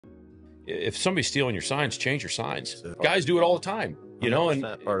if somebody's stealing your signs, change your signs. Guys do it all the time, you know, and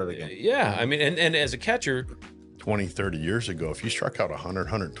part of the game. Yeah, I mean, and as a catcher, 20, 30 years ago, if you struck out 100,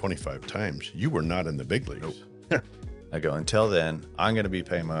 125 times, you were not in the big leagues. Nope. I go, until then, I'm going to be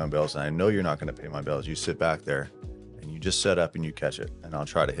paying my own bills, and I know you're not going to pay my bills. You sit back there, and you just set up and you catch it, and I'll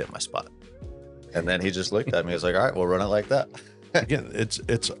try to hit my spot. And then he just looked at me. He's like, all right, we'll run it like that. Again,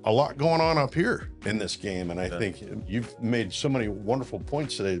 it's a lot going on up here in this game, and I think you've made so many wonderful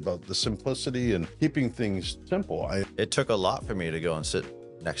points today about the simplicity and keeping things simple. It took a lot for me to go and sit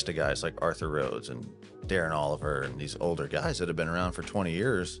next to guys like Arthur Rhodes and Darren Oliver and these older guys that have been around for 20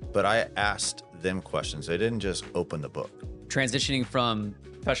 years, but I asked them questions. They didn't just open the book. Transitioning from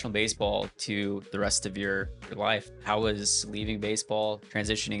professional baseball to the rest of your life, how was leaving baseball,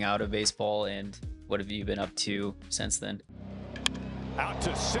 transitioning out of baseball, and what have you been up to since then? Out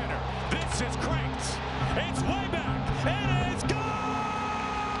to center. This is cranked. It's way back. It is gone!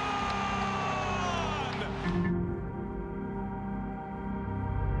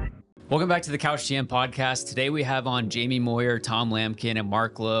 Welcome back to the Couch GM podcast. Today we have on Jamie Moyer, Tom Lampkin, and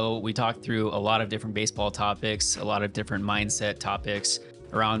Mark Lowe. We talked through a lot of different baseball topics, a lot of different mindset topics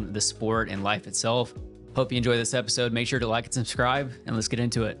around the sport and life itself. Hope you enjoy this episode. Make sure to like and subscribe, and let's get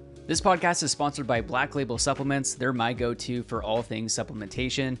into it. This podcast is sponsored by Black Label Supplements. They're my go-to for all things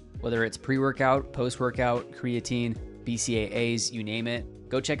supplementation, whether it's pre-workout, post-workout, creatine, BCAAs, you name it.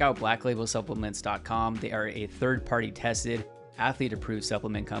 Go check out blacklabelsupplements.com. They are a third-party tested, athlete-approved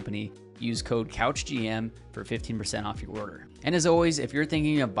supplement company. Use code CouchGM for 15% off your order. And as always, if you're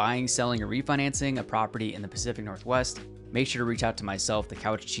thinking of buying, selling, or refinancing a property in the Pacific Northwest, make sure to reach out to myself, the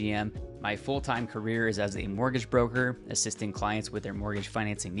Couch GM. My full-time career is as a mortgage broker, assisting clients with their mortgage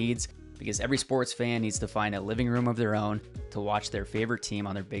financing needs, because every sports fan needs to find a living room of their own to watch their favorite team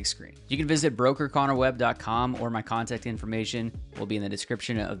on their big screen. You can visit brokerconnorwebb.com, or my contact information will be in the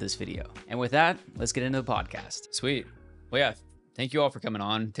description of this video. And with that, let's get into the podcast. Sweet. Well, yeah, thank you all for coming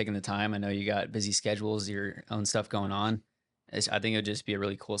on, taking the time. I know you got busy schedules, your own stuff going on. I think it would just be a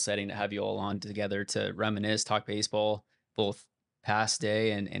really cool setting to have you all on together to reminisce, talk baseball, both past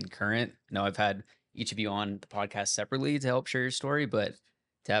day and current. I know I've had each of you on the podcast separately to help share your story, but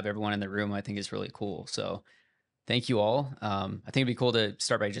to have everyone in the room, I think is really cool. So thank you all. I think it'd be cool to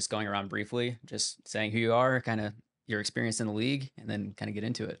start by just going around briefly, just saying who you are, kind of your experience in the league, and then kind of get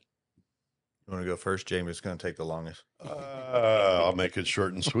into it. You want to go first, Jamie? It's going to take the longest. I'll make it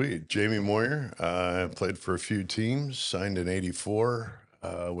short and sweet. Jamie Moyer, played for a few teams, signed in '84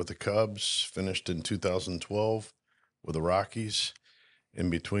 with the Cubs, finished in 2012 with the Rockies. In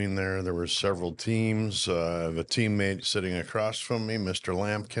between there were several teams. I have a teammate sitting across from me, Mr.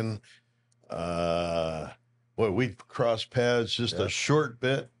 Lampkin. We crossed paths just a short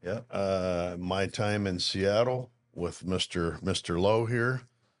bit. Yeah. My time in Seattle with Mr. Lowe here.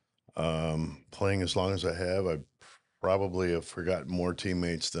 Playing as long as I have, I probably have forgotten more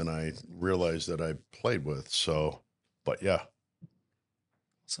teammates than I realized that I played with. So, but yeah.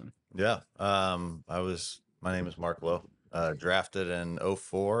 Awesome. Yeah. My name is Mark Lowe. Drafted in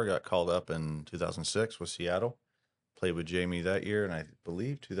 04, got called up in 2006 with Seattle. Played with Jamie that year, and I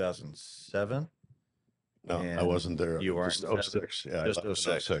believe 2007. No, I wasn't there. You weren't? Just 06. Yeah, Just I left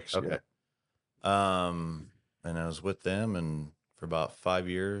 06. 06. Okay. Yeah. And I was with them and for about 5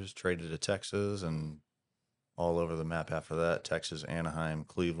 years, traded to Texas and all over the map after that. Texas, Anaheim,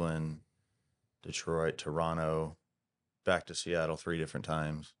 Cleveland, Detroit, Toronto, back to Seattle 3 different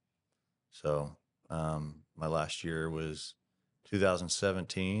times. So my last year was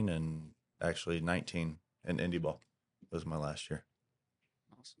 2017 and actually 19 in Indie Ball was my last year.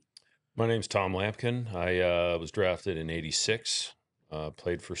 Awesome. my name's Tom Lampkin. I was drafted in '86,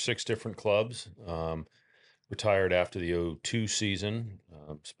 played for 6 different clubs. Retired after the '02 season.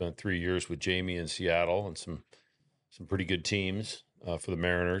 Spent 3 years with Jamie in Seattle and some pretty good teams for the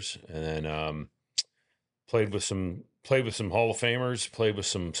Mariners, and then played with some Hall of Famers. Played with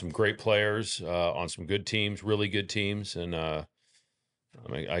some great players on some good teams, really good teams, and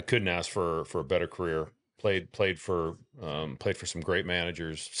I couldn't ask for a better career. Played for some great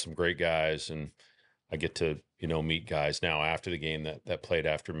managers, some great guys, and I get to meet guys now after the game that played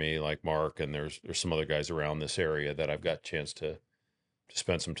after me, like Mark, and there's some other guys around this area that I've got a chance to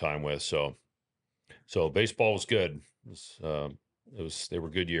spend some time with. So baseball was good. They were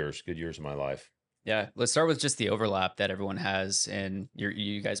good years of my life. Yeah, let's start with just the overlap that everyone has, and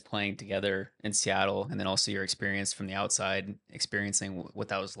you guys playing together in Seattle, and then also your experience from the outside, experiencing what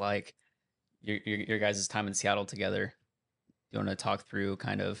that was like. Your guys' time in Seattle together. You want to talk through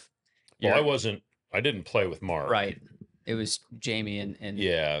kind of? I didn't play with Mark. Right. It was Jamie and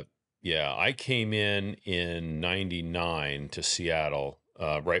Yeah. I came in '99 to Seattle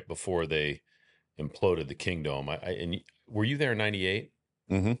right before they imploded the Kingdome. And were you there in '98?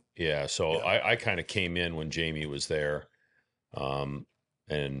 Mm-hmm. Yeah. So Yeah. I kind of came in when Jamie was there. And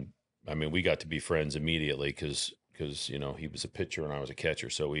I mean, we got to be friends immediately because he was a pitcher and I was a catcher.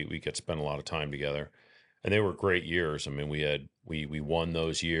 So we got to spend a lot of time together, and they were great years. I mean, we won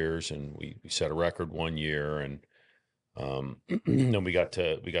those years, and we set a record one year, and then we got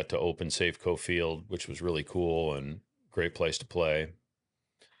to open Safeco Field, which was really cool and great place to play.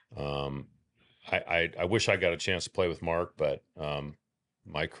 I wish I got a chance to play with Mark, but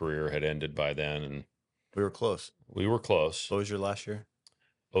my career had ended by then, and We were close. we were close. What was your last year?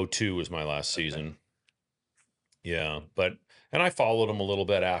 '02 was my last Okay. season. Yeah, and I followed them a little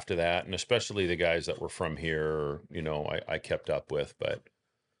bit after that, and especially the guys that were from here, I kept up with, but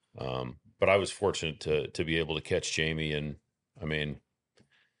I was fortunate to be able to catch Jamie, and I mean,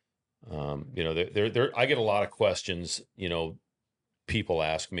 I get a lot of questions, people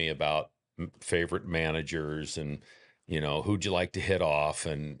ask me about favorite managers and, who'd you like to hit off,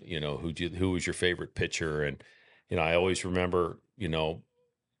 and, who was your favorite pitcher? And, I always remember,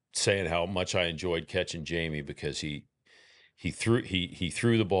 saying how much I enjoyed catching Jamie because he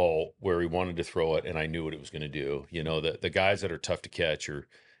threw the ball where he wanted to throw it, and I knew what it was going to do. The guys that are tough to catch are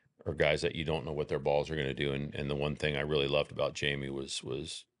guys that you don't know what their balls are going to do. And the one thing I really loved about Jamie was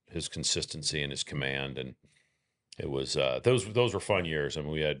his consistency and his command. And it was those were fun years. I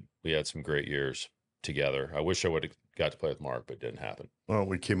mean, we had some great years together. I wish I would have got to play with Mark, but it didn't happen. Well,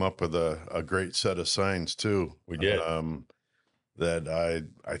 we came up with a great set of signs too. We did. That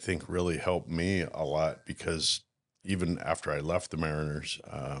I think really helped me a lot, because even after I left the Mariners,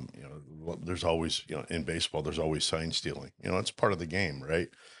 there's always, in baseball, there's always sign stealing. It's part of the game, right?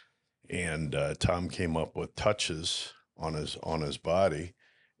 And Tom came up with touches on his body,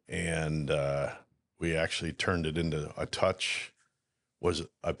 and we actually turned it into a touch was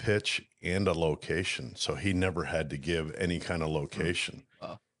a pitch and a location, so he never had to give any kind of location.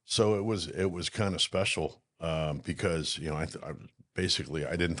 Wow. So it was kind of special, because I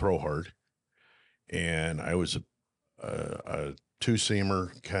didn't throw hard, and I was a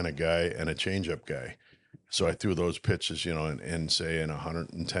two-seamer kind of guy and a changeup guy. So I threw those pitches, and say in a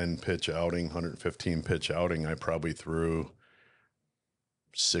 110 pitch outing, 115 pitch outing, I probably threw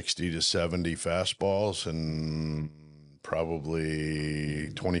 60 to 70 fastballs and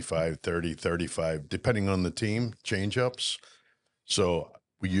probably 25, 30, 35, depending on the team, changeups. So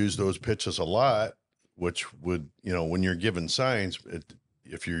we use those pitches a lot, which would, when you're given signs,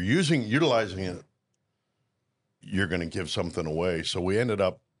 if you're utilizing it, you're going to give something away. So we ended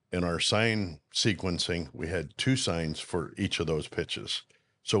up in our sign sequencing, we had 2 signs for each of those pitches.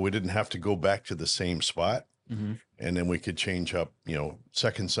 So we didn't have to go back to the same spot. Mm-hmm. And then we could change up,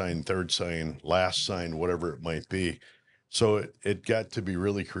 second sign, third sign, last sign, whatever it might be. So it got to be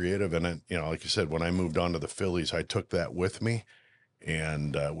really creative. And then, like you said, when I moved on to the Phillies, I took that with me.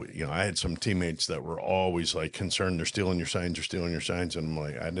 And, I had some teammates that were always like concerned, they're stealing your signs. And I'm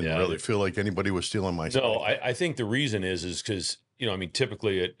like, I didn't really feel like anybody was stealing my signs. No, I think the reason is because,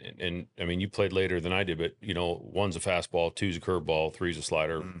 typically you played later than I did, but, 1's a fastball, 2's a curveball, 3's a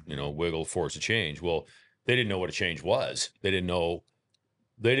slider, wiggle, 4's a change. Well, they didn't know what a change was. They didn't know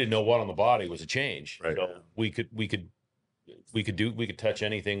what on the body was a change. Right. So we could touch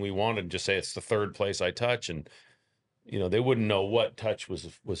anything we wanted and just say it's the third place I touch, and they wouldn't know what touch was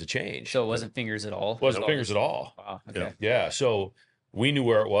a change. So it wasn't fingers at all? Wasn't fingers at all. Wow. Okay. Yeah. So we knew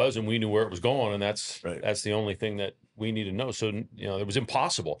where it was, and we knew where it was going, and that's Right. the only thing that we need to know. So, it was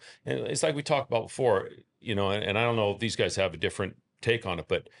impossible. And it's like we talked about before, and I don't know if these guys have a different take on it,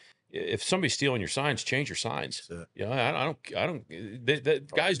 but if somebody's stealing your signs, change your signs. I don't,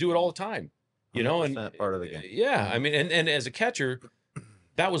 guys do it all the time, and part of the game. Yeah. I mean, and as a catcher,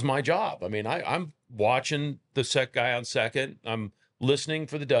 that was my job. I mean, I'm watching the set guy on second. I'm listening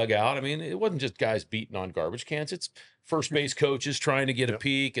for the dugout. I mean, it wasn't just guys beating on garbage cans. It's first base coaches trying to get a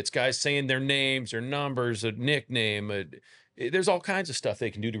peek. It's guys saying their names, their numbers, a nickname. There's all kinds of stuff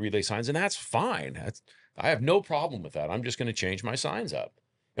they can do to relay signs, and that's fine. I have no problem with that. I'm just going to change my signs up.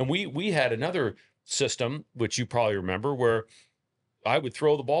 And we had another system, which you probably remember, where I would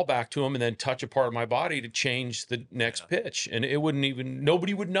throw the ball back to him and then touch a part of my body to change the next pitch. And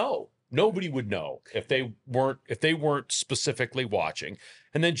nobody would know. Nobody would know if they weren't specifically watching.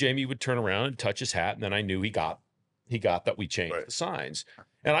 And then Jamie would turn around and touch his hat, and then I knew he got that we changed the signs.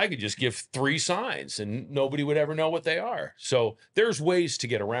 And I could just give 3 signs and nobody would ever know what they are. So there's ways to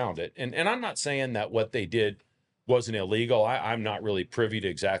get around it. And I'm not saying that what they did wasn't illegal. I'm not really privy to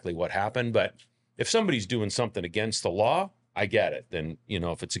exactly what happened, but if somebody's doing something against the law, I get it. Then,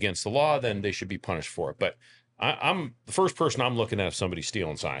 if it's against the law, then they should be punished for it. But I'm the first person I'm looking at if somebody's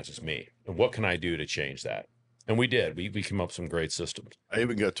stealing signs is me. And what can I do to change that? And we did. We came up with some great systems. I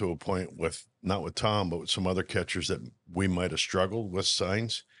even got to a point with, not with Tom, but with some other catchers that we might have struggled with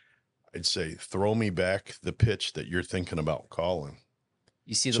signs. I'd say, throw me back the pitch that you're thinking about calling.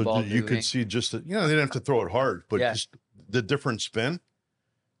 You see the So ball you moving. could see just, they didn't have to throw it hard, but Yeah. just the different spin.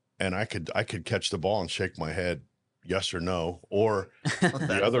 And I could catch the ball and shake my head, yes or no. Or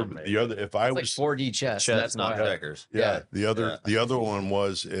the other, if I It's like was 4D chess. Chess, That's not not checkers. Yeah. The other one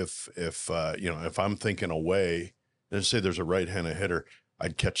was if I'm thinking away, let's say there's a right-handed hitter,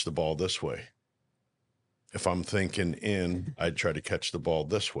 I'd catch the ball this way. If I'm thinking in, I'd try to catch the ball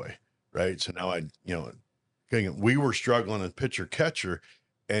this way, right? So now we were struggling in pitcher catcher,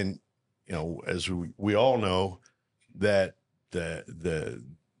 and as we all know, that the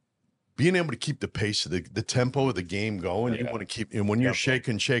being able to keep the pace of the tempo of the game going, you want to keep, and when you're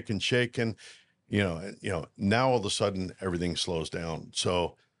shaking, now all of a sudden everything slows down.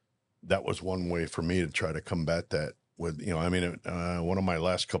 So that was one way for me to try to combat that with, one of my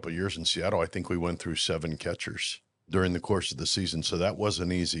last couple of years in Seattle, I think we went through 7 catchers during the course of the season. So that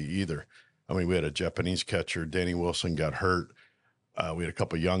wasn't easy either. I mean, we had a Japanese catcher, Danny Wilson, got hurt. We had a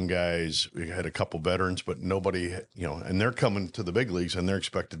couple of young guys. We had a couple veterans, but nobody, and they're coming to the big leagues and they're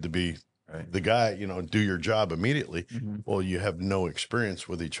expected to be the guy, do your job immediately. Mm-hmm. Well, you have no experience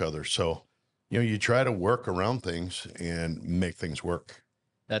with each other. So, you try to work around things and make things work.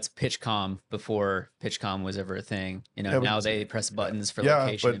 That's PitchCom before PitchCom was ever a thing. Now they press buttons for Yeah,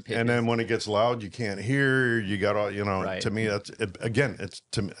 location and pitches. and then when it gets loud, you can't hear. You got all, Right. To me,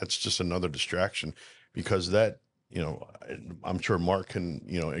 it's just another distraction, because that, I'm sure Mark can,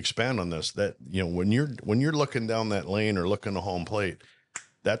 expand on this. That when you're looking down that lane or looking to home plate,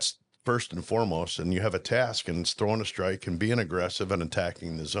 that's first and foremost, and you have a task, and it's throwing a strike and being aggressive and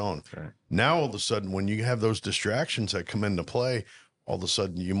attacking the zone. Right. Now, all of a sudden, when you have those distractions that come into play, all of a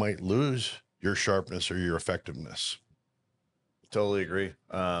sudden you might lose your sharpness or your effectiveness. Totally agree.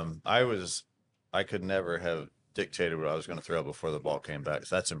 I could never have dictated what I was going to throw before the ball came back.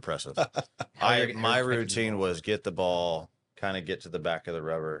 So that's impressive. My routine was get the ball, kind of get to the back of the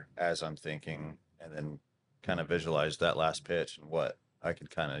rubber as I'm thinking, and then kind of visualize that last pitch and what I could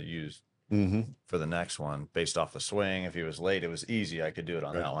kind of use for the next one based off the swing. If he was late, it was easy. I could do it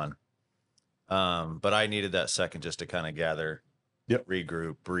on that one. But I needed that second just to kind of gather,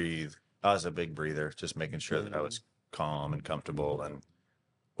 regroup, breathe. I was a big breather, just making sure that I was calm and comfortable. And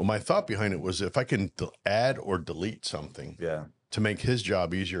well, my thought behind it was if I can add or delete something to make his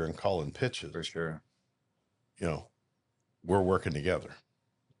job easier in calling pitches, for sure, we're working together.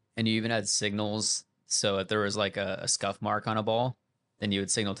 And you even had signals. So if there was like a scuff mark on a ball, then you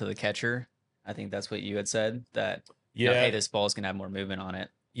would signal to the catcher. I think that's what you had said, that, hey, this ball's going to have more movement on it.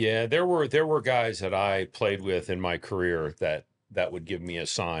 Yeah, there were guys that I played with in my career that would give me a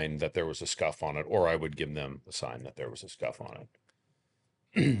sign that there was a scuff on it, or I would give them a sign that there was a scuff on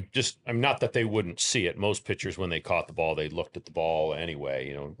it. I'm not that they wouldn't see it. Most pitchers, when they caught the ball, they looked at the ball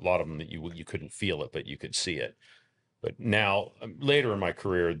anyway. A lot of them that you couldn't feel it, but you could see it. But now, later in my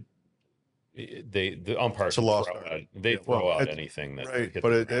career, the umpires throw out anything that hit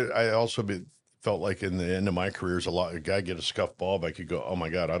But I also felt like in the end of my career, a guy get a scuffed ball, but I could go, oh my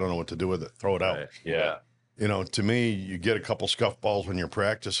God, I don't know what to do with it. Throw it out. Right. Yeah. To me, you get a couple scuffed balls when you're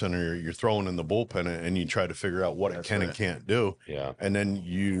practicing or you're throwing in the bullpen, and you try to figure out what it can and can't do. Yeah. And then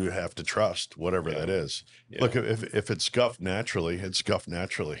you have to trust whatever that is. Yeah. Look, if it's scuffed naturally, it's scuffed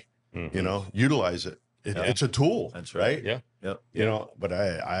naturally. Utilize it. It's a tool. That's right. Yeah. Yep. But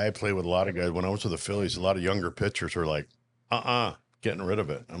I play with a lot of guys. When I was with the Phillies, a lot of younger pitchers were like, getting rid of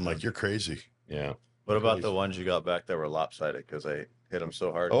it. I'm like, you're crazy. Yeah. What about the ones you got back that were lopsided because they hit them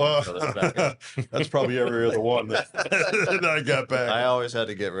so hard? That's probably every other one that I got back. I always had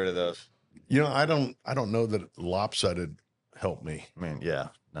to get rid of those. I don't know that lopsided helped me. I mean,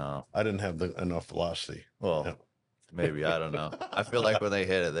 no, I didn't have enough velocity. Well, maybe, I don't know. I feel like when they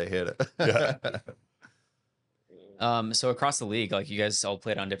hit it. Yeah. So across the league, like you guys all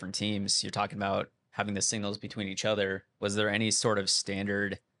played on different teams, you're talking about having the signals between each other. Was there any sort of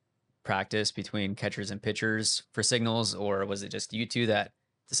standard practice between catchers and pitchers for signals, or was it just you two that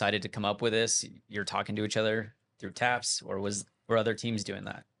decided to come up with this? You're talking to each other through taps, or were other teams doing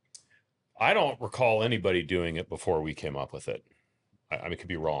that? I don't recall anybody doing it before we came up with it. I mean, it could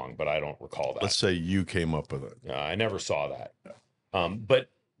be wrong, but I don't recall that. Let's say you came up with it. I never saw that. But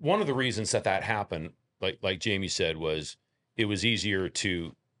one of the reasons that happened, like Jamie said, was it was easier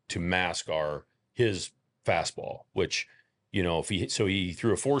to mask his fastball, which, if he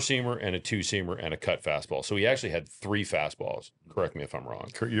threw a 4-seamer and a 2-seamer and a cut fastball. So he actually had 3 fastballs. Correct me if I'm wrong.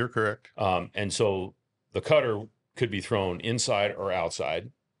 You're correct. And so the cutter could be thrown inside or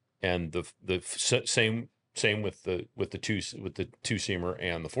outside, and the same with the two seamer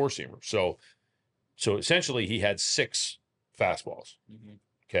and the four seamer. So essentially, he had 6 fastballs. Mm-hmm.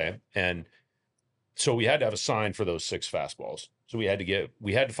 Okay, and so we had to have a sign for those 6 fastballs. So we had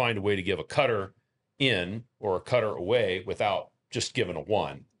to find a way to give a cutter in or a cutter away without just giving a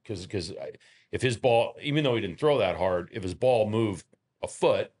 1, because if his ball, even though he didn't throw that hard, if his ball moved a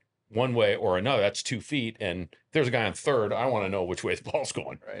foot one way or another, that's 2 feet. And if there's a guy on third, I want to know which way the ball's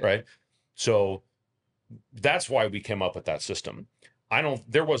going. Right. So that's why we came up with that system.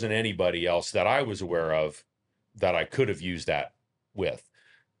 There wasn't anybody else that I was aware of that I could have used that with.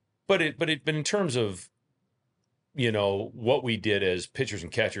 But in terms of, what we did as pitchers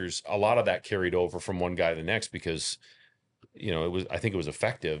and catchers, a lot of that carried over from one guy to the next because, I think it was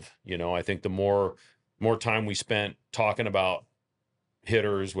effective. I think the more time we spent talking about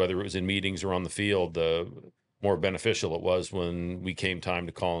hitters, whether it was in meetings or on the field, the more beneficial it was when we came time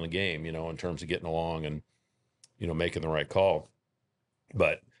to calling a game, in terms of getting along and, making the right call.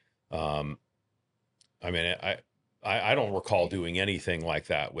 But, I mean, I don't recall doing anything like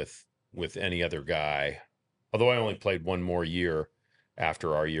that with any other guy, although I only played one more year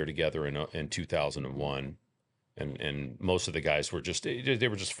after our year together in 2001. And most of the guys were they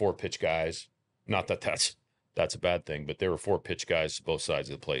were just 4-pitch guys. Not that that's a bad thing, but they were 4-pitch guys to both sides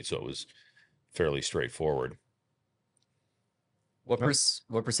of the plate. So it was fairly straightforward. What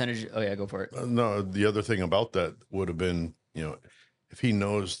percentage? Oh yeah, go for it. No, the other thing about that would have been, if he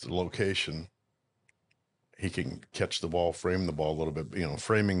knows the location, he can catch the ball, frame the ball a little bit.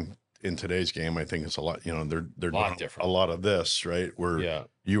 Framing in today's game, I think it's a lot. They're doing different. A lot of this, right? Where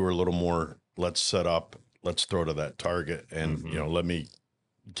you were a little more, let's set up, let's throw to that target, and let me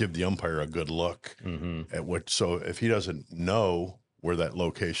give the umpire a good look at what. So if he doesn't know where that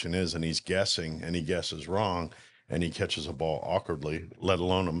location is and he's guessing and he guesses wrong and he catches a ball awkwardly, let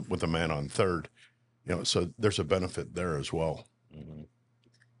alone with a man on third, so there's a benefit there as well. Mm-hmm.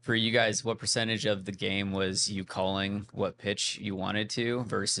 For you guys, what percentage of the game was you calling what pitch you wanted to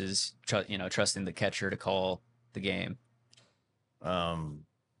versus trusting the catcher to call the game?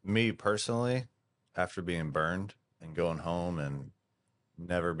 Me personally, after being burned and going home and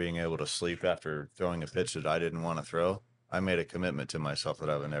never being able to sleep after throwing a pitch that I didn't want to throw, I made a commitment to myself that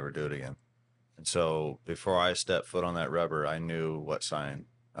I would never do it again. And so before I stepped foot on that rubber, I knew what sign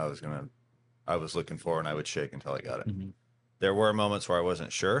I was looking for, and I would shake until I got it. Mm-hmm. There were moments where I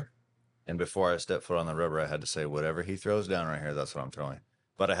wasn't sure. And before I stepped foot on the rubber, I had to say, whatever he throws down right here, that's what I'm throwing.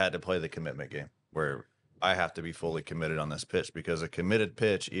 But I had to play the commitment game where I have to be fully committed on this pitch, because a committed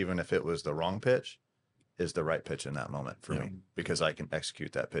pitch, even if it was the wrong pitch, is the right pitch in that moment for me, because I can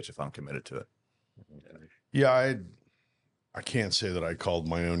execute that pitch if I'm committed to it. Yeah, I can't say that I called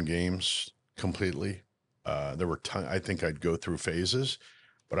my own games completely. There were I think I'd go through phases,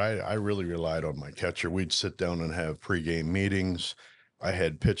 but I really relied on my catcher. We'd sit down and have pregame meetings. I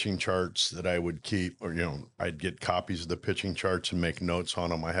had pitching charts that I would keep, or, I'd get copies of the pitching charts and make notes on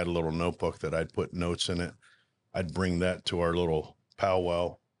them. I had a little notebook that I'd put notes in it. I'd bring that to our little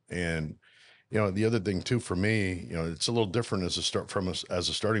powwow. And, the other thing too, for me, it's a little different as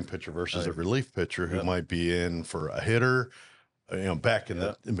a starting pitcher versus a relief pitcher who might be in for a hitter. Back in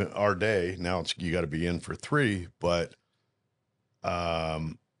our day, now you got to be in for 3, but,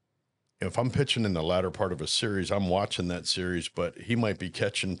 if I'm pitching in the latter part of a series, I'm watching that series, but he might be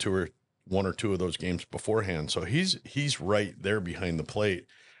catching 1 or 2 of those games beforehand. So he's right there behind the plate.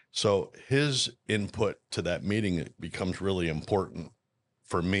 So his input to that meeting becomes really important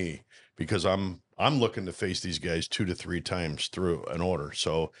for me, because I'm looking to face these guys 2 to 3 times through an order.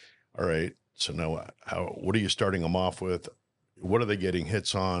 So, all right. So now what are you starting them off with? What are they getting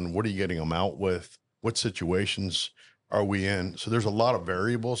hits on? What are you getting them out with? What situations are we in? So there's a lot of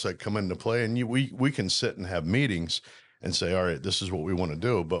variables that come into play, and we can sit and have meetings and say, all right, this is what we want to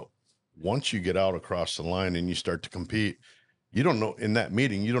do. But once you get out across the line and you start to compete, you don't know in that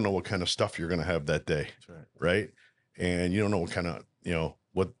meeting, you don't know what kind of stuff you're going to have that day. That's right. And you don't know what kind of,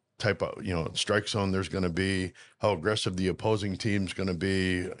 what type of, strike zone there's going to be, how aggressive the opposing team's going to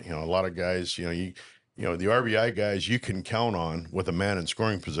be. A lot of guys, the RBI guys, you can count on with a man in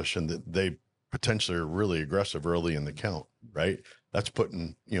scoring position that they potentially are really aggressive early in the count, right? That's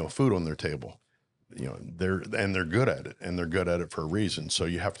putting, food on their table. They're good at it, and they're good at it for a reason. So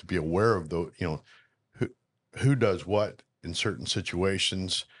you have to be aware of who does what in certain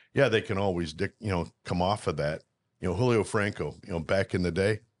situations. Yeah, they can always come off of that. Julio Franco, back in the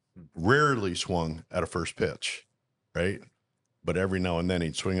day, rarely swung at a first pitch, right? But every now and then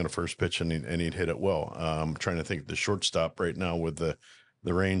he'd swing at a first pitch and he'd hit it well. I'm trying to think of the shortstop right now with the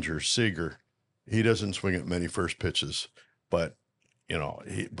Rangers, Seager. he doesn't swing at many first pitches, but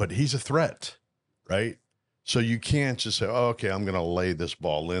but he's a threat, right? So you can't just say, oh, okay, I'm going to lay this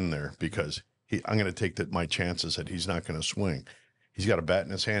ball in there because I'm going to take my chances that he's not going to swing. He's got a bat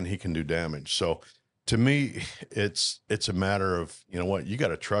in his hand. He can do damage. So to me, it's a matter of, you know what, you got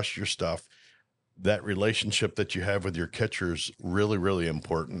to trust your stuff. That relationship that you have with your catcher is really, really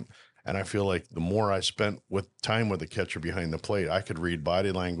important. And I feel like the more I spent with time with the catcher behind the plate, I could read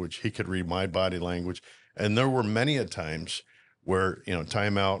body language. He could read my body language. And there were many a times where,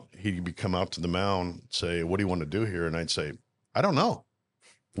 timeout, he'd come out to the mound, say, what do you want to do here? And I'd say, I don't know.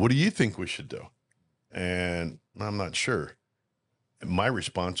 What do you think we should do? And I'm not sure. And my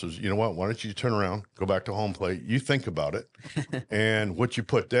response was, you know what? Why don't you turn around, go back to home plate? You think about it. And what you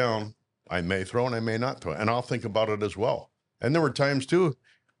put down, I may throw and I may not throw. And I'll think about it as well. And there were times too,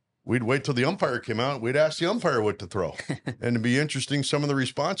 we'd wait till the umpire came out. We'd ask the umpire what to throw. And it'd be interesting, some of the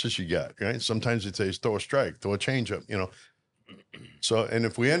responses you got, right? Sometimes they'd say, throw a strike, throw a changeup, So, and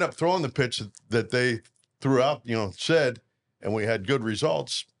if we end up throwing the pitch that they threw out, said, and we had good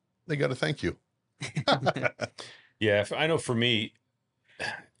results, they got to thank you. Yeah, I know for me,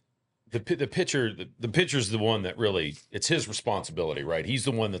 the pitcher's the one that really, it's his responsibility, right? He's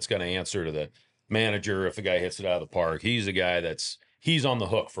the one that's going to answer to the manager if the guy hits it out of the park. He's the guy he's on the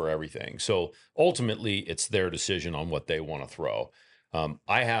hook for everything. So ultimately, it's their decision on what they want to throw.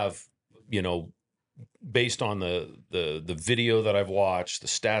 I have, based on the video that I've watched, the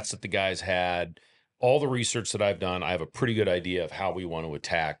stats that the guys had, all the research that I've done, I have a pretty good idea of how we want to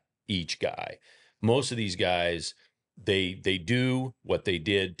attack each guy. Most of these guys, they do what they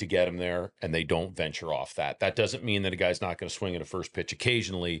did to get him there, and they don't venture off that. That doesn't mean that a guy's not going to swing at a first pitch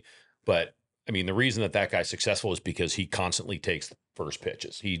occasionally, but I mean, the reason that guy's successful is because he constantly takes the first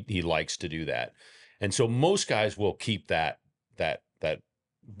pitches. He likes to do that. And so most guys will keep that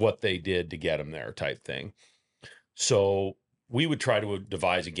what they did to get him there type thing. So we would try to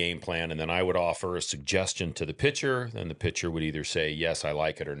devise a game plan, and then I would offer a suggestion to the pitcher. Then the pitcher would either say, yes, I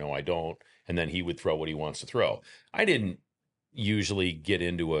like it, or no, I don't. And then he would throw what he wants to throw. I didn't usually get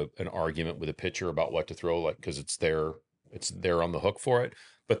into an argument with a pitcher about what to throw, like, because they're on the hook for it.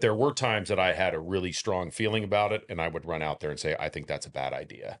 But there were times that I had a really strong feeling about it, and I would run out there and say, I think that's a bad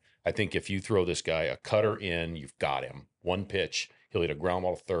idea. I think if you throw this guy a cutter in, you've got him. One pitch, he'll hit a ground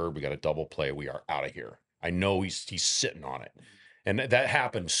ball to third. We got a double play. We are out of here. I know he's sitting on it. And that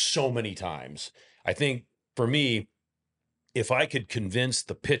happened so many times. I think for me, if I could convince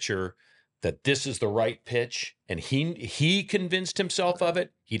the pitcher that this is the right pitch and he convinced himself of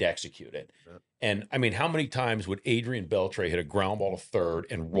it, he'd execute it. Yeah. And I mean, how many times would Adrian Beltre hit a ground ball to third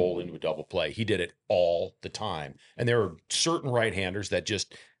and roll into a double play? He did it all the time. And there are certain right-handers that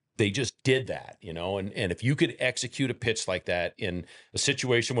they just did that, and if you could execute a pitch like that in a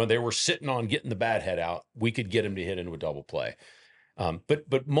situation where they were sitting on getting the bat head out, we could get him to hit into a double play.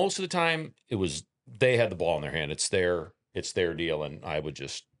 But most of the time they had the ball in their hand. It's their deal. And I would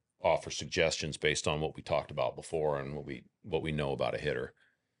just offer suggestions based on what we talked about before and what we know about a hitter.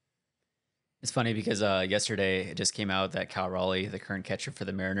 It's funny because yesterday it just came out that Cal Raleigh, the current catcher for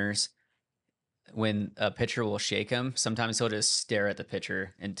the Mariners, when a pitcher will shake him, sometimes he'll just stare at the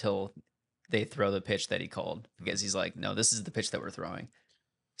pitcher until they throw the pitch that he called, because he's like, no, this is the pitch that we're throwing.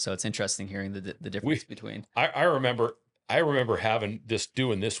 So it's interesting hearing the difference between. I remember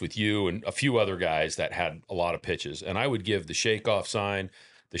doing this with you and a few other guys that had a lot of pitches, and I would give the shake-off sign,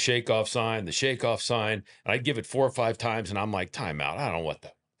 the shake-off sign, the shake-off sign, and I'd give it 4 or 5 times, and I'm like, timeout. I don't know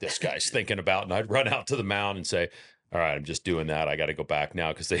what this guy's thinking about. And I'd run out to the mound and say, all right, I'm just doing that. I got to go back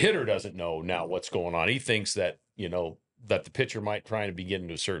now, because the hitter doesn't know now what's going on. He thinks that, that the pitcher might try to be getting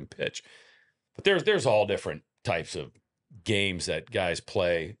to a certain pitch. But there's all different types of games that guys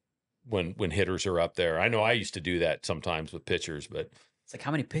play when hitters are up there. I know I used to do that sometimes with pitchers, but it's like,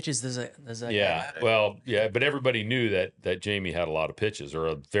 how many pitches does that yeah, guy? Well, yeah, but everybody knew that Jamie had a lot of pitches,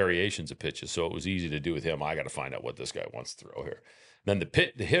 or variations of pitches, so it was easy to do with him. I got to find out what this guy wants to throw here. Then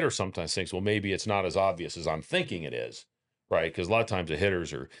the hitter sometimes thinks, well, maybe it's not as obvious as I'm thinking it is, right? Because a lot of times the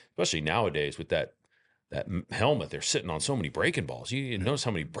hitters are, especially nowadays with that helmet, they're sitting on so many breaking balls. You notice how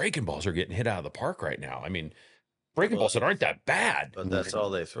many breaking balls are getting hit out of the park right now. I mean, breaking balls that aren't that bad. But that's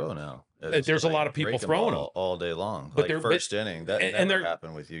all they throw now. There's a lot of people throwing them all day long. But like first inning, that never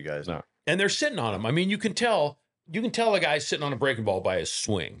happened with you guys. No. And they're sitting on them. I mean, you can tell a guy's sitting on a breaking ball by his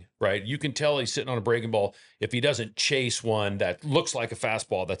swing, right? You can tell he's sitting on a breaking ball if he doesn't chase one that looks like a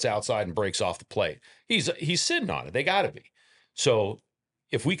fastball that's outside and breaks off the plate. He's sitting on it. They got to be. So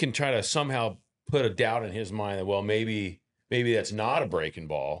if we can try to somehow put a doubt in his mind that, well, maybe that's not a breaking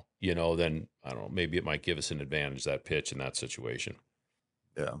ball, then I don't know, maybe it might give us an advantage, that pitch in that situation.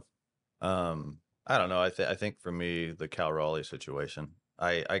 Yeah. I don't know. I think for me, the Cal Raleigh situation,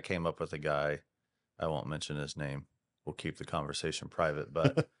 I came up with a guy. I won't mention his name. We'll keep the conversation private.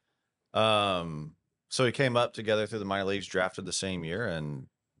 But so he came up together through the minor leagues, drafted the same year, and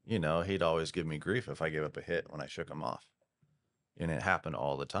he'd always give me grief if I gave up a hit when I shook him off, and it happened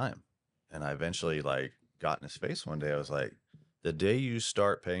all the time. And I eventually got in his face one day. I was like, the day you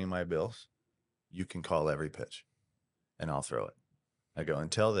start paying my bills, you can call every pitch, and I'll throw it. I go,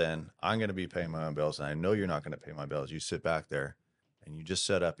 until then, I'm going to be paying my own bills, and I know you're not going to pay my bills. You sit back there, and you just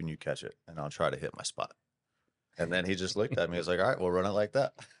set up and you catch it, and I'll try to hit my spot. And then he just looked at me. He was like, all right, we'll run it like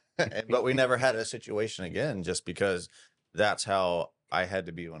that. But we never had a situation again, just because that's how I had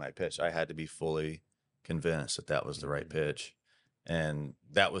to be when I pitched. I had to be fully convinced that that was the right pitch. And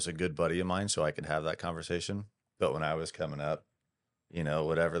that was a good buddy of mine, so I could have that conversation. But when I was coming up,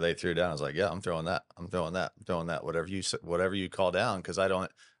 whatever they threw down, I was like, yeah, I'm throwing that. I'm throwing that. I'm throwing that. Whatever you call down, because I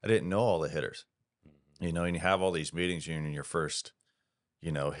didn't know all the hitters, and you have all these meetings. You're in your first,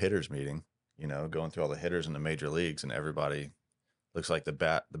 hitters meeting, going through all the hitters in the major leagues, and everybody looks like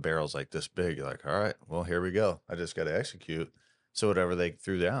the barrel's like this big. You're like, all right, well, here we go. I just got to execute. So whatever they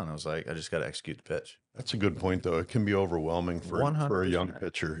threw down, I was like, I just got to execute the pitch. That's a good point, though. It can be overwhelming for a young 100%.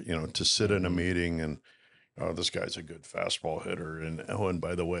 pitcher, to sit in a meeting and, oh, this guy's a good fastball hitter. And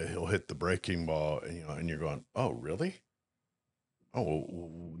by the way, he'll hit the breaking ball. And, and you're going, oh, really? Oh,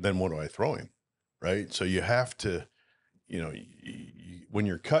 well, then what do I throw him? Right. So you have to, when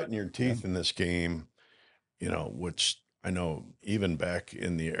you're cutting your teeth in this game, which I know even back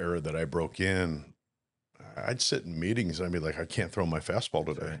in the era that I broke in, I'd sit in meetings and I'd be like, I can't throw my fastball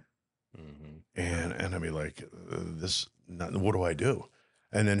today. And I'd be like, what do I do?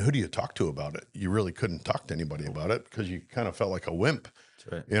 And then who do you talk to about it? You really couldn't talk to anybody about it because you kind of felt like a wimp,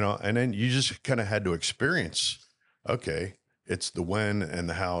 That's right. and then you just kind of had to experience, okay, it's the when and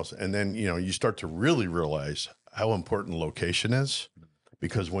the hows. And then, you start to really realize how important location is,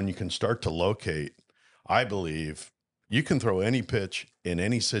 because when you can start to locate, I believe you can throw any pitch in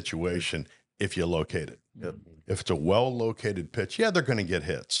any situation if you locate it. Yep. If it's a well-located pitch, yeah, they're going to get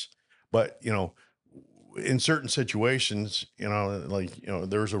hits. But, in certain situations,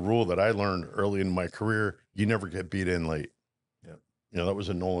 there's a rule that I learned early in my career. You never get beat in late. Yep. That was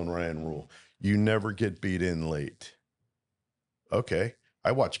a Nolan Ryan rule. You never get beat in late. Okay.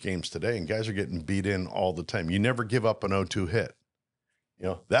 I watch games today and guys are getting beat in all the time. You never give up an 0-2 hit.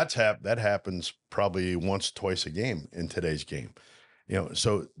 That happens probably once, twice a game in today's game.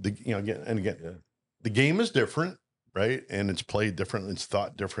 So again, the game is different, right? And it's played differently, it's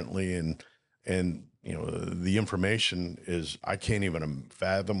thought differently, and the information is, I can't even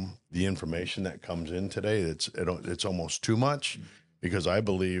fathom the information that comes in today. It's almost too much, because I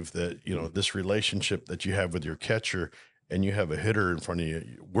believe that this relationship that you have with your catcher, and you have a hitter in front of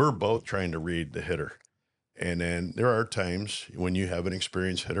you, we're both trying to read the hitter. And then there are times when you have an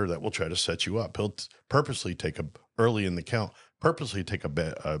experienced hitter that will try to set you up. He'll purposely early in the count, take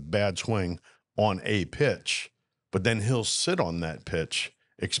a bad swing on a pitch, but then he'll sit on that pitch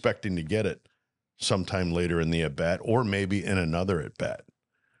expecting to get it sometime later in the at-bat, or maybe in another at-bat.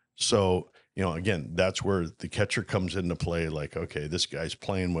 So, again, that's where the catcher comes into play. Like, okay, this guy's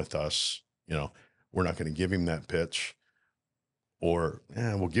playing with us. We're not going to give him that pitch, or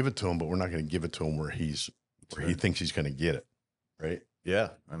we'll give it to him, but we're not going to give it to him where he thinks he's going to get it. Right. Yeah.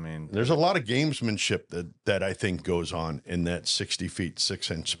 I mean, there's a lot of gamesmanship that I think goes on in that 60 feet,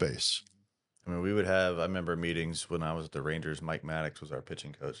 6-inch space. I mean, I remember meetings when I was at the Rangers. Mike Maddox was our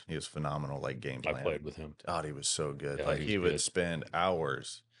pitching coach. He was phenomenal, game plan. I played with him. God, he was so good. Yeah, he would spend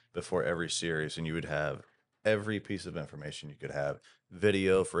hours before every series, and you would have every piece of information you could have.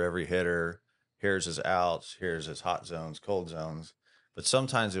 Video for every hitter. Here's his outs. Here's his hot zones, cold zones. But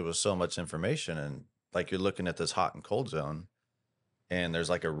sometimes it was so much information, and you're looking at this hot and cold zone, and there's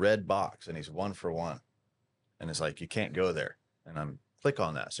a red box, and he's 1 for 1. And it's like, you can't go there. And click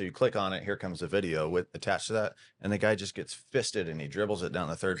on that. So you click on it. Here comes the video attached to that. And the guy just gets fisted, and he dribbles it down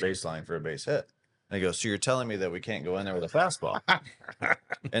the third baseline for a base hit. And he goes, so you're telling me that we can't go in there with a fastball?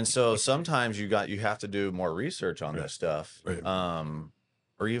 And so sometimes you have to do more research on this stuff. Right.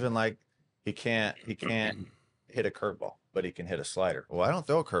 Or even he can't hit a curveball, but he can hit a slider. Well, I don't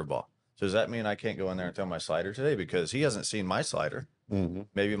throw a curveball. So does that mean I can't go in there and throw my slider today? Because he hasn't seen my slider. Mm-hmm.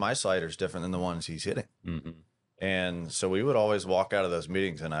 Maybe my slider's different than the ones he's hitting. Mm-hmm. And so we would always walk out of those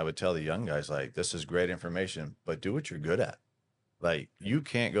meetings, and I would tell the young guys, this is great information, but do what you're good at. You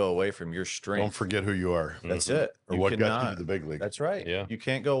can't go away from your strength. Don't forget who you are. That's it. Or what got you to the big league. That's right. Yeah. You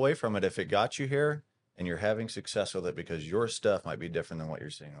can't go away from it. If it got you here and you're having success with it, because your stuff might be different than what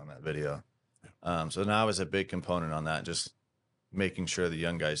you're seeing on that video. So now I was a big component on that. Just making sure the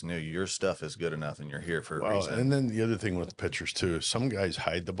young guys knew your stuff is good enough and you're here for a Well, reason. and then the other thing with the pitchers too, is some guys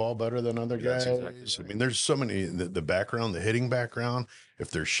hide the ball better than other That's guys. exactly right. I mean, there's so many the background, the hitting background.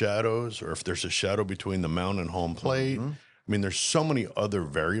 If there's shadows, or if there's a shadow between the mound and home plate. Mhm. I mean, there's so many other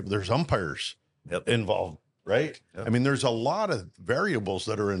variables. There's umpires Yep. involved, right? Yep. I mean, there's a lot of variables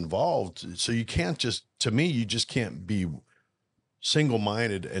that are involved. So you can't just, to me, you just can't be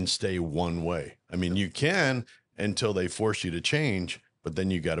single-minded and stay one way. I mean, you can until they force you to change, but then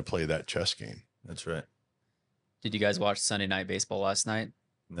you got to play that chess game. That's right. Did you guys watch Sunday Night Baseball last night?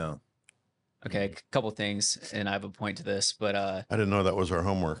 No. Okay, a couple things, and I have a point to this, but I didn't know that was our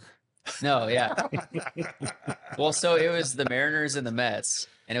homework. no, yeah. Well, so it was the Mariners and the Mets,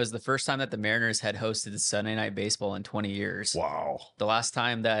 and it was the first time that the Mariners had hosted Sunday Night Baseball in 20 years. Wow. The last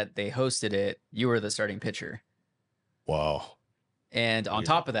time that they hosted it, you were the starting pitcher. Wow. And on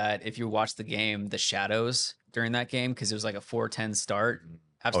top of that, if you watch the game, the shadows during that game, because it was like a 4-10 start,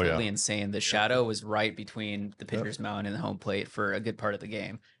 absolutely insane. The shadow was right between the pitcher's mound and the home plate for a good part of the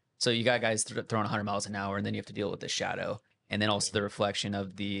game. So you got guys throwing 100 miles an hour, and then you have to deal with the shadow, and then also the reflection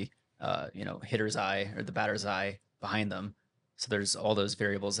of the hitter's eye or the batter's eye behind them. So there's all those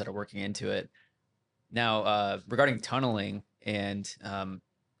variables that are working into it. Now, regarding tunneling and kind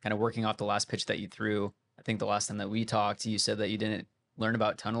of working off the last pitch that you threw, I think the last time that we talked, you said that you didn't learn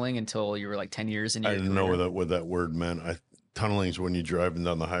about tunneling until you were like 10 years in your I didn't know career. what that word meant. Tunneling is when you're driving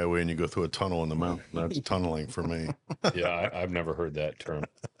down the highway and you go through a tunnel in the mountain. That's tunneling for me. Yeah, I've never heard that term.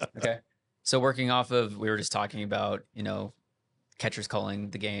 Okay. So working off of, we were just talking about, catchers calling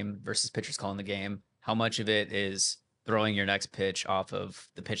the game versus pitchers calling the game. How much of it is throwing your next pitch off of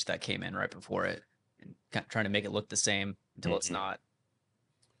the pitch that came in right before it and kind of trying to make it look the same until it's not?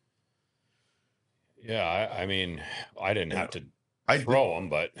 Yeah, I mean, I didn't have to I throw them,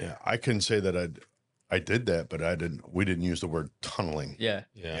 but Yeah, I couldn't say that I did that, but we didn't use the word tunneling. Yeah.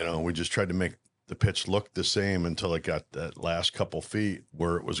 yeah, We just tried to make the pitch look the same until it got that last couple feet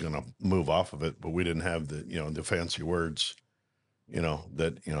where it was going to move off of it, but we didn't have the fancy words,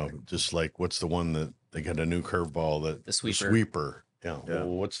 just like what's the one that they got a new curveball, that The sweeper. sweeper. Yeah. Yeah. Well,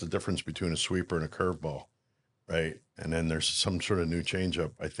 what's the difference between a sweeper and a curveball? Right. And then there's some sort of new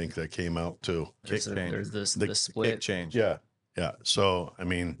changeup, I think, that came out too. Kick change. There's this The the Kick split, change. Yeah. Yeah. So, I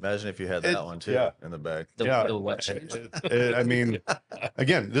mean, Imagine if you had that one too yeah. in the bag. the what change. I mean,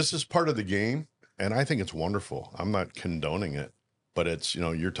 again, this is part of the game, and I think it's wonderful. I'm not condoning it, but it's,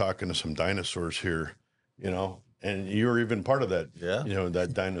 you're talking to some dinosaurs here, and you're even part of that, Yeah.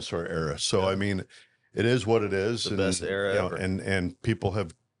 that dinosaur era. So, I mean, it is what it is. The best era ever. And people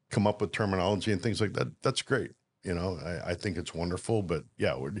have come up with terminology and things like that. That's great. I think it's wonderful, but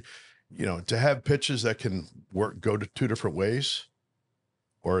yeah, to have pitches that can go to two different ways,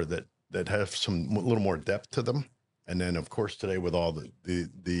 or that have some a little more depth to them. And then of course today with all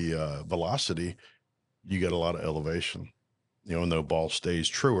the velocity, you get a lot of elevation, and the ball stays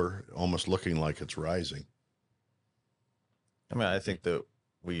truer, almost looking like it's rising. I mean, I think that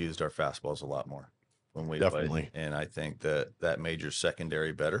we used our fastballs a lot more when we Definitely. played. And I think that made your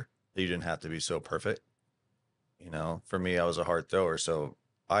secondary better. You didn't have to be so perfect. For me, I was a hard thrower, so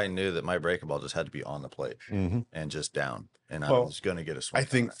I knew that my breaking ball just had to be on the plate and just down, and I was going to get a swing. I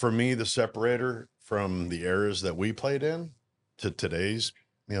think for me, the separator from the eras that we played in to today's,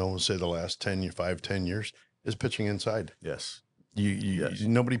 we'll say the last 10 years is pitching inside. Yes. Yes.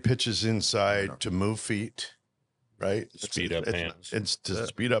 Nobody pitches inside to move feet, right? Speed up hands. It's to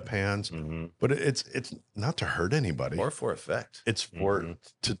speed up hands, Mm-hmm. but it's not to hurt anybody. Or for effect. It's for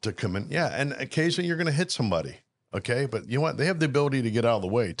to come in. Yeah, and occasionally you're going to hit somebody. Okay, but you know what? They have the ability to get out of the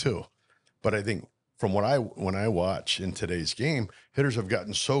way too. But I think from when I watch in today's game, hitters have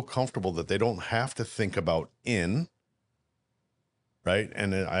gotten so comfortable that they don't have to think about in. Right,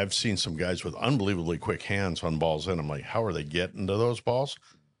 and then I've seen some guys with unbelievably quick hands on balls in. I'm like, how are they getting to those balls?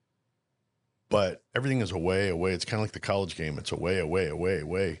 But everything is away. It's kind of like the college game. It's away.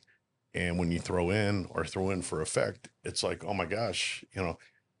 And when you throw in for effect, it's like, oh my gosh,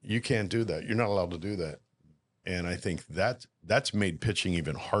 you can't do that. You're not allowed to do that. And I think that's made pitching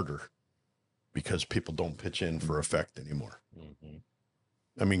even harder because people don't pitch in for effect anymore. Mm-hmm.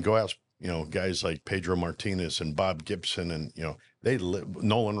 I mean, go ask, guys like Pedro Martinez and Bob Gibson and,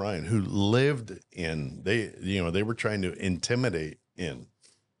 Nolan Ryan, who lived in, they were trying to intimidate in,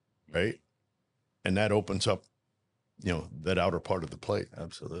 right? And that opens up, that outer part of the plate.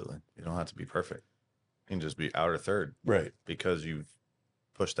 Absolutely. You don't have to be perfect. You can just be outer third. Right. Because you've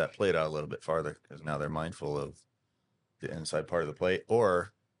pushed that plate out a little bit farther, because now they're mindful of the inside part of the plate.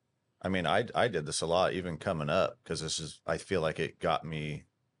 Or, I mean, I did this a lot even coming up, because I feel like it got me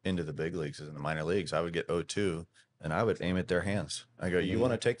into the big leagues and the minor leagues. I would get 0-2 and I would aim at their hands. I go, you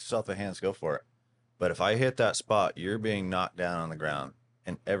want to take this off the hands, go for it. But if I hit that spot, you're being knocked down on the ground,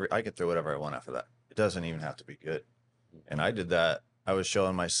 and I can throw whatever I want after that. It doesn't even have to be good. And I did that. I was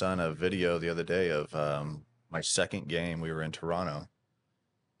showing my son a video the other day of my second game. We were in Toronto,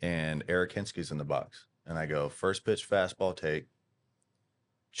 and Eric Hinske's in the box. And I go, first pitch, fastball take,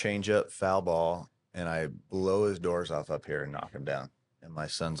 change up, foul ball, and I blow his doors off up here and knock him down. And my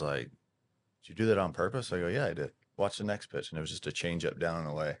son's like, did you do that on purpose? I go, yeah, I did. Watch the next pitch. And it was just a change up down and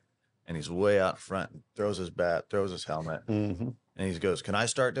away. And he's way out front, and throws his bat, throws his helmet. Mm-hmm. And he goes, can I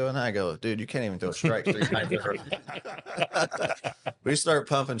start doing that? I go, dude, you can't even throw strikes 3 times. We start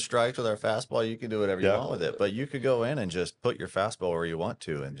pumping strikes with our fastball. You can do whatever you want with it. But you could go in and just put your fastball where you want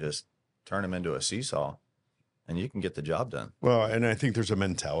to and just turn them into a seesaw, and you can get the job done. Well, and I think there's a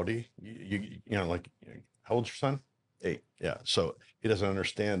mentality. You know, like, how old's your son? 8. Yeah. So he doesn't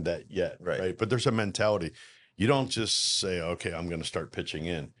understand that yet. Right. But there's a mentality. You don't just say, okay, I'm going to start pitching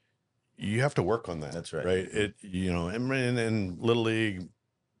in. You have to work on that. That's right. Right. It, you know, and in little league,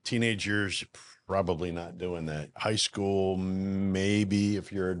 teenage years, probably not doing that. High school, maybe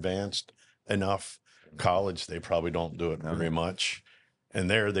if you're advanced enough. College, they probably don't do it very much. And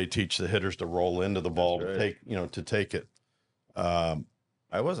there they teach the hitters to roll into the ball to take, you know, to take it.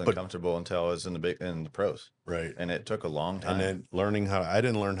 I wasn't comfortable until I was in the pros. Right. And it took a long time. And then I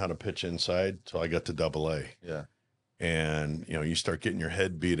didn't learn how to pitch inside till I got to AA. Yeah. And, you know, you start getting your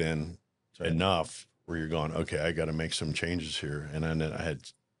head beat in enough where you're going, okay, I got to make some changes here. And then I had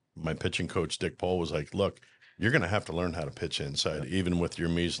my pitching coach, Dick Paul, was like, look, you're going to have to learn how to pitch inside, even with your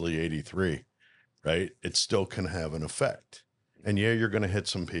measly 83, right? It still can have an effect. And yeah, you're going to hit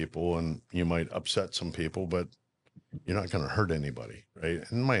some people and you might upset some people, but you're not going to hurt anybody, right?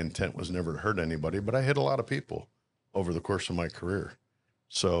 And my intent was never to hurt anybody, but I hit a lot of people over the course of my career.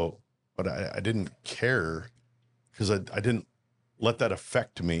 So, but I didn't care because I didn't let that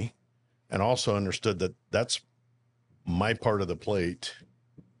affect me, and also understood that that's my part of the plate.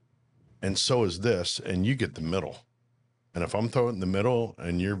 And so is this, and you get the middle. And if I'm throwing in the middle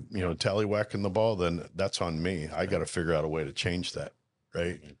and you're, you know, tallywhacking the ball, then that's on me. I got to figure out a way to change that.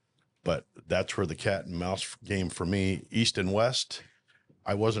 Right. But that's where the cat and mouse game for me, east and west.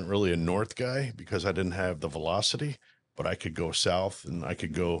 I wasn't really a north guy because I didn't have the velocity, but I could go south and I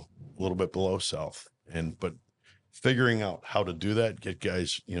could go a little bit below south. But figuring out how to do that, get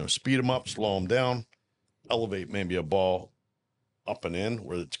guys, you know, speed them up, slow them down, elevate maybe a ball up and in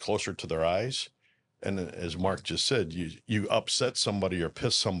where it's closer to their eyes. And as Mark just said, you upset somebody or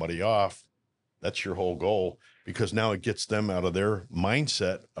piss somebody off. That's your whole goal, because now it gets them out of their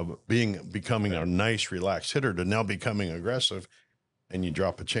mindset of becoming a nice, relaxed hitter to now becoming aggressive. And you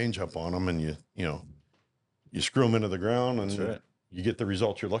drop a changeup on them, and you screw them into the ground, and you get the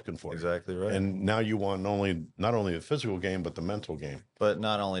result you're looking for. Exactly right. And now you want not only the physical game, but the mental game. But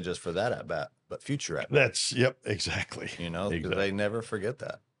not only just for that at bat, but future at bat. Exactly. You know, because they never forget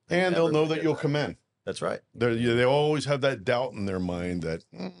that. And they'll know that you'll come in. That's right. They always have that doubt in their mind that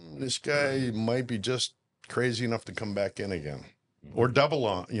this guy might be just crazy enough to come back in again, or double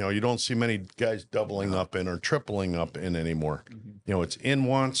on. You know, you don't see many guys doubling up in or tripling up in anymore. You know, it's in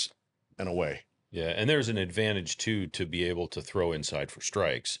once and away. Yeah, and there's an advantage too to be able to throw inside for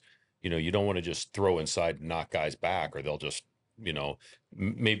strikes. You know, you don't want to just throw inside and knock guys back, or they'll just, you know,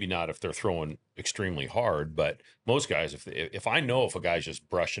 maybe not if they're throwing extremely hard, but most guys, if I know if a guy's just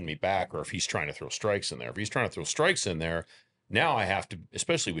brushing me back, or if he's trying to throw strikes in there, if he's trying to throw strikes in there, now I have to,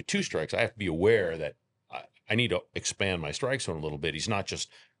 especially with 2 strikes, I have to be aware that I need to expand my strike zone a little bit. He's not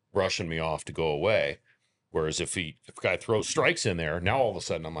just brushing me off to go away. Whereas if a guy throws strikes in there, now all of a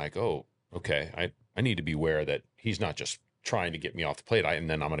sudden I'm like, oh, okay, I need to be aware that he's not just trying to get me off the plate, and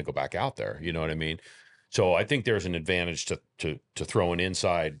then I'm going to go back out there. You know what I mean? So I think there's an advantage to throwing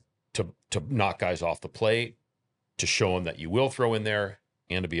inside to knock guys off the plate, to show them that you will throw in there,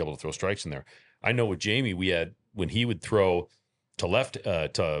 and to be able to throw strikes in there. I know with Jamie, we had, when he would throw to left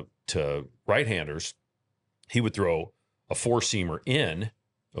to right-handers, he would throw a 4-seamer in,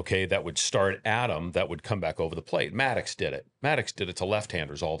 okay, that would start at him, that would come back over the plate. Maddox did it. Maddox did it to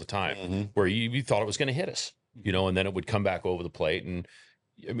left-handers all the time, where you thought it was going to hit us, you know, and then it would come back over the plate. And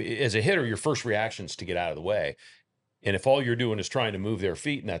I mean, as a hitter, your first reaction is to get out of the way. And if all you're doing is trying to move their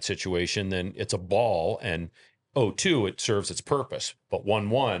feet in that situation, then it's a ball, and 0-2, it serves its purpose. But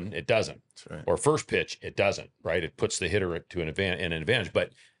 1-1, it doesn't. That's right. Or first pitch, it doesn't, right? It puts the hitter to an advantage.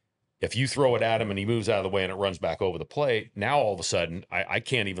 But if you throw it at him and he moves out of the way and it runs back over the plate, now all of a sudden I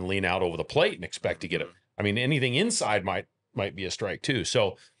can't even lean out over the plate and expect to get it. I mean, anything inside might be a strike too.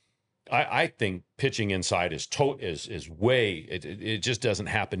 So I think pitching inside is way it just doesn't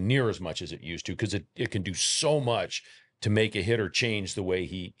happen near as much as it used to, because it can do so much to make a hitter change the way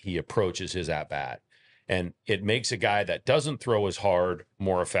he approaches his at bat, and it makes a guy that doesn't throw as hard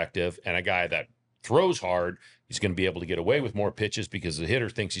more effective, and a guy that throws hard, he's going to be able to get away with more pitches because the hitter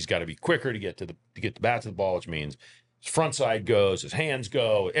thinks he's got to be quicker to get the bat to the ball, which means his front side goes, his hands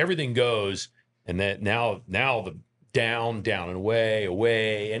go, everything goes, and that now the down and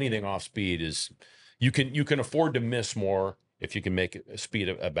away, anything off speed is you can afford to miss more if you can make speed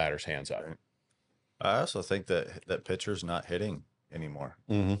a batter's hands out. I also think that pitchers not hitting anymore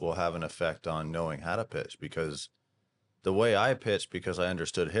will have an effect on knowing how to pitch, because the way I pitched, because I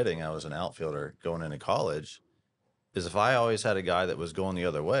understood hitting, I was an outfielder going into college, is if I always had a guy that was going the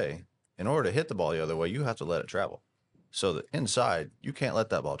other way, in order to hit the ball the other way, you have to let it travel. So the inside, you can't let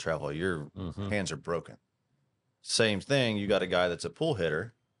that ball travel. Your hands are broken. Same thing, you got a guy that's a pull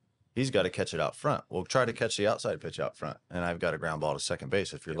hitter. He's got to catch it out front. Well, try to catch the outside pitch out front, and I've got a ground ball to second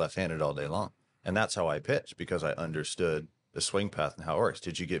base if you're left-handed all day long. And that's how I pitch, because I understood the swing path and how it works.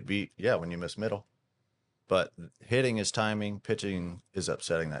 Did you get beat? Yeah, when you miss middle. But hitting is timing, pitching is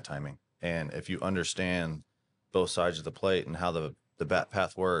upsetting that timing. And if you understand both sides of the plate and how the bat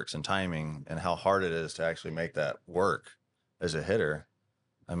path works and timing and how hard it is to actually make that work as a hitter,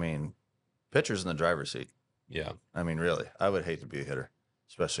 I mean, pitcher's in the driver's seat. Yeah. I mean, really, I would hate to be a hitter,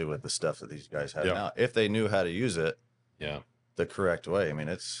 especially with the stuff that these guys have now. If they knew how to use it the correct way. I mean,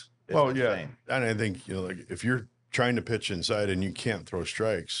 it's insane. And I think, like if you're trying to pitch inside and you can't throw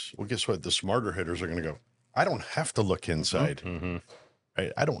strikes, well, guess what? The smarter hitters are going to go, I don't have to look inside.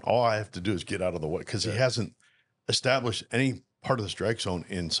 Right? All I have to do is get out of the way, because he hasn't established any part of the strike zone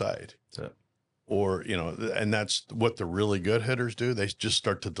inside. Or, and that's what the really good hitters do. They just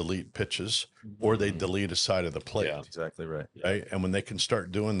start to delete pitches, or they delete a side of the plate. Yeah, exactly right. Right. And when they can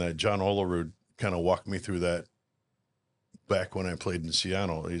start doing that, John Olerud kind of walked me through that back when I played in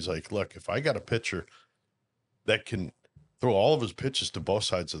Seattle. He's like, look, if I got a pitcher that can throw all of his pitches to both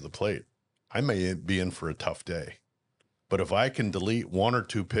sides of the plate, I may be in for a tough day. But if I can delete one or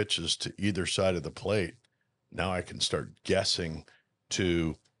two pitches to either side of the plate, now I can start guessing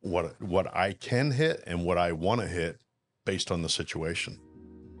to what I can hit and what I want to hit based on the situation.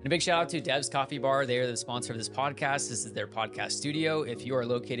 And a big shout out to Deb's Coffee Bar. They are the sponsor of this podcast. This is their podcast studio. If you are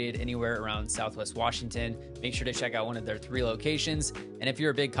located anywhere around Southwest Washington, make sure to check out one of their 3 locations. And if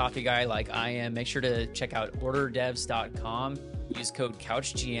you're a big coffee guy like I am, make sure to check out orderdevs.com. Use code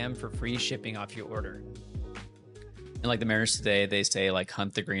CouchGM for free shipping off your order. And like the Mariners today, they say like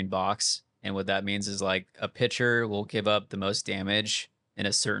hunt the green box. And what that means is like a pitcher will give up the most damage in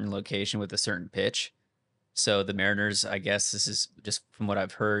a certain location with a certain pitch. So the Mariners, I guess this is just from what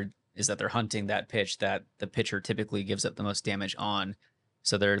I've heard, is that they're hunting that pitch that the pitcher typically gives up the most damage on.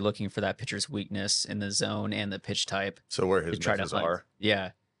 So they're looking for that pitcher's weakness in the zone and the pitch type. So where his misses are.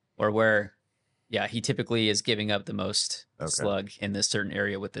 Yeah. Or where, he typically is giving up the most slug in this certain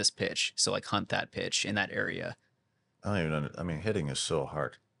area with this pitch. So like hunt that pitch in that area. I mean, hitting is so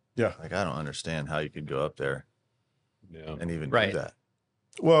hard. Yeah. Like, I don't understand how you could go up there and even do that.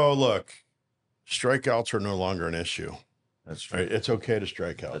 Well, look, strikeouts are no longer an issue. That's true. Right? It's okay to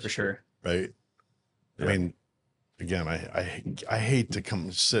strike out. For sure. Right. Yeah. I mean, again, I hate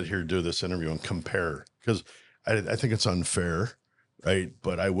to sit here, do this interview and compare, because I think it's unfair. Right.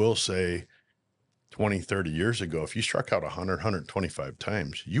 But I will say 20, 30 years ago, if you struck out 100, 125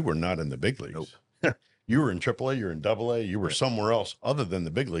 times, you were not in the big leagues. Nope. You were in AAA, you were in AA, you were somewhere else other than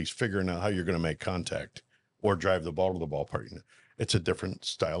the big leagues, figuring out how you're going to make contact or drive the ball to the ballpark. It's a different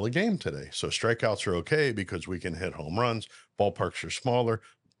style of game today. So strikeouts are okay because we can hit home runs. Ballparks are smaller.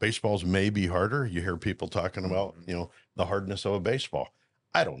 Baseballs may be harder. You hear people talking about, the hardness of a baseball.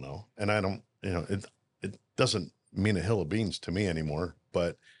 I don't know. And I don't, it doesn't mean a hill of beans to me anymore,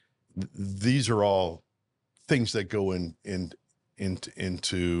 but these are all things that go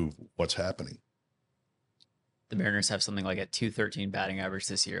into what's happening. The Mariners have something like a .213 batting average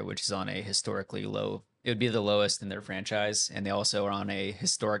this year, which is on a historically low. It would be the lowest in their franchise, and they also are on a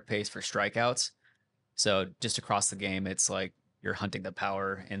historic pace for strikeouts. So just across the game, it's like you're hunting the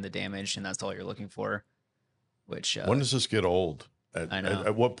power and the damage, and that's all you're looking for. Which when does this get old?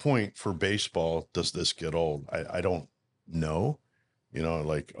 At what point for baseball does this get old? I don't know.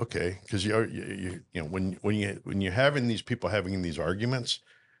 Okay, because when you're having these people having these arguments,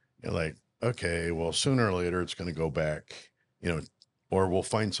 you're like, okay, well, sooner or later it's going to go back, or we'll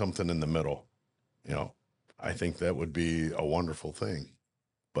find something in the middle. I think that would be a wonderful thing,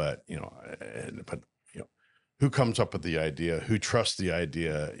 but who comes up with the idea? Who trusts the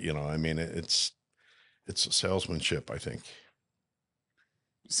idea? I mean, it's salesmanship, I think.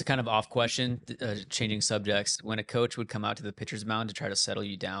 Just a kind of off question, changing subjects. When a coach would come out to the pitcher's mound to try to settle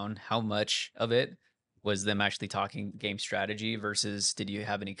you down, how much of it was them actually talking game strategy versus did you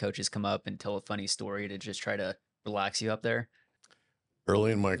have any coaches come up and tell a funny story to just try to relax you up there?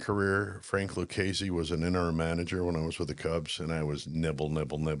 Early in my career, Frank Lucchese was an interim manager when I was with the Cubs, and I was nibble,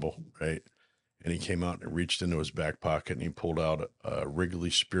 right? And he came out and reached into his back pocket and he pulled out a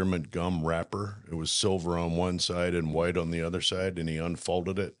Wrigley Spearmint gum wrapper. It was silver on one side and white on the other side, and he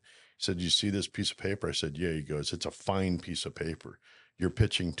unfolded it. He said, "You see this piece of paper?" I said, "Yeah." He goes, "It's a fine piece of paper. You're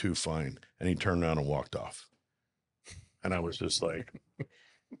pitching too fine." And he turned around and walked off. And I was just like,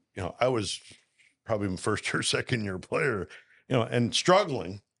 I was probably my first or second year player, and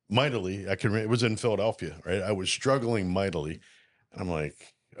struggling mightily. It was in Philadelphia, right? I was struggling mightily. And I'm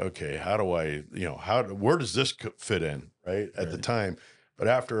like, okay, how do I, where does this fit in, right? At the time. But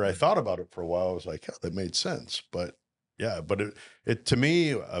after I thought about it for a while, I was like, yeah, that made sense. But yeah, but it to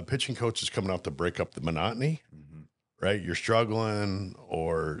me, a pitching coach is coming out to break up the monotony, right? You're struggling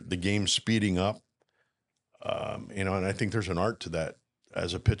or the game's speeding up. And I think there's an art to that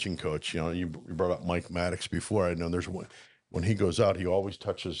as a pitching coach. You brought up Mike Maddox before. I know there's one. When he goes out, he always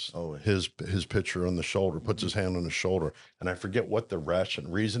touches his pitcher on the shoulder, puts his hand on his shoulder, and I forget what the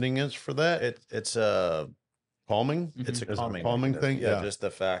reasoning is for that. It's Calming. It's a Is it calming thing. Yeah, just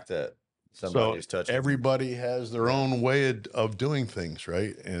the fact that somebody's touching. Everybody has their own way of doing things,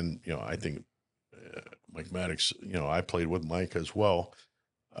 right? And I think Mike Maddox. I played with Mike as well.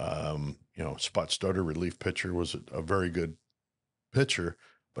 Spot starter, relief pitcher, was a very good pitcher.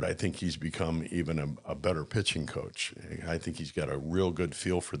 But I think he's become even a better pitching coach. I think he's got a real good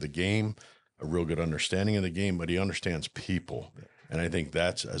feel for the game, a real good understanding of the game, but he understands people. And I think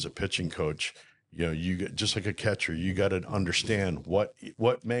that's, as a pitching coach, you get, just like a catcher, you got to understand what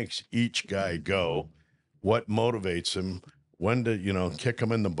makes each guy go, what motivates him, when to, kick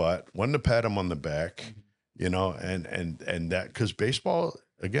him in the butt, when to pat him on the back, and that, because baseball,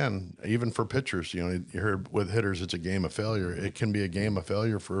 again, even for pitchers, you heard with hitters, it's a game of failure. It can be a game of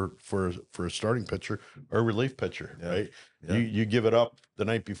failure for a starting pitcher or a relief pitcher, right? Yeah. You give it up the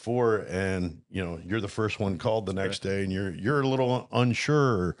night before, and you're the first one called the next day, and you're a little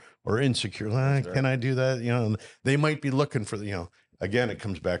unsure or insecure. Can I do that? They might be looking for again, it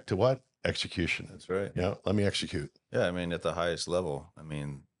comes back to what? Execution. That's right. Let me execute. Yeah, I mean, at the highest level,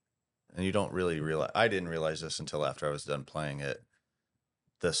 and you don't really realize. I didn't realize this until after I was done playing it.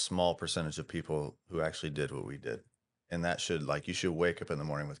 The small percentage of people who actually did what we did. And that you should wake up in the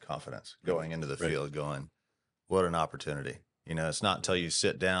morning with confidence going into the field going, what an opportunity. It's not until you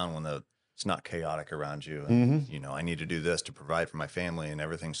sit down when it's not chaotic around you. And, I need to do this to provide for my family and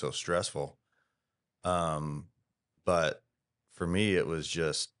everything's so stressful. But for me, it was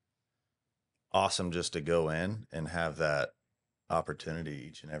just awesome just to go in and have that opportunity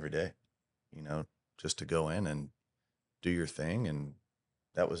each and every day, just to go in and do your thing, and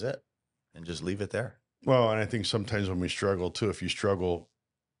that was it, and just leave it there. Well, and I think sometimes when we struggle too, if you struggle,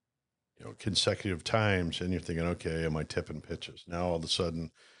 consecutive times, and you're thinking, okay, am I tipping pitches? Now all of a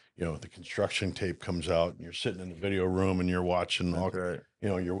sudden, the construction tape comes out, and you're sitting in the video room, and you're watching all,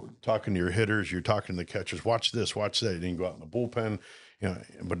 you're talking to your hitters, you're talking to the catchers, watch this, watch that, and you go out in the bullpen,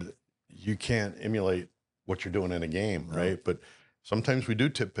 but you can't emulate what you're doing in a game, right? But sometimes we do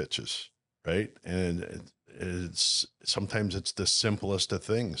tip pitches, right? And sometimes it's the simplest of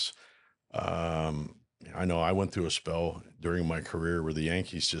things. I know I went through a spell during my career where the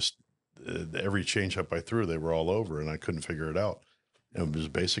Yankees just every changeup I threw, they were all over, and I couldn't figure it out. It was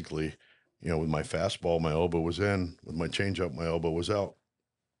basically, with my fastball, my elbow was in. With my changeup, my elbow was out.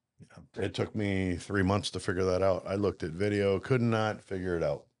 It took me 3 months to figure that out. I looked at video, could not figure it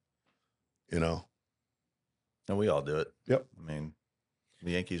out. And we all do it. Yep.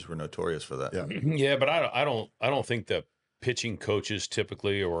 The Yankees were notorious for that. Yeah. Yeah, but I don't think the pitching coaches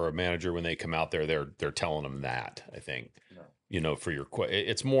typically, or a manager, when they come out there, they're telling them that. I think, for your,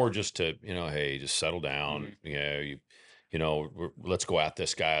 it's more just to, hey, just settle down. Let's go at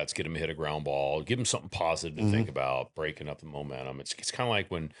this guy. Let's get him to hit a ground ball. Give him something positive to think about, breaking up the momentum. It's kind of like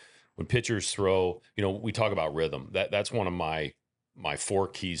when pitchers throw. We talk about rhythm. That's one of my 4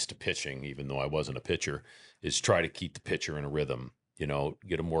 keys to pitching. Even though I wasn't a pitcher, is try to keep the pitcher in a rhythm.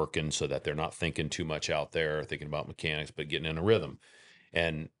 Get them working so that they're not thinking too much out there, thinking about mechanics, but getting in a rhythm.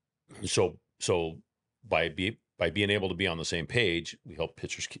 And so by being able to be on the same page, we help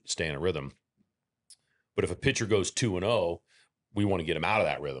pitchers stay in a rhythm. But if a pitcher goes 2-0, we want to get him out of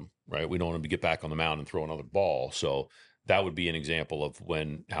that rhythm, right? We don't want him to get back on the mound and throw another ball. So that would be an example of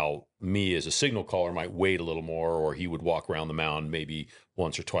how me as a signal caller might wait a little more, or he would walk around the mound maybe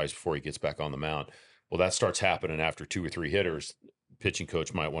once or twice before he gets back on the mound. Well, that starts happening after 2 or 3 hitters. pitching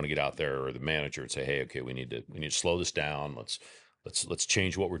coach might want to get out there, or the manager, and say, hey, okay, we need to slow this down. Let's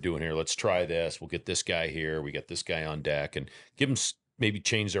change what we're doing here. Let's try this. We'll get this guy here. We got this guy on deck, and give them, maybe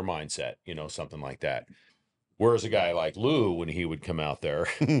change their mindset, something like that. Whereas a guy like Lou, when he would come out there,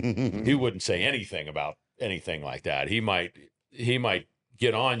 he wouldn't say anything about anything like that. He might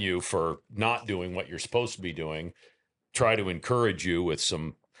get on you for not doing what you're supposed to be doing, try to encourage you with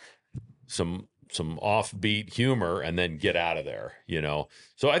some offbeat humor, and then get out of there,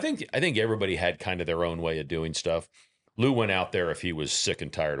 So I think everybody had kind of their own way of doing stuff. Lou went out there if he was sick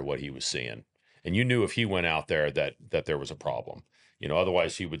and tired of what he was seeing. And you knew if he went out there that there was a problem.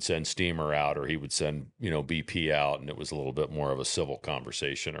 Otherwise he would send Steamer out, or he would send, BP out, and it was a little bit more of a civil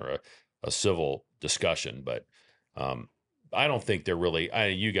conversation, or a civil discussion. But I don't think they're really,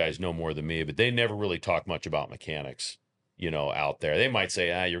 you guys know more than me, but they never really talk much about mechanics, out there. They might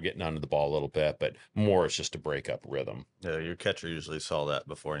say, you're getting under the ball a little bit, but more it's just to break up rhythm. Yeah, your catcher usually saw that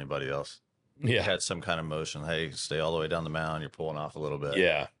before anybody else. Yeah. Had some kind of motion. Hey, stay all the way down the mound. You're pulling off a little bit.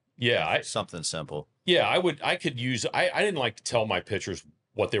 Yeah. Yeah. Something simple. Yeah. I didn't like to tell my pitchers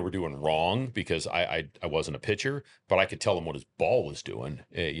what they were doing wrong, because I wasn't a pitcher, but I could tell them what his ball was doing.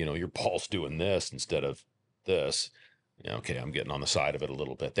 Your ball's doing this instead of this. Okay, I'm getting on the side of it a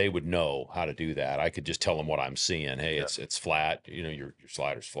little bit. They would know how to do that. I could just tell them what I'm seeing. Hey, it's flat. Your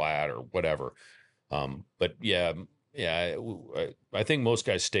slider's flat, or whatever. But yeah, I think most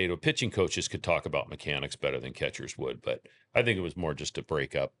guys stayed. Pitching coaches could talk about mechanics better than catchers would, but I think it was more just to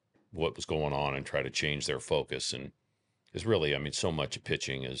break up what was going on and try to change their focus. And it's really, so much of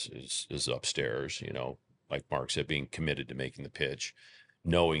pitching is upstairs. Like Mark said, being committed to making the pitch,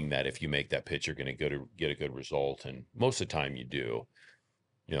 knowing that if you make that pitch, you're going to get a good result. And most of the time you do.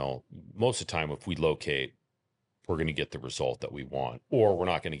 Most of the time, if we locate, we're going to get the result that we want, or we're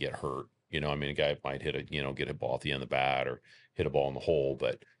not going to get hurt. A guy might hit get a ball at the end of the bat, or hit a ball in the hole,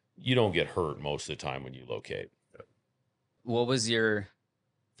 but you don't get hurt most of the time when you locate. What was your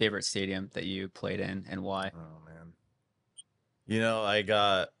favorite stadium that you played in, and why? Oh man. I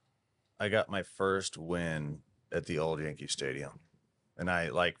got my first win at the old Yankee Stadium. And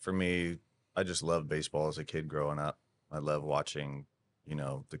for me, I just loved baseball as a kid growing up. I love watching,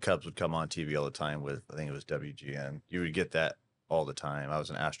 the Cubs would come on TV all the time with, I think it was WGN. You would get that all the time. I was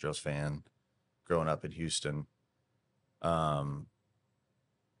an Astros fan growing up in Houston. But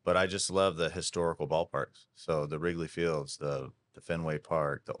I just love the historical ballparks. So the Wrigley Fields, the Fenway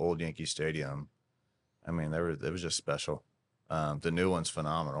Park, the old Yankee Stadium. It was just special. The new one's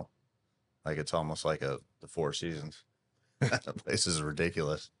phenomenal. Like, it's almost like the Four Seasons. The place is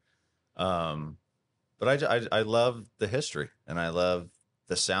ridiculous. But I love the history, and I love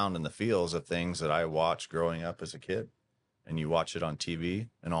the sound and the feels of things that I watched growing up as a kid. And you watch it on TV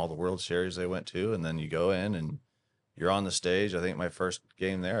and all the World Series they went to, and then you go in and you're on the stage. I think my first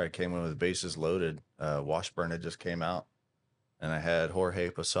game there, I came in with bases loaded. Washburn had just came out, and I had Jorge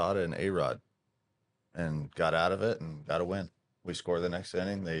Posada and A-Rod, and got out of it and got a win. We scored the next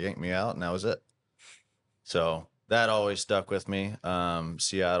inning. They yanked me out, and that was it. So that always stuck with me.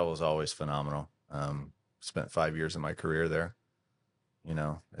 Seattle was always phenomenal. Spent 5 years of my career there.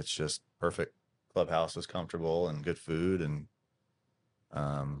 It's just perfect. Clubhouse was comfortable and good food, and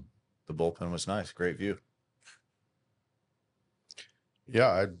the bullpen was nice. Great view. Yeah,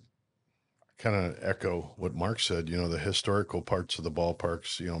 I kind of echo what Mark said. The historical parts of the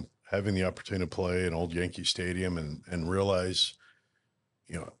ballparks, having the opportunity to play in old Yankee Stadium and realize,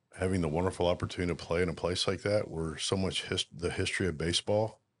 having the wonderful opportunity to play in a place like that where so much the history of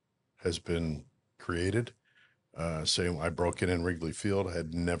baseball has been created. Saying I broke in Wrigley Field, I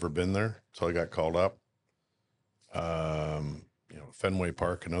had never been there until I got called up. Fenway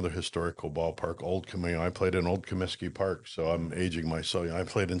Park, another historical ballpark. I played in Old Comiskey Park, so I'm aging myself. I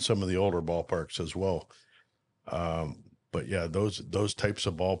played in some of the older ballparks as well. But yeah, those types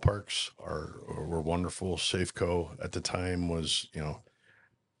of ballparks were wonderful. Safeco at the time was,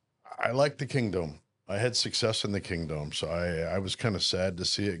 I liked the Kingdome. I had success in the Kingdome, so I was kind of sad to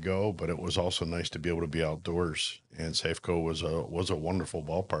see it go, but it was also nice to be able to be outdoors. And Safeco was a wonderful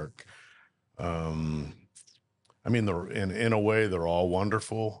ballpark. In a way, they're all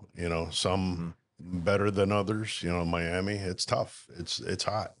wonderful. Some better than others. Miami, it's tough. It's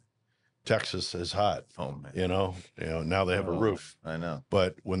hot. Texas is hot. Oh man. Now they have a roof. I know.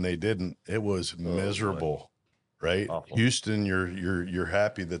 But when they didn't, it was miserable. Boy. Right. Awful. Houston, you're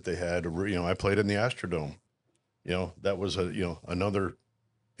happy that they had, I played in the Astrodome. That was another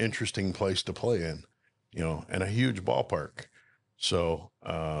interesting place to play in, and a huge ballpark. So,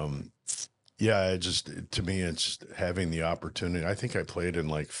 to me, it's having the opportunity. I think I played in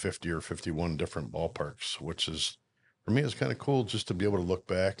like 50 or 51 different ballparks, which is for me, it's kind of cool just to be able to look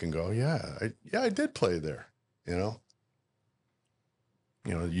back and go, yeah, I did play there. You know,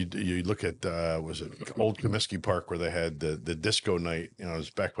 you look at was it Old Comiskey Park where they had the disco night? You know, it was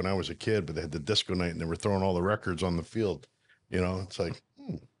back when I was a kid, but they had the disco night and they were throwing all the records on the field. You know, it's like,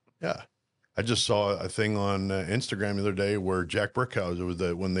 yeah. I just saw a thing on Instagram the other day where Jack Brickhouse, it was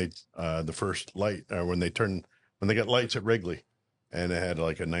when they the first light when they got lights at Wrigley, and they had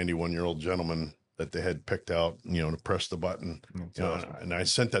like a 91-year-old gentleman that they had picked out, to press the button. Awesome. And I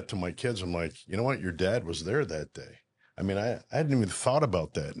sent that to my kids. I'm like, you know what? Your dad was there that day. I mean, I hadn't even thought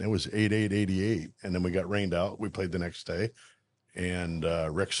about that. And it was 8/8/88. And then we got rained out. We played the next day. And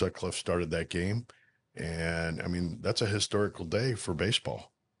Rick Sutcliffe started that game. And I mean, that's a historical day for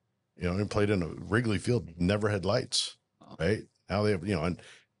baseball. He played in a Wrigley Field, never had lights, right? Now they have, and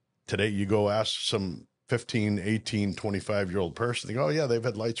today you go ask some 15, 18, 25-year-old person, they go, oh, yeah, they've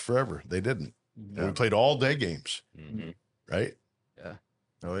had lights forever. They didn't. Yeah. We played all day games, right? Yeah.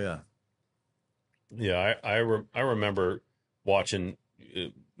 Oh, yeah. Yeah, I remember watching,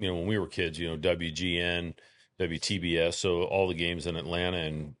 when we were kids, WGN, WTBS, so all the games in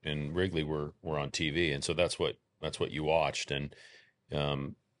Atlanta and Wrigley were on TV, and so that's what you watched, and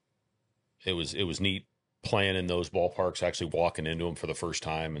it was neat playing in those ballparks, actually walking into them for the first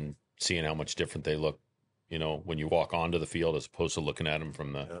time and seeing how much different they look, when you walk onto the field as opposed to looking at them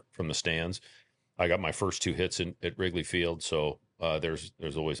from the stands. I got my first 2 hits at Wrigley Field, so there's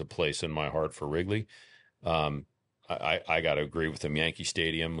always a place in my heart for Wrigley. I got to agree with them. Yankee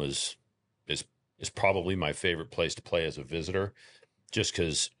Stadium is probably my favorite place to play as a visitor, just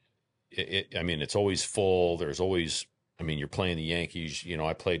because it's always full. There's always, you're playing the Yankees.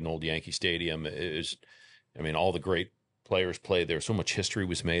 I played in old Yankee Stadium. All the great players played there. So much history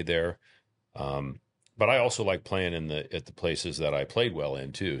was made there. But I also like playing at the places that I played well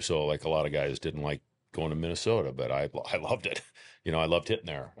in too. So like a lot of guys didn't like going to Minnesota, but I loved it. I loved hitting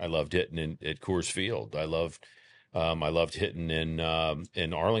there. I loved hitting at Coors Field. I loved hitting in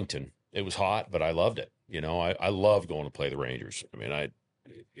Arlington. It was hot, but I loved it. I loved going to play the Rangers. I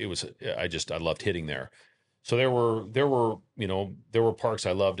loved hitting there. So there were parks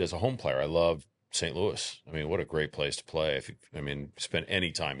I loved as a home player. I loved St. Louis. What a great place to play. If you spend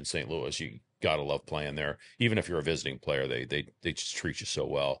any time in St. Louis, you gotta love playing there. Even if you're a visiting player, they just treat you so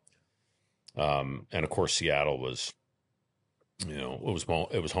well. And of course, Seattle was,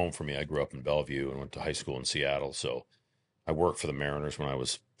 it was home for me. I grew up in Bellevue and went to high school in Seattle. So I worked for the Mariners when I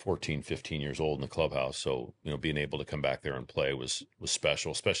was 14, 15 years old in the clubhouse. So, being able to come back there and play was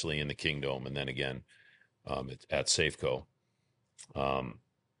special, especially in the Kingdome. And then again, at Safeco.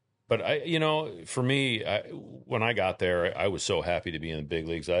 But for me, when I got there, I was so happy to be in the big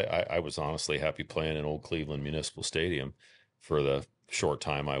leagues. I was honestly happy playing in old Cleveland Municipal Stadium for the short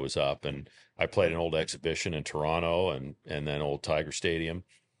time I was up. And I played an old exhibition in Toronto and then old Tiger Stadium,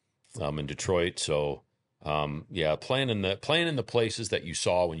 in Detroit. So, playing in the places that you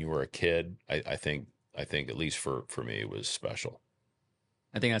saw when you were a kid, I think at least for me, it was special.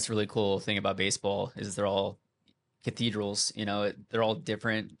 I think that's a really cool thing about baseball is they're all cathedrals, they're all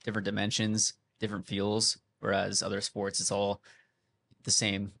different dimensions, different feels, whereas other sports, it's all the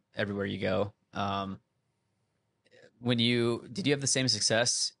same everywhere you go. Did you have the same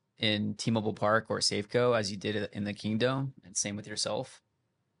success in T-Mobile Park or Safeco as you did in the Kingdome, and same with yourself?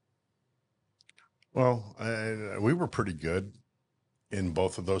 Well, we were pretty good in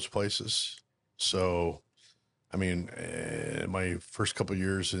both of those places. So, my first couple of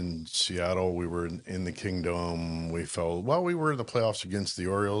years in Seattle, we were in the Kingdome. We were in the playoffs against the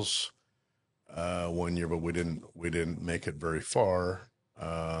Orioles 1 year, but we didn't make it very far. It's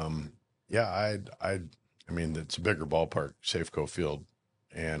a bigger ballpark, Safeco Field,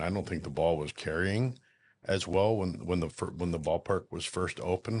 and I don't think the ball was carrying as well when the ballpark was first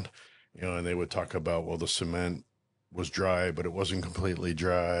opened. And they would talk about, well, the cement was dry, but it wasn't completely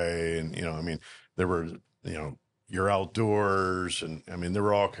dry, and there were you're outdoors, and there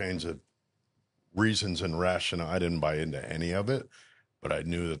were all kinds of reasons and rationale. I didn't buy into any of it, but I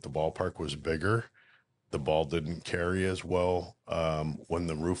knew that the ballpark was bigger. The ball didn't carry as well. When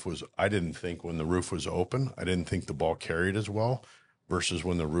the roof was open, I didn't think the ball carried as well versus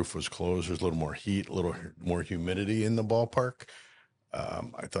when the roof was closed. There's a little more heat, a little more humidity in the ballpark.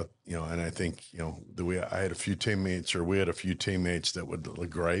 I thought, and I think, we had a few teammates that would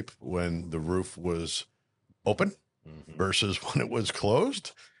gripe when the roof was open versus when it was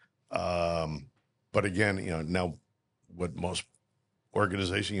closed. But again, now what most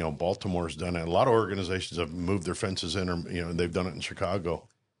organizations, Baltimore's done it. A lot of organizations have moved their fences in, or, they've done it in Chicago.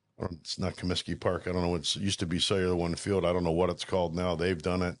 It's not Comiskey Park. I don't know. It used to be Cellular One Field. I don't know what it's called now. They've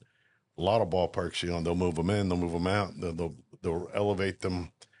done it. A lot of ballparks, they'll move them in, they'll move them out, they'll elevate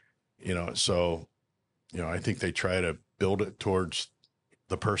them, so, I think they try to build it towards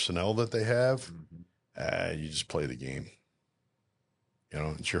the personnel that they have. You just play the game.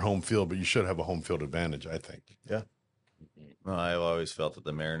 It's your home field, but you should have a home field advantage, I think. Yeah. Well, I've always felt that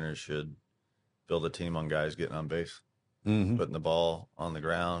the Mariners should build a team on guys getting on base, putting the ball on the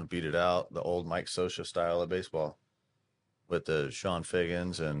ground, beat it out, the old Mike Scioscia style of baseball with the Sean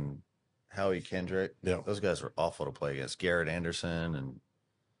Figgins and Howie Kendrick. Yeah. Those guys were awful to play against. Garrett Anderson, and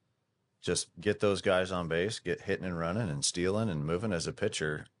just get those guys on base, get hitting and running and stealing and moving as a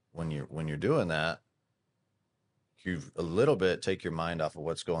pitcher. When you're doing that, you a little bit take your mind off of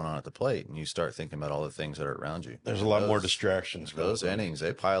what's going on at the plate, and you start thinking about all the things that are around you. There's a lot more distractions. Those innings,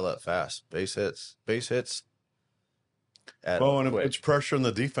 they pile up fast. Base hits. And it puts pressure on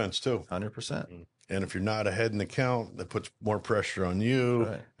the defense too. 100%. And if you're not ahead in the count, that puts more pressure on you.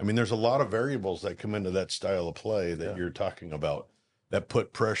 Right. I mean, there's a lot of variables that come into that style of play that you're talking about that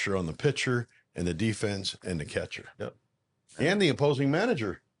put pressure on the pitcher and the defense and the catcher. Yep. And the opposing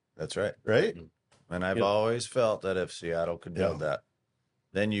manager. That's right. Right? And I've always felt that if Seattle could build that,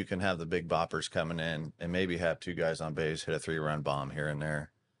 then you can have the big boppers coming in and maybe have two guys on base, hit a 3-run bomb here and there,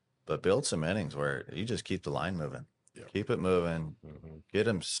 but build some innings where you just keep the line moving. Yeah. Keep it moving. Get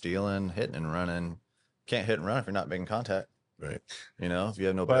them stealing, hitting and running. Can't hit and run if you're not making contact. Right. If you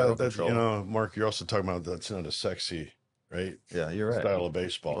have no barrel control. Mark, you're also talking about that's not a sexy, right? Yeah, you're right. Style of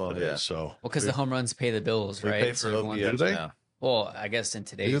baseball. Well, So because the home runs pay the bills, right? Pay for do they? Now. Well, I guess in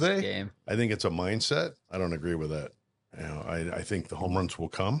today's game. I think it's a mindset. I don't agree with that. I think the home runs will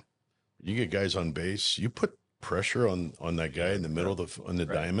come. You get guys on base. You put pressure on that guy in the middle of the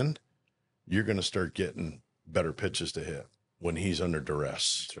diamond. You're going to start getting better pitches to hit when he's under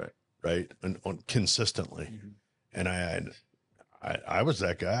duress. That's right. Right. And consistently. And I was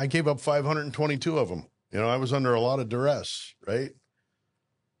that guy. I gave up 522 of them. I was under a lot of duress. Right.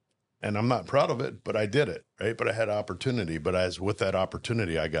 And I'm not proud of it, but I did it, right? But I had opportunity. But with that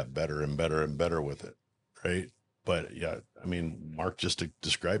opportunity, I got better and better and better with it, right? But yeah, I mean, Mark just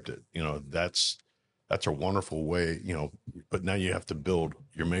described it. That's a wonderful way. But now you have to build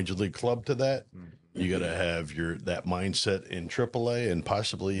your major league club to that. You got to have that mindset in AAA and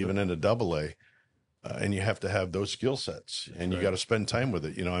possibly even in a AA, and you have to have those skill sets, and you got to spend time with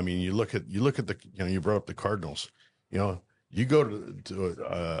it. I mean, you look at the. You brought up the Cardinals. You go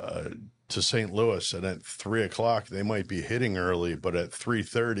to St. Louis, and at 3:00 they might be hitting early, but at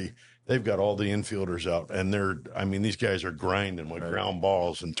 3:30 they've got all the infielders out, and these guys are grinding with ground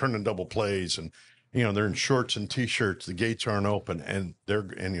balls and turning double plays, and they're in shorts and t-shirts. The gates aren't open, and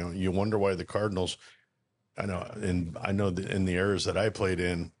you wonder why the Cardinals. I know that in the eras that I played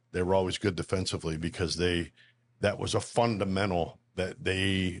in, they were always good defensively because that was a fundamental that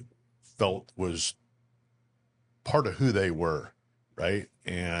they felt was part of who they were, right?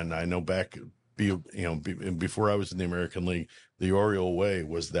 And I know before I was in the American League, the Oriole way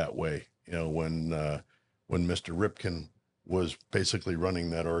was that way. When Mr. Ripken was basically running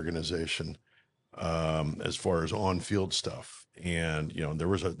that organization, as far as on-field stuff, and there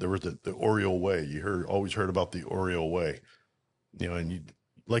was the Oriole way. You always heard about the Oriole way, and you'd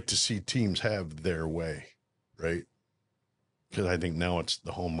like to see teams have their way, right? Because I think now it's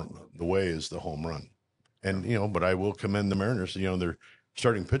the way is the home run. And, but I will commend the Mariners. Their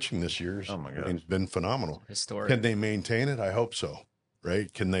starting pitching this year has been phenomenal. Historic. Can they maintain it? I hope so.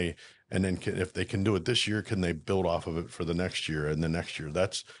 Right. Can they, and then if they can do it this year, can they build off of it for the next year and the next year?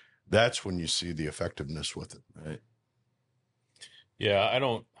 That's when you see the effectiveness with it. Right. Yeah. I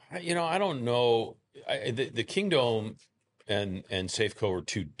don't know. The Kingdome and Safeco are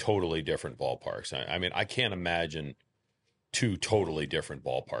two totally different ballparks. I mean, I can't imagine two totally different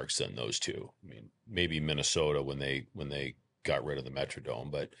ballparks than those two. I mean, maybe Minnesota when they got rid of the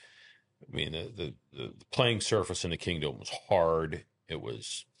Metrodome, but I mean the playing surface in the Kingdome was hard. It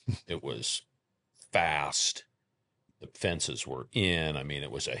was fast. The fences were in. I mean,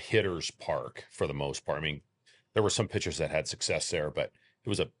 it was a hitter's park for the most part. I mean, there were some pitchers that had success there, but it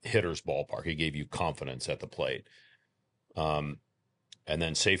was a hitter's ballpark. It gave you confidence at the plate. And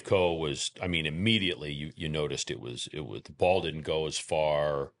then Safeco was, I mean, immediately you noticed it was the ball didn't go as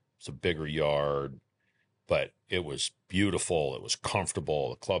far. It's a bigger yard, but it was beautiful. It was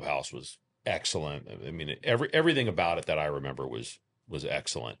comfortable. The clubhouse was excellent. I mean, everything about it that I remember was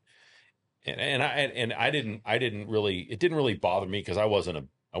excellent. And I didn't really, it didn't really bother me because I wasn't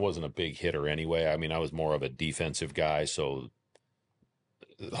a big hitter anyway. I mean, I was more of a defensive guy, so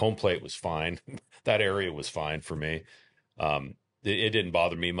the home plate was fine. That area was fine for me. It didn't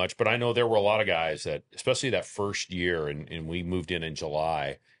bother me much, but I know there were a lot of guys that, especially that first year, and we moved in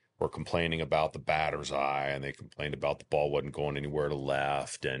July, were complaining about the batter's eye, and they complained about the ball wasn't going anywhere to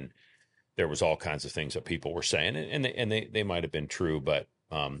left, and there was all kinds of things that people were saying, and they might have been true, but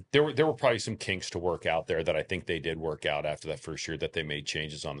there were probably some kinks to work out there that I think they did work out after that first year, that they made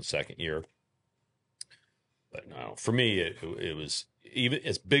changes on the second year. But no, for me, it was, even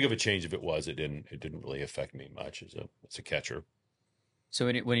as big of a change as it was, it didn't really affect me much as a catcher. So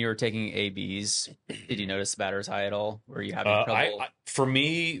when you were taking ABs, did you notice the batter's eye at all? Were you having trouble? For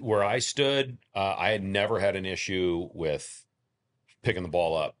me, where I stood, I had never had an issue with picking the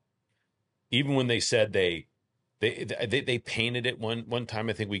ball up. Even when they said they painted it one time,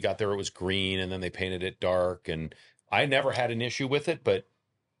 I think we got there, it was green, and then they painted it dark, and I never had an issue with it, but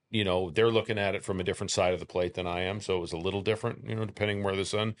you know, they're looking at it from a different side of the plate than I am, so it was a little different, you know, depending where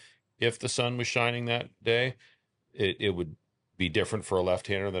if the sun was shining that day, it would be different for a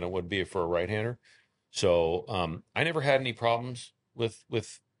left-hander than it would be for a right-hander. So I never had any problems with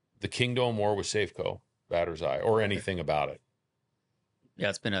the Kingdome or with Safeco batter's eye or anything about it. Yeah,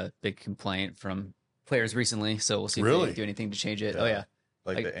 it's been a big complaint from players recently, so we'll see if Really? they do anything to change it. Yeah. Oh yeah.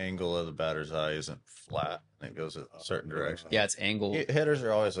 Like the angle of the batter's eye isn't flat, and it goes a certain direction. Yeah, it's angled. Hitters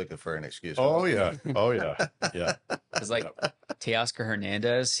are always looking for an excuse. Oh yeah. Oh yeah. Yeah. Because like Teoscar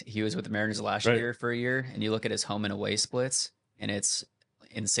Hernandez, he was with the Mariners last Right. year for a year, and you look at his home and away splits, and it's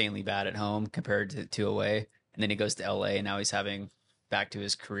insanely bad at home compared to away. And then he goes to LA, and now he's having back to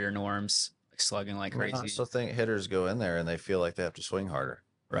his career norms, like slugging like Well, crazy. I still think hitters go in there and they feel like they have to swing harder.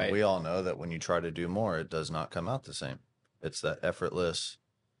 Right. We all know that when you try to do more, it does not come out the same. It's that effortless,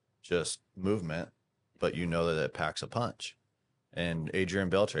 just movement, but you know that it packs a punch. And Adrian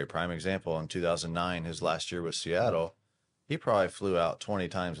Beltre, prime example, in 2009, his last year with Seattle, he probably flew out 20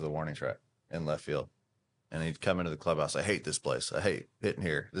 times with a warning track in left field. And he'd come into the clubhouse, I hate this place. I hate hitting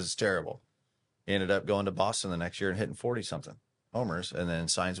here. This is terrible. He ended up going to Boston the next year and hitting 40-something homers, and then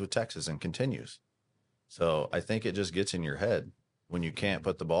signs with Texas and continues. So I think it just gets in your head when you can't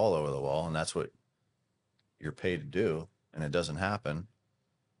put the ball over the wall, and that's what you're paid to do, and it doesn't happen,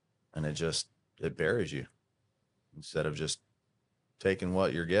 and it buries you. Instead of just taking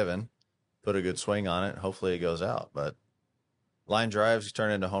what you're given, put a good swing on it, hopefully it goes out. But line drives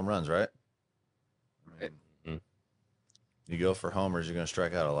turn into home runs, right? Right. You go for homers, you're going to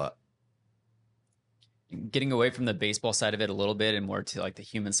strike out a lot. Getting away from the baseball side of it a little bit and more to like the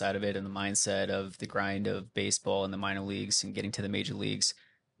human side of it and the mindset of the grind of baseball and the minor leagues and getting to the major leagues.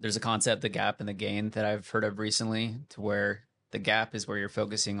 There's a concept, the gap and the gain, that I've heard of recently, to where the gap is where you're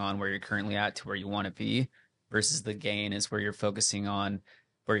focusing on where you're currently at to where you want to be, versus the gain is where you're focusing on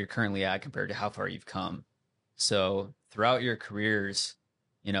where you're currently at compared to how far you've come. So throughout your careers,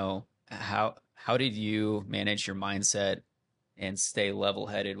 you know, how did you manage your mindset and stay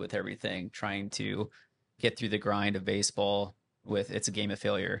level-headed with everything, trying to get through the grind of baseball with it's a game of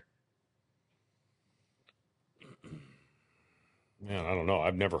failure? Man, I don't know.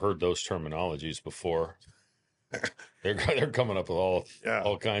 I've never heard those terminologies before. They're coming up with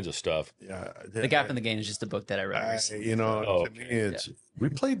all kinds of stuff. Yeah. The Gap and the Gain is just a book that I read recently. You know, Oh, to me, it's we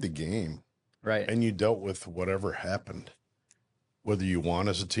played the game, Right. and you dealt with whatever happened, whether you won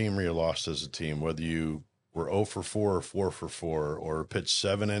as a team or you lost as a team, whether you were 0 for 4 or 4 for 4, or pitched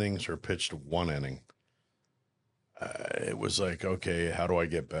 7 innings or pitched 1 inning. It was like, okay, how do I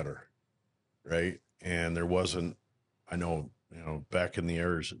get better? Right. And there wasn't, I know, you know, back in the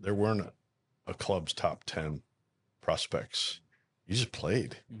years, there weren't a club's top 10 prospects. You just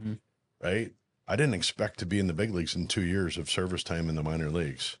played. Mhm. Right. I didn't expect to be in the big leagues in 2 years of service time in the minor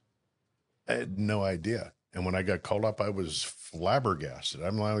leagues. I had no idea. And when I got called up, I was flabbergasted.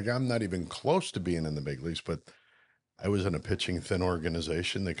 I'm like, I'm not even close to being in the big leagues, but I was in a pitching thin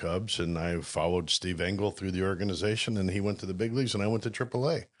organization, the Cubs, and I followed Steve Engel through the organization, and he went to the big leagues, and I went to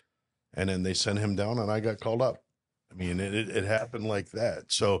AAA. And then they sent him down, and I got called up. I mean, it happened like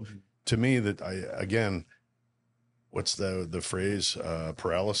that. So to me, again, what's the phrase,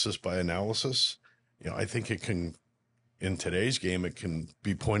 paralysis by analysis? You know, I think it can, in today's game, it can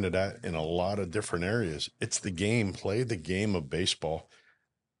be pointed at in a lot of different areas. It's the game, play the game of baseball.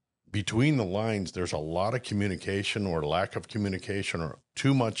 Between the lines, there's a lot of communication or lack of communication or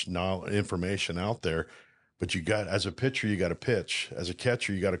too much information out there. But as a pitcher, you got to pitch. As a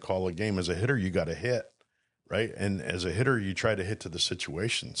catcher, you got to call a game. As a hitter, you got to hit, right? And as a hitter, you try to hit to the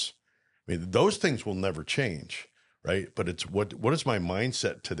situations. I mean, those things will never change, right? But it's what is my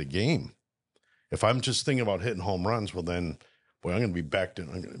mindset to the game? If I'm just thinking about hitting home runs, well then, boy, I'm going to be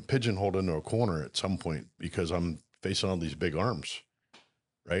I'm going to pigeonholed into a corner at some point because I'm facing all these big arms.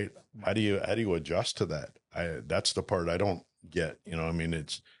 Right? How do you adjust to that? That's the part I don't get. You know, I mean,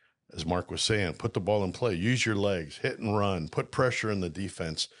 it's, as Mark was saying, put the ball in play, use your legs, hit and run, put pressure in the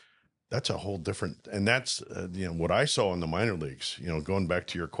defense. that's a whole different, and that's, what I saw in the minor leagues, going back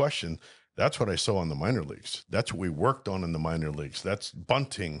to your question, that's what I saw in the minor leagues. That's what we worked on in the minor leagues. That's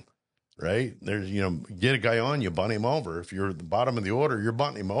bunting, right? There's, get a guy on, you bunt him over. If you're at the bottom of the order, you're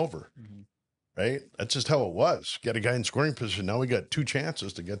bunting him over, right? That's just how it was. Get a guy in scoring position. Now we got 2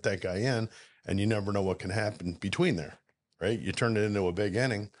 chances to get that guy in, and you never know what can happen between there, right? You turn it into a big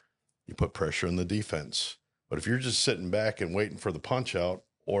inning, you put pressure on the defense. But if you're just sitting back and waiting for the punch out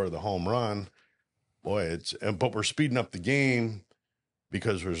or the home run, boy, but we're speeding up the game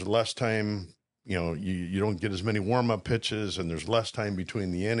because there's less time. You don't get as many warm-up pitches, and there's less time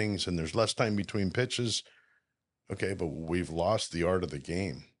between the innings, and there's less time between pitches. Okay, but we've lost the art of the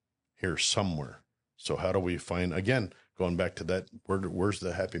game here somewhere. So how do we find, again, going back to that, where's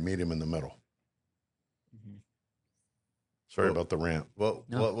the happy medium in the middle? Sorry about the rant. What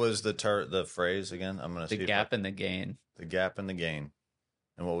was the phrase again? I'm going to The gap and the gain. The gap and the gain.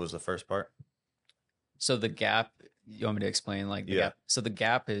 And what was the first part? So the gap, you want me to explain the gap? So the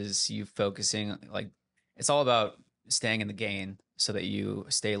gap is you focusing, it's all about staying in the gain so that you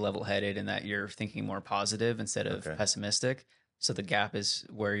stay level-headed and that you're thinking more positive instead of pessimistic. So the gap is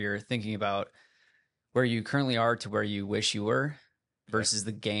where you're thinking about where you currently are to where you wish you were, versus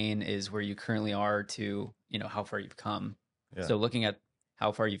the gain is where you currently are to, how far you've come. Yeah. So looking at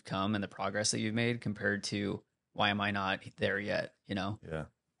how far you've come and the progress that you've made compared to why am I not there yet, Yeah. Yeah.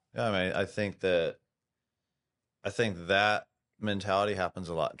 I mean, I think that mentality happens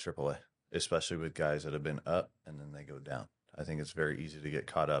a lot in AAA, especially with guys that have been up and then they go down. I think it's very easy to get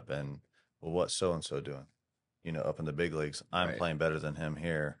caught up in, well, what's so-and-so doing? Up in the big leagues, I'm playing better than him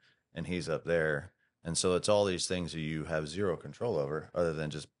here and he's up there. And so it's all these things that you have zero control over other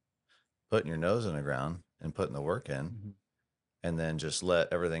than just putting your nose in the ground and putting the work in, and then just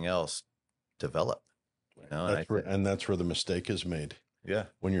let everything else develop. That's where the mistake is made. Yeah.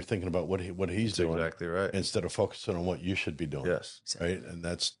 When you're thinking about what he's doing. Exactly right. Instead of focusing on what you should be doing. Yes. Right. And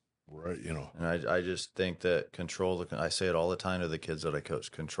that's right. And I just think that I say it all the time to the kids that I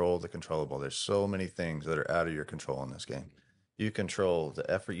coach, control the controllable. There's so many things that are out of your control in this game. You control the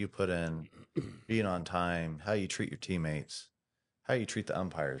effort you put in, being on time, how you treat your teammates, how you treat the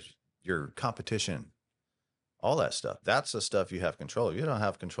umpires, your competition, all that stuff. That's the stuff you have control of. You don't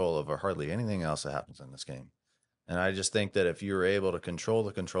have control over hardly anything else that happens in this game. And I just think that if you're able to control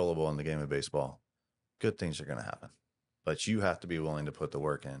the controllable in the game of baseball, good things are going to happen. But you have to be willing to put the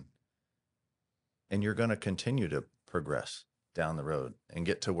work in. And you're going to continue to progress down the road and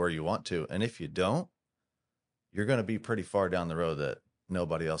get to where you want to. And if you don't, you're going to be pretty far down the road that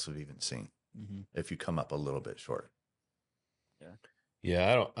nobody else have even seen if you come up a little bit short.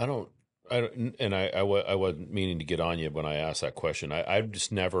 Yeah. I don't, and I wasn't meaning to get on you when I asked that question. I've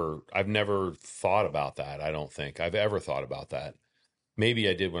never thought about that. I don't think I've ever thought about that. Maybe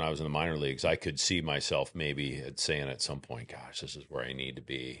I did when I was in the minor leagues. I could see myself maybe saying at some point, gosh, this is where I need to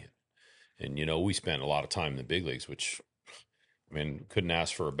be. And, we spent a lot of time in the big leagues, which, couldn't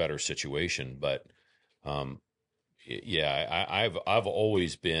ask for a better situation. But, I've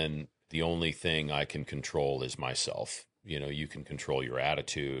always been the only thing I can control is myself. You can control your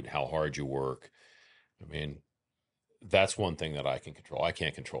attitude, how hard you work. That's one thing that I can control. I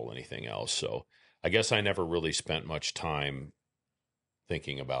can't control anything else. So I guess I never really spent much time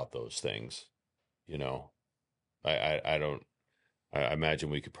thinking about those things. I imagine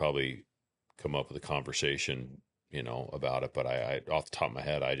we could probably come up with a conversation, about it, but I off the top of my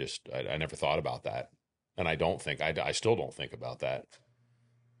head, I never thought about that. And I still don't think about that.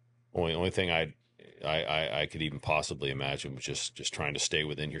 Only thing I could even possibly imagine was just trying to stay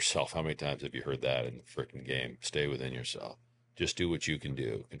within yourself. How many times have you heard that in the freaking game? Stay within yourself. Just do what you can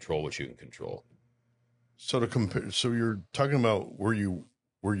do. Control what you can control. So to compare, so you're talking about where you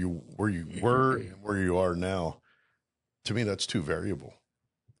were and where you are now. To me, that's too variable,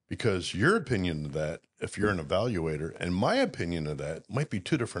 because your opinion of that, if you're an evaluator, and my opinion of that might be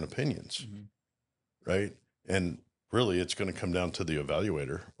two different opinions, right? And really, it's going to come down to the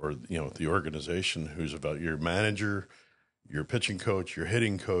evaluator or, the organization who's about your manager, your pitching coach, your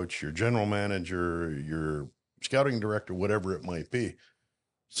hitting coach, your general manager, your scouting director, whatever it might be.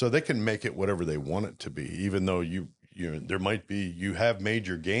 So they can make it whatever they want it to be, even though you have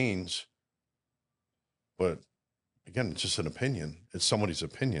major gains. But again, it's just an opinion. It's somebody's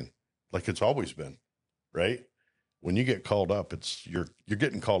opinion, like it's always been, right? When you get called up, you're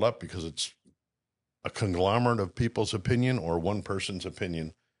getting called up because it's a conglomerate of people's opinion or one person's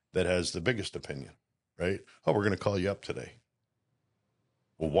opinion that has the biggest opinion, right? Oh, we're going to call you up today.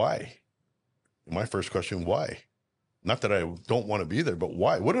 Well, why? My first question, why? Not that I don't want to be there, but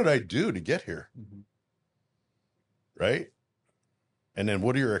why? What did I do to get here? Right? And then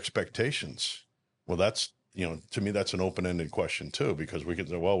what are your expectations? Well, that's, to me, that's an open-ended question too, because we could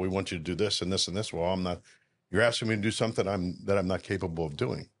say, well, we want you to do this and this and this. Well, you're asking me to do something that I'm not capable of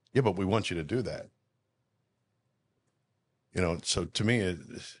doing. Yeah, but we want you to do that. So to me,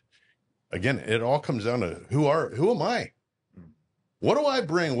 again, it all comes down to who am I? What do I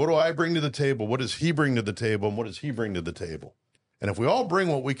bring? What do I bring to the table? What does he bring to the table? And what does he bring to the table? And if we all bring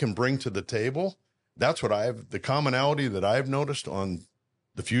what we can bring to the table, that's what the commonality that I've noticed on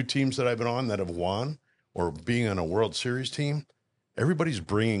the few teams that I've been on that have won, or being on a World Series team, everybody's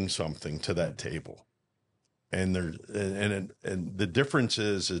bringing something to that table. And the difference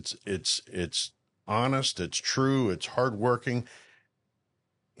is it's honest, it's true, it's hardworking,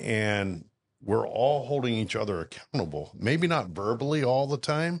 and we're all holding each other accountable. Maybe not verbally all the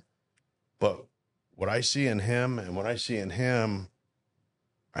time, but what I see in him and what I see in him,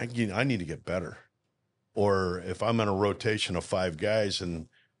 I need to get better. Or if I'm in a rotation of 5 guys and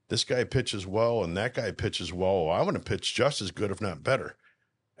this guy pitches well and that guy pitches well, I want to pitch just as good, if not better.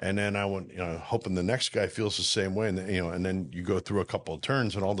 And then I want, hoping the next guy feels the same way. And and then you go through a couple of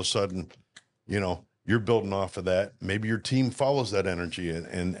turns and all of a sudden, you're building off of that. Maybe your team follows that energy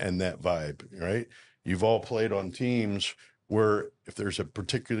and that vibe, right? You've all played on teams where if there's a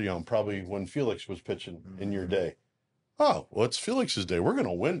particular, probably when Felix was pitching in your day, oh, well, it's Felix's day. We're going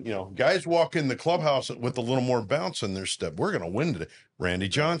to win. Guys walk in the clubhouse with a little more bounce in their step. We're going to win today. Randy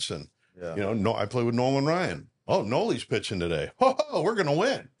Johnson, I play with Nolan Ryan. Oh, Noli's pitching today. Oh, we're going to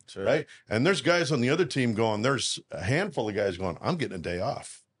win. Sure. Right. And there's guys on the other team there's a handful of guys going, I'm getting a day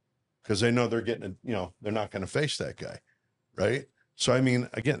off because they know they're getting, they're not going to face that guy. Right. So, I mean,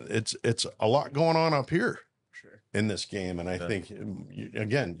 again, it's a lot going on up here in this game. And I think,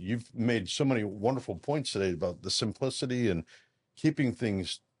 again, you've made so many wonderful points today about the simplicity and keeping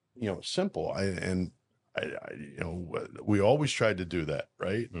things, simple. We always tried to do that.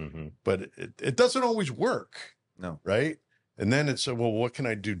 Right. Mm-hmm. But it doesn't always work. No. Right. And then it's, well, what can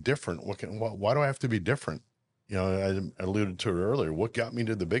I do different? Why do I have to be different? I alluded to it earlier. What got me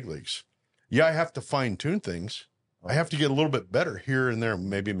to the big leagues? Yeah, I have to fine tune things. I have to get a little bit better here and there,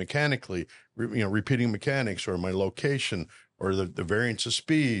 maybe mechanically, repeating mechanics or my location or the variance of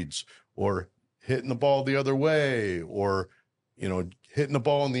speeds or hitting the ball the other way or, hitting the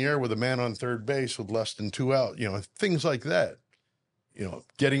ball in the air with a man on third base with less than 2 out, things like that,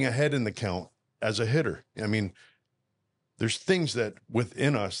 getting ahead in the count as a hitter. I mean, there's things that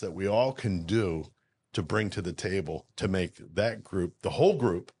within us that we all can do to bring to the table to make that group, the whole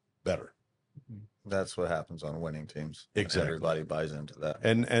group, better. That's what happens on winning teams. Exactly. Everybody buys into that.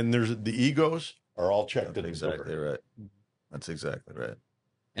 And there's the egos are all checked at exactly right. That's exactly right.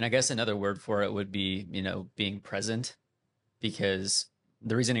 And I guess another word for it would be, being present, because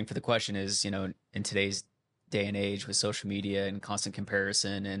the reasoning for the question is, in today's day and age with social media and constant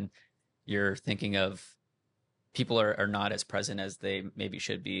comparison, and you're thinking of people are not as present as they maybe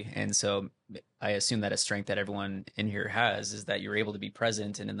should be. And so I assume that a strength that everyone in here has is that you're able to be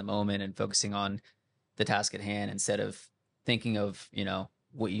present and in the moment and focusing on the task at hand instead of thinking of,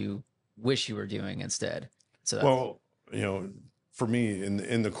 what you wish you were doing instead. So that's, for me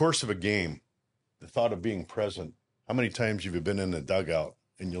in the course of a game, the thought of being present, how many times have you been in the dugout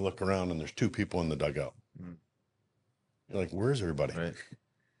and you look around and there's 2 people in the dugout? Mm. You're like, where's everybody? Right.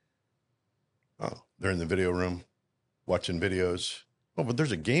 Oh, they're in the video room watching videos. Oh, but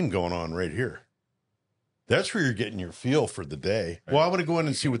there's a game going on right here. That's where you're getting your feel for the day. Right. Well, I want to go in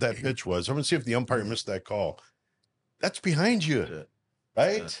and see what that pitch was. I want to see if the umpire missed that call. That's behind you,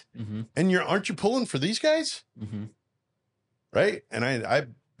 right? Mm-hmm. And aren't you pulling for these guys? Mm-hmm. Right? And I've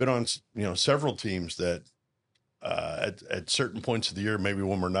been on, several teams that at certain points of the year, maybe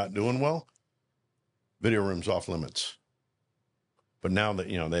when we're not doing well, video room's off limits. But now that,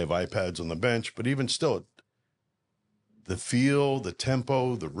 they have iPads on the bench, but even still, the feel, the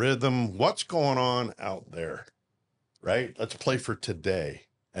tempo, the rhythm, what's going on out there, right? Let's play for today,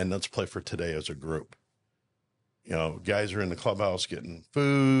 and let's play for today as a group. Guys are in the clubhouse getting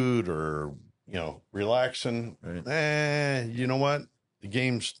food or, relaxing. Right. You know what? The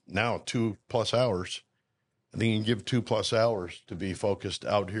game's now 2+ hours. I think you can give 2+ hours to be focused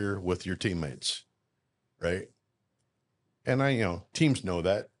out here with your teammates, right? And teams know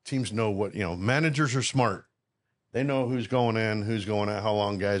that. Teams know what, managers are smart. They know who's going in, who's going out, how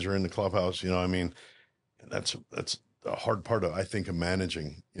long guys are in the clubhouse. That's the hard part of, I think, of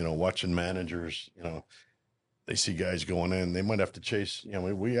managing, watching managers, they see guys going in, they might have to chase,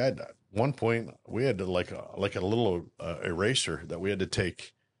 we had at one point, we had to like a little eraser that we had to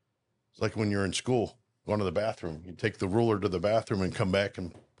take. It's like when you're in school, going to the bathroom, you take the ruler to the bathroom and come back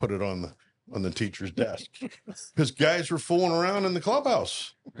and put it on on the teacher's desk because guys were fooling around in the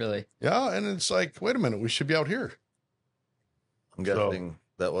clubhouse. Really? Yeah. And it's like, wait a minute, we should be out here. I'm guessing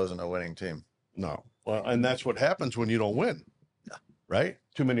that wasn't a winning team. No. Well, and that's what happens when you don't win. Yeah. Right?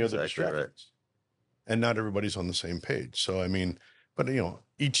 Too many other Exactly distractions. And not everybody's on the same page. So, I mean, but, you know,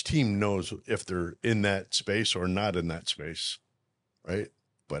 each team knows if they're in that space or not in that space. Right?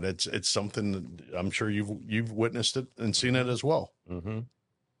 But it's something that I'm sure you've witnessed it and seen it as well. Mm-hmm.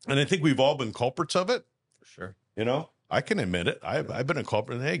 And I think we've all been culprits of it. For sure. You know, I can admit it. I've been a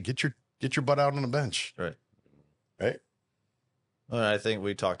culprit. Hey, get your butt out on the bench. Right. Right. Well, I think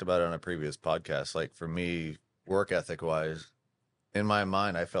we talked about it on a previous podcast. Like for me, work ethic wise, in my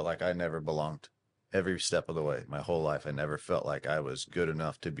mind, I felt like I never belonged every step of the way. My whole life, I never felt like I was good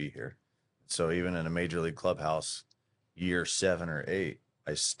enough to be here. So even in a major league clubhouse, year 7 or 8,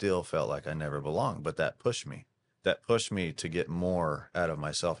 I still felt like I never belonged. But that pushed me. That pushed me to get more out of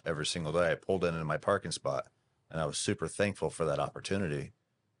myself every single day. I pulled into my parking spot, and I was super thankful for that opportunity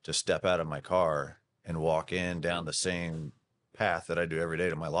to step out of my car and walk in down the same path that I do every day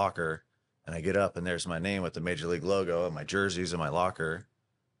to my locker. And I get up and there's my name with the major league logo and my jerseys in my locker.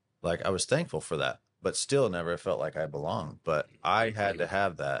 Like I was thankful for that, but still never felt like I belonged. But I had to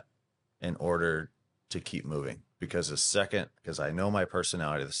have that in order to keep moving because I know my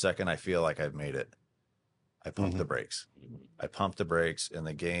personality, the second I feel like I've made it, I pump the brakes. I pump the brakes, and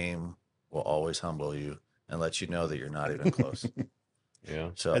the game will always humble you and let you know that you're not even close. Yeah.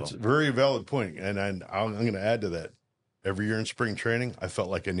 So That's a very valid point. And I'm going to add to that. Every year in spring training, I felt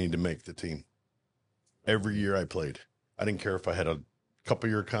like I needed to make the team. Every year I played. I didn't care if I had a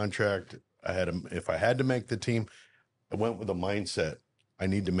couple-year contract. If I had to make the team, I went with a mindset, I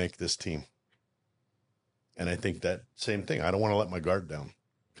need to make this team. And I think that same thing. I don't want to let my guard down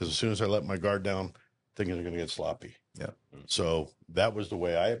because as soon as I let my guard down, things are going to get sloppy. Yeah. So that was the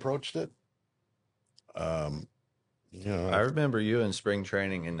way I approached it. You know, I remember you in spring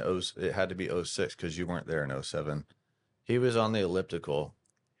training it had to be 06 because you weren't there in 07. He was on the elliptical.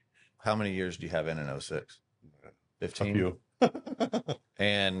 How many years do you have in 06? 15? you.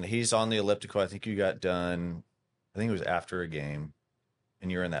 And he's on the elliptical. I think you got done, I think it was after a game.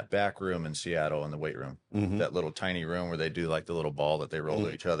 And you're in that back room in Seattle in the weight room, that little tiny room where they do like the little ball that they roll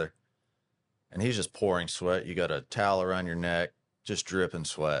to each other. And he's just pouring sweat. You got a towel around your neck, just dripping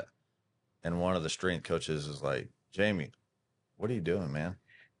sweat. And one of the strength coaches is like, Jamie, what are you doing, man?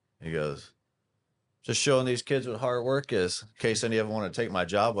 He goes, just showing these kids what hard work is in case any of them want to take my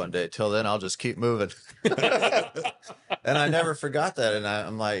job one day. Till then, I'll just keep moving. And I never forgot that. And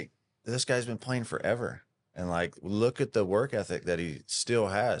I'm like, this guy's been playing forever. And like, look at the work ethic that he still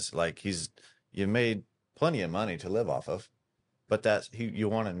has. Like you made plenty of money to live off of, but you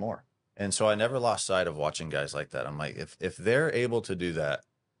wanted more. And so I never lost sight of watching guys like that. I'm like, if they're able to do that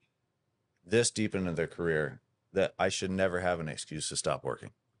this deep into their career, that I should never have an excuse to stop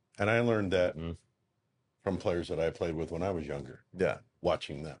working. And I learned that from players that I played with when I was younger. Yeah.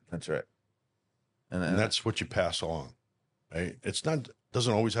 Watching them. That's right. And that's what you pass on. Right?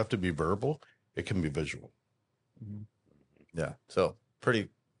 Doesn't always have to be verbal. It can be visual. Yeah. So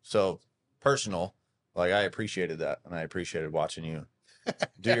personal. Like I appreciated that. And I appreciated watching you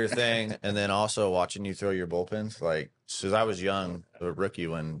do your thing. And then also watching you throw your bullpens. Like, since I was young, a rookie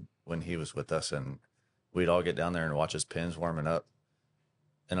when he was with us, and we'd all get down there and watch his pins warming up.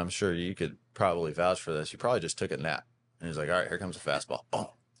 And I'm sure you could probably vouch for this. You probably just took a nap. And he's like, all right, here comes a fastball.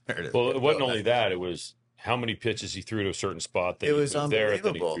 Oh, there it is. Well, it wasn't only that. It was how many pitches he threw to a certain spot. Then It he was threw there, then he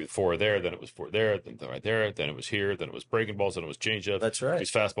unbelievable. threw 4 there, then it was 4 there, then right there, then it was here, then it was breaking balls, then it was changeup. That's right. It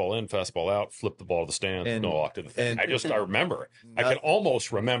was fastball in, fastball out, flip the ball to the stands, And- no walk to the thing. and- I remember it. I can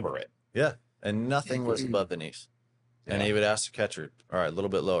almost remember it. Yeah. And nothing was above the knees. And he would ask the catcher, all right, a little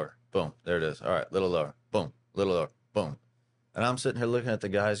bit lower. Boom. There it is. All right, little lower. Boom. Little lower. Boom. And I'm sitting here looking at the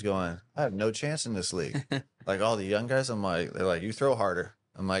guys going, I have no chance in this league. Like all the young guys, they're like, you throw harder.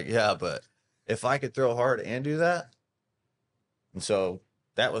 I'm like, yeah, but if I could throw hard and do that. And so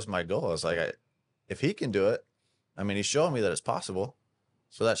that was my goal. I was like, if he can do it, I mean, he's showing me that it's possible.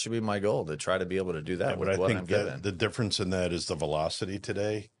 So that should be my goal, to try to be able to do that But with I what think I'm given. the difference in that is the velocity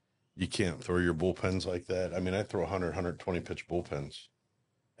today. You can't throw your bullpens like that. I mean, I throw 100, 120 pitch bullpens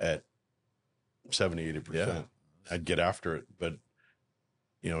at 70, 80%. Yeah. I'd get after it. But,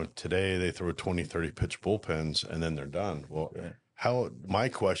 today they throw 20, 30 pitch bullpens and then they're done. Well, my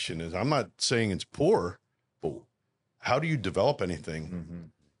question is, I'm not saying it's poor, but how do you develop anything?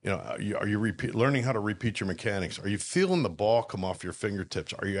 Mm-hmm. Are you learning how to repeat your mechanics? Are you feeling the ball come off your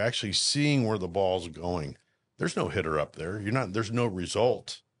fingertips? Are you actually seeing where the ball's going? There's no hitter up there. There's no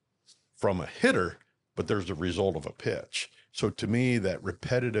result from a hitter, but there's the result of a pitch. So to me, that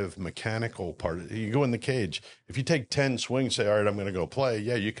repetitive mechanical part, you go in the cage, if you take 10 swings, say, all right, I'm going to go play.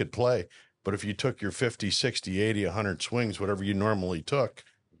 Yeah, you could play. But if you took your 50, 60, 80, 100 swings, whatever you normally took,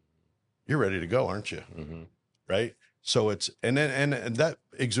 you're ready to go, aren't you? Mm-hmm. Right. So it's, and that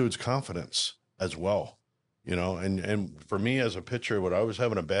exudes confidence as well, you know, and for me as a pitcher, when I was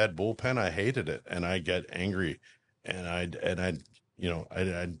having a bad bullpen, I hated it and I get angry and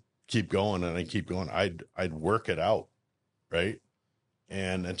I'd keep going and I keep going. I'd work it out. Right.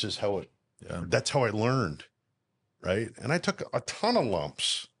 And that's just how that's how I learned. Right. And I took a ton of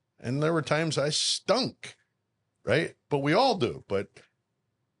lumps and there were times I stunk. Right. But we all do. But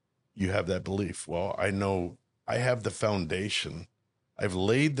you have that belief. Well, I know I have the foundation. I've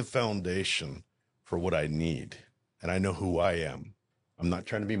laid the foundation for what I need. And I know who I am. I'm not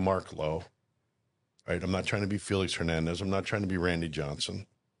trying to be Mark Lowe. Right. I'm not trying to be Felix Hernandez. I'm not trying to be Randy Johnson.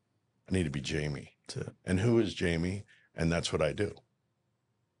 I need to be Jamie. And who is Jamie? And that's what I do.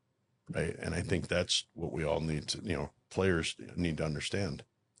 Right. And I think that's what we all need to, players need to understand.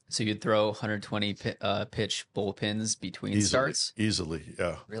 So you'd throw 120 pitch bullpens between starts? Easily.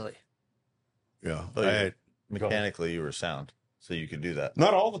 Yeah. Really? Yeah. But mechanically, you were sound. So you could do that.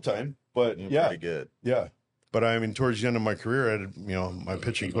 Not all the time, but You're pretty good. Yeah. But I mean, towards the end of my career, I had, my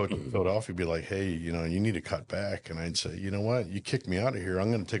pitching coach in Philadelphia would be like, hey, you need to cut back. And I'd say, you know what? You kick me out of here. I'm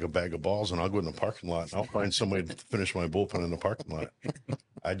going to take a bag of balls and I'll go in the parking lot and I'll find somebody to finish my bullpen in the parking lot.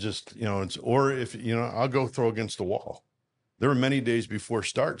 I just, I'll go throw against the wall. There were many days before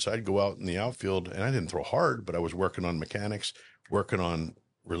starts, I'd go out in the outfield and I didn't throw hard, but I was working on mechanics, working on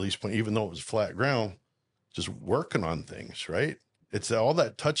release point, even though it was flat ground, just working on things, right? It's all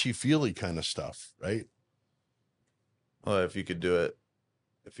that touchy-feely kind of stuff, right? Well, if you could do it,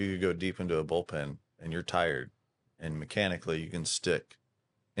 if you could go deep into a bullpen and you're tired and mechanically you can stick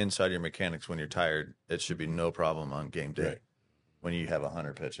inside your mechanics when you're tired, it should be no problem on game day. Right. When you have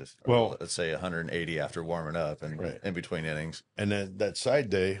 100 pitches. Well, let's say 180 after warming up and in between innings. And then that side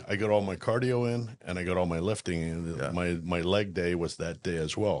day, I got all my cardio in and I got all my lifting in. Yeah. My leg day was that day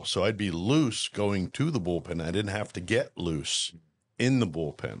as well. So I'd be loose going to the bullpen. I didn't have to get loose in the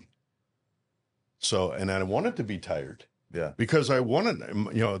bullpen. So, and I wanted to be tired. Yeah. Because I wanted,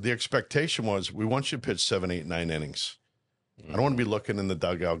 the expectation was we want you to pitch 7, 8, 9 innings. I don't want to be looking in the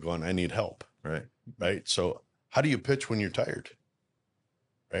dugout going, I need help. Right. Right. So how do you pitch when you're tired?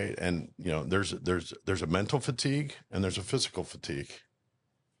 Right. And, there's a mental fatigue and there's a physical fatigue.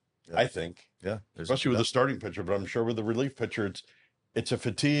 Yeah. I think. Yeah. Especially with a starting pitcher, but I'm sure with the relief pitcher, it's a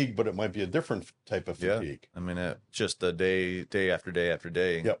fatigue, but it might be a different type of fatigue. I mean, just the day after day after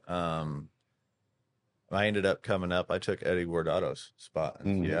day. Yep. I ended up coming up. I took Eddie Guardado's spot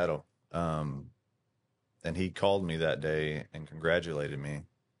in Seattle. And he called me that day and congratulated me.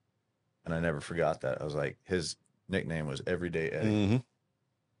 And I never forgot that. I was like, his nickname was Everyday Eddie. Mm-hmm.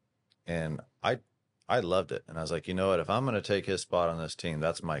 And I loved it. And I was like, you know what? If I'm going to take his spot on this team,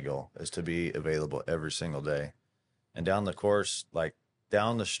 that's my goal, is to be available every single day. And down the course, like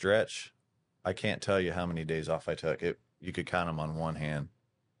down the stretch, I can't tell you how many days off I took. You could count them on one hand.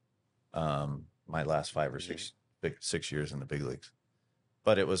 My last 5 or 6 years in the big leagues.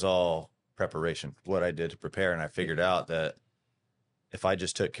 But it was all preparation, what I did to prepare. And I figured out that if I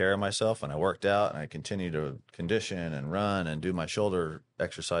just took care of myself and I worked out and I continued to condition and run and do my shoulder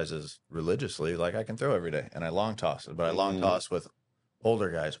exercises religiously, like I can throw every day. And I long toss it, but I long toss with older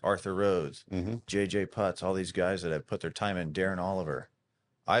guys, Arthur Rhodes, JJ Putz, all these guys that have put their time in, Darren Oliver.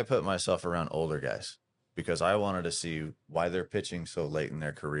 I put myself around older guys because I wanted to see why they're pitching so late in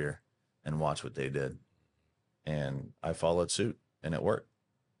their career and watch what they did. And I followed suit and it worked.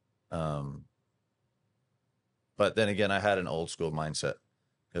 But then again, I had an old school mindset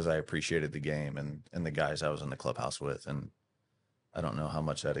because I appreciated the game and the guys I was in the clubhouse with. And I don't know how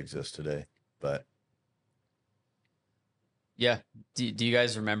much that exists today, but. Yeah. Do you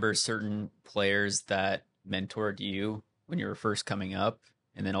guys remember certain players that mentored you when you were first coming up?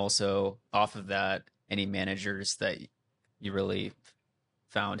 And then also off of that, any managers that you really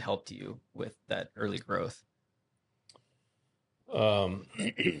found helped you with that early growth?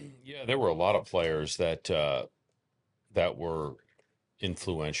 Yeah, there were a lot of players that were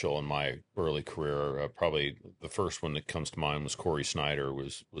influential in my early career. Probably the first one that comes to mind was Corey Snyder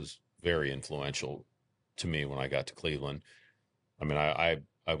was very influential to me when I got to Cleveland. I mean, I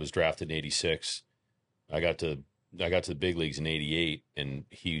was drafted in '86. I got to the big leagues in '88, and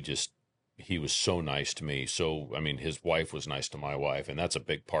he was so nice to me. So, I mean, his wife was nice to my wife, and that's a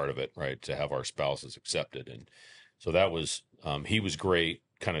big part of it, right? To have our spouses accepted. And so that was, he was great,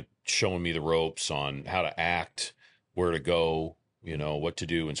 kind of showing me the ropes on how to act, where to go, what to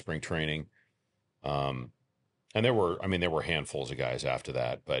do in spring training. And there were handfuls of guys after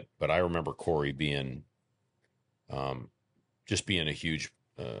that, but I remember Corey being, just being a huge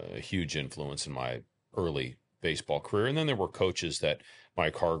influence in my early baseball career. And then there were coaches that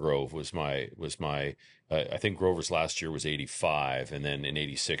Mike Hargrove was my I think Grover's last year was 85. And then in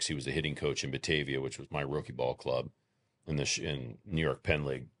 86, he was the hitting coach in Batavia, which was my rookie ball club in New York Penn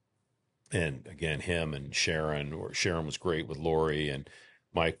League. And again, him and Sharon was great with Lori, and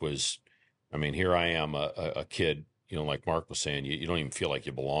Mike was, here I am, a kid, like Mark was saying, you don't even feel like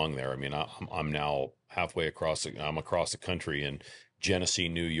you belong there. I'm now halfway across the country in Genesee,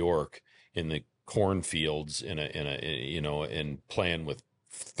 New York, in the cornfields and playing with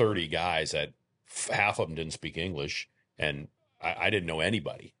 30 guys that half of them didn't speak English. And I didn't know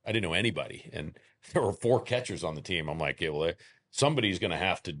anybody. And there were 4 catchers on the team. I'm like, yeah, well, somebody's going to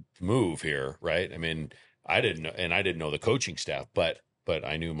have to move here. Right. I didn't know, and I didn't know the coaching staff, but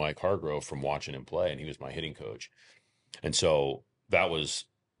I knew Mike Hargrove from watching him play, and he was my hitting coach. And so that was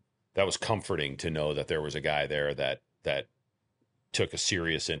comforting to know that there was a guy there that took a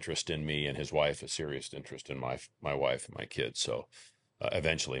serious interest in me, and his wife a serious interest in my wife and my kids. So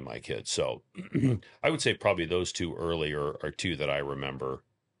eventually my kids. So I would say probably those two early are two that I remember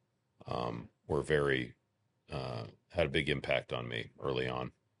were very had a big impact on me early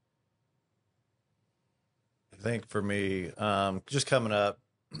on. I think for me, just coming up,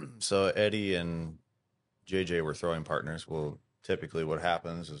 so Eddie and JJ were throwing partners. Well, typically what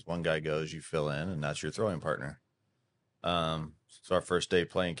happens is one guy goes, you fill in, and that's your throwing partner. So our first day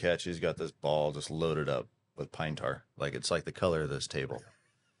playing catch, he's got this ball just loaded up with pine tar. Like, it's like the color of this table.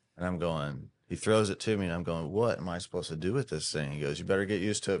 And I'm going, he throws it to me, and I'm going, what am I supposed to do with this thing? He goes, you better get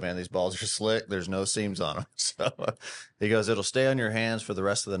used to it, man. These balls are slick. There's no seams on them. So he goes, it'll stay on your hands for the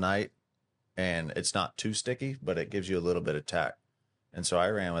rest of the night. And it's not too sticky, but it gives you a little bit of tack. And so I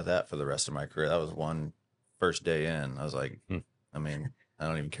ran with that for the rest of my career. That was one first day in. I was like, I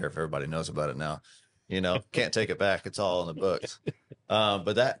don't even care if everybody knows about it now. Can't take it back. It's all in the books.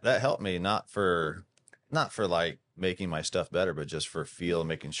 But that helped me, not for like making my stuff better, but just for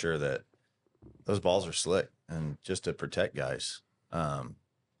making sure that those balls are slick and just to protect guys.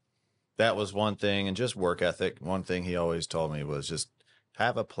 That was one thing. And just work ethic. One thing he always told me was just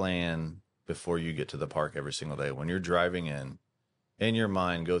have a plan before you get to the park every single day. When you're driving in your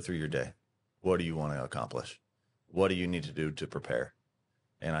mind, go through your day. What do you want to accomplish? What do you need to do to prepare?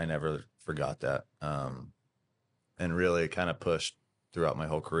 And I never forgot that. And really kind of pushed throughout my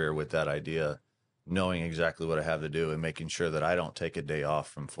whole career with that idea, knowing exactly what I have to do and making sure that I don't take a day off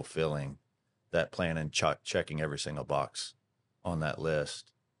from fulfilling that plan and checking every single box on that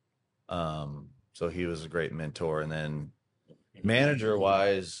list. So he was a great mentor. And then manager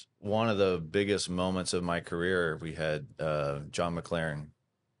wise, one of the biggest moments of my career, we had John McLaren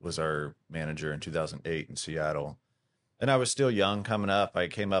was our manager in 2008 in Seattle. And I was still young coming up. I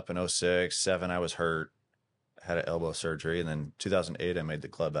came up in 06, 07, I was hurt, had an elbow surgery. And then 2008, I made the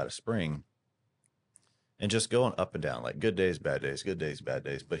club out of spring. And just going up and down, like good days, bad days, good days, bad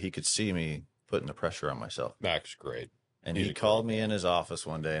days. But he could see me putting the pressure on myself. Mac's great. And he called me in his office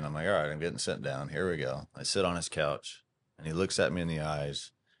one day, and I'm like, all right, I'm getting sent down. Here we go. I sit on his couch, and he looks at me in the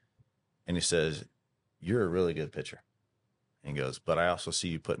eyes, and he says, you're a really good pitcher. And he goes, but I also see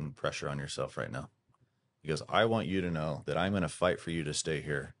you putting pressure on yourself right now. He goes, I want you to know that I'm going to fight for you to stay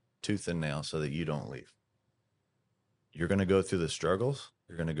here tooth and nail so that you don't leave. You're going to go through the struggles.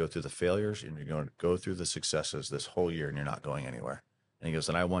 You're going to go through the failures, and you're going to go through the successes this whole year, and you're not going anywhere. And he goes,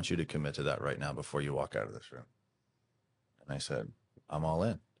 and I want you to commit to that right now before you walk out of this room. And I said, I'm all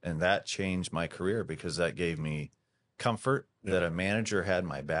in. And that changed my career because that gave me comfort that a manager had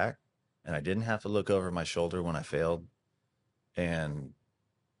my back, and I didn't have to look over my shoulder when I failed. And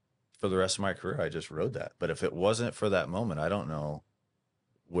for the rest of my career, I just rode that. But if it wasn't for that moment, I don't know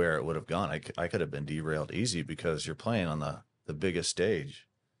where it would have gone. I could have been derailed easy because you're playing on the biggest stage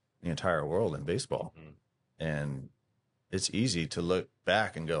in the entire world in baseball. Mm-hmm. And it's easy to look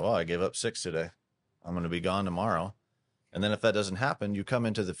back and go, oh, I gave up 6 today. I'm going to be gone tomorrow. And then if that doesn't happen, you come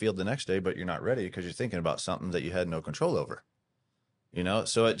into the field the next day, but you're not ready because you're thinking about something that you had no control over.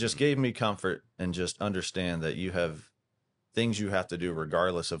 So it just gave me comfort and just understand that you have things you have to do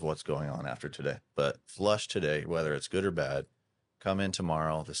regardless of what's going on after today. But flush today, whether it's good or bad, come in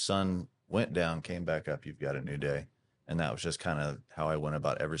tomorrow. The sun went down, came back up. You've got a new day. And that was just kind of how I went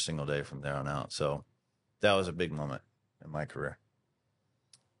about every single day from there on out. So that was a big moment in my career.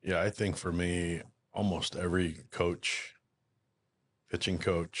 Yeah, I think for me, almost every coach, pitching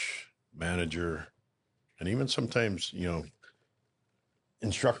coach, manager, and even sometimes,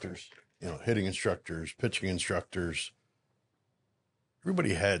 instructors, hitting instructors, pitching instructors,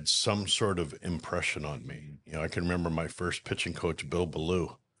 everybody had some sort of impression on me. You know, I can remember my first pitching coach, Bill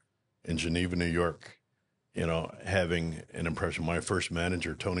Ballou, in Geneva, New York, you know, having an impression. My first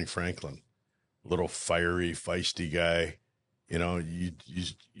manager, Tony Franklin, little fiery, feisty guy. You know,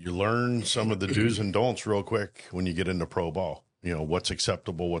 you learn some of the do's and don'ts real quick when you get into pro ball. You know, what's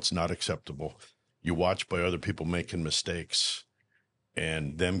acceptable, what's not acceptable. You watch by other people making mistakes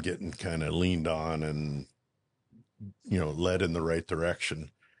and them getting kind of leaned on and, you know, led in the right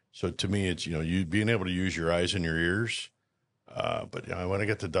direction. So to me, it's, you know, you being able to use your eyes and your ears. But you know, when I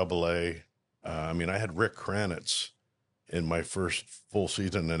get to AA, I mean, I had Rick Kranitz in my first full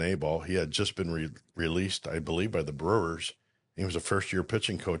season in A-ball. He had just been released, I believe, by the Brewers. He was a first-year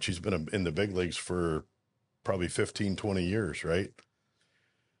pitching coach. He's been in the big leagues for probably 15, 20 years, right?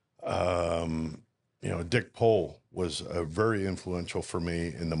 You know, Dick Pohl was very influential for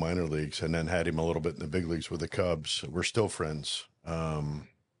me in the minor leagues, and then had him a little bit in the big leagues with the Cubs. We're still friends. You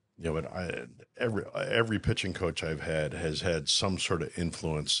know, but every pitching coach I've had has had some sort of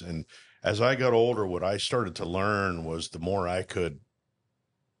influence. And as I got older, what I started to learn was the more I could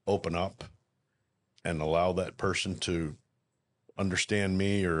open up and allow that person to understand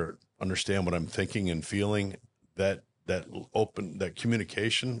me or understand what I'm thinking and feeling, that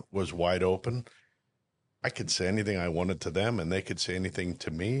communication was wide open. I could say anything I wanted to them and they could say anything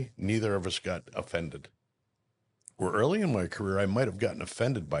to me. Neither of us got offended. Where early in my career, I might have gotten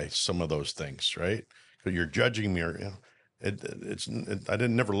offended by some of those things, right? Because you're judging me, or, you know, I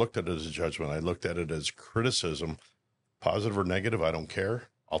never looked at it as a judgment. I looked at it as criticism, positive or negative. I don't care.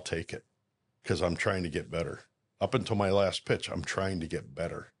 I'll take it because I'm trying to get better. Up until my last pitch, I'm trying to get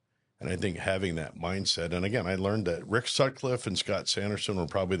better. And I think having that mindset, and again, I learned that Rick Sutcliffe and Scott Sanderson were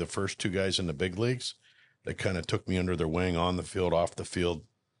probably the first two guys in the big leagues that kind of took me under their wing on the field, off the field.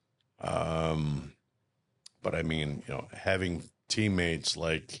 But I mean, you know, having teammates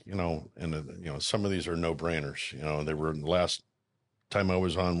like, you know, and, you know, some of these are no brainers. You know, they were the last time I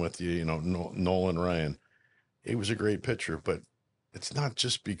was on with you, you know, Nolan Ryan. He was a great pitcher, but it's not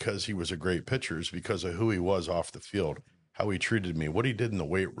just because he was a great pitcher. It's because of who he was off the field, how he treated me, what he did in the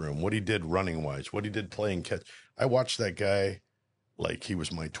weight room, what he did running wise, what he did playing catch. I watched that guy like he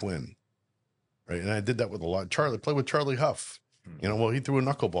was my twin. Right. And I did that with a lot. Played with Charlie Huff. You know, well, he threw a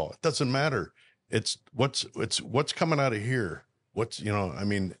knuckleball. It doesn't matter. It's what's coming out of here. You know, I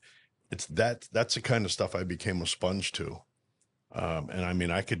mean, that's the kind of stuff I became a sponge to. And I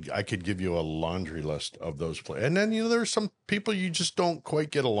mean, I could give you a laundry list of those players. And then, you know, there's some people you just don't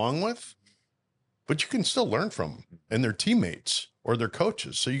quite get along with, but you can still learn from them and their teammates or their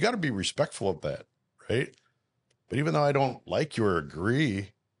coaches. So you got to be respectful of that. Right. But even though I don't like you or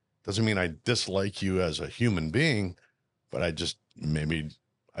agree, doesn't mean I dislike you as a human being, but maybe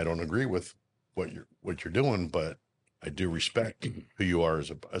I don't agree with what you're doing, but I do respect who you are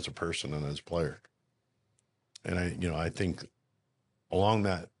as a person and as a player. And I think along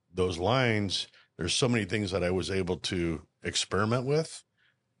those lines, there's so many things that I was able to experiment with,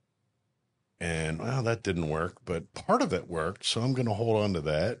 and well, that didn't work, but part of it worked. So I'm going to hold on to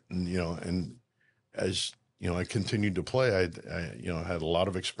that. And, you know, and as you know, I continued to play. I you know, had a lot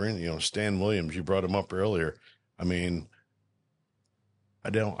of experience. You know, Stan Williams, you brought him up earlier. I mean, I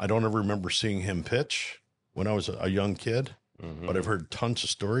don't ever remember seeing him pitch when I was a young kid, but I've heard tons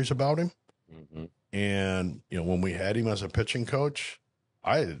of stories about him. Mm-hmm. And, you know, when we had him as a pitching coach,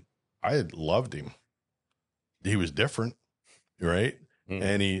 I loved him. He was different, right?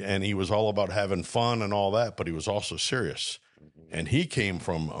 Mm-hmm. And he was all about having fun and all that, but he was also serious. And he came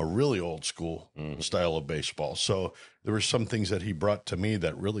from a really old school style of baseball. So there were some things that he brought to me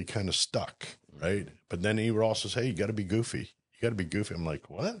that really kind of stuck, right? But then he would also say, you got to be goofy. You got to be goofy. I'm like,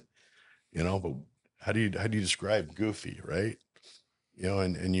 what? You know, but how do you describe goofy, right? You know,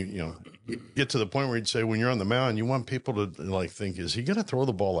 and you know, get to the point where you'd say, when you're on the mound, you want people to like think, is he going to throw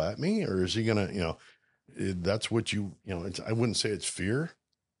the ball at me, or is he going to, you know, that's what you know, I wouldn't say it's fear,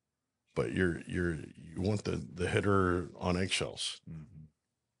 but you want the hitter on eggshells.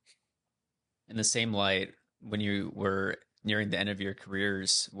 In the same light, when you were nearing the end of your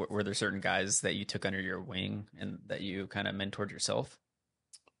careers, were there certain guys that you took under your wing and that you kind of mentored yourself?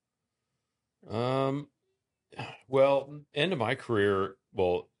 Well, end of my career,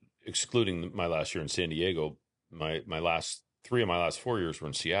 well, excluding my last year in San Diego, my last 4 years were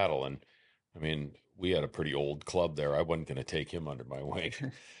in Seattle. And I mean, we had a pretty old club there. I wasn't going to take him under my wing,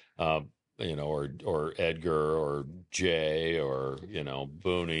 you know, or Edgar or Jay or, you know,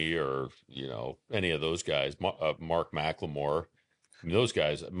 Booney or, you know, any of those guys, Mark McLemore. I mean, those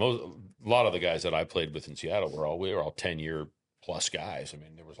guys, a lot of the guys that I played with in Seattle we were all 10-year plus guys. I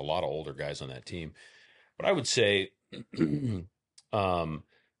mean, there was a lot of older guys on that team. But I would say The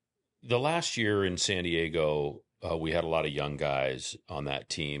last year in San Diego, we had a lot of young guys on that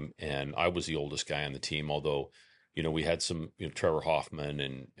team, and I was the oldest guy on the team. Although, we had some, Trevor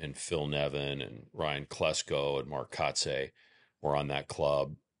Hoffman and Phil Nevin and Ryan Klesko and Mark Kotze were on that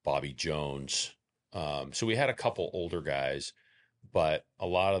club. Bobby Jones. So we had a couple older guys, but a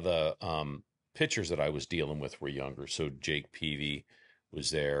lot of the pitchers that I was dealing with were younger. So Jake Peavy was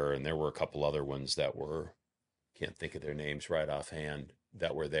there, and there were a couple other ones that were, can't think of their names right offhand,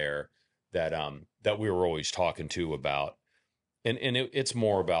 that were there that we were always talking to about. And it's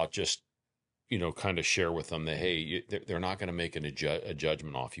more about just, kind of share with them that, hey, they're not going to make a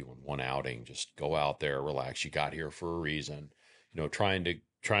judgment off you in one outing. Just go out there, relax. You got here for a reason. Trying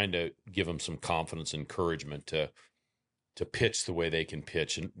to give them some confidence, encouragement to pitch the way they can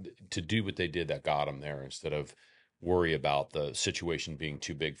pitch and to do what they did that got them there, instead of worry about the situation being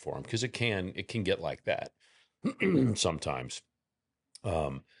too big for them, because it can get like that sometimes.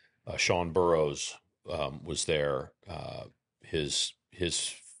 Sean Burrows was there. His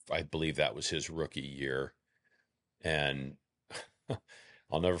I believe that was his rookie year, and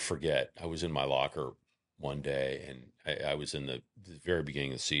I'll never forget. I was in my locker one day, and I was in the very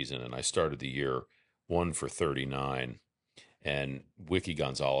beginning of the season, and I started the year 1 for 39, and Wiki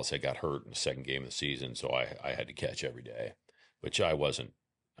Gonzalez had got hurt in the second game of the season, so I had to catch every day, which I wasn't.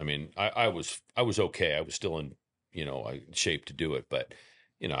 I mean, I was okay. I was still in shape to do it, but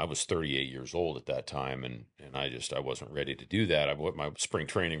I was 38 years old at that time, and I wasn't ready to do that. My spring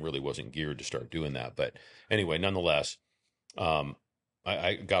training really wasn't geared to start doing that. But anyway, nonetheless,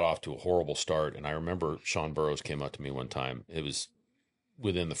 I got off to a horrible start, and I remember Sean Burrows came up to me one time. It was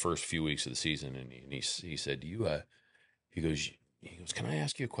within the first few weeks of the season, and he said, he goes, can I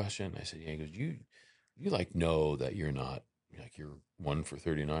ask you a question? I said, yeah. He goes, you know that you're not, you're 1 for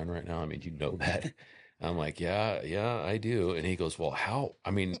 39 right now. I mean, you know that. I'm like, yeah, I do. And he goes, well, how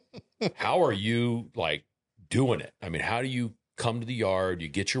are you doing it? I mean, how do you come to the yard? You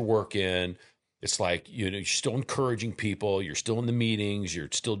get your work in. It's like, you're still encouraging people. You're still in the meetings. You're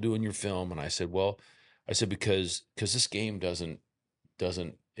still doing your film. And I said, because this game doesn't,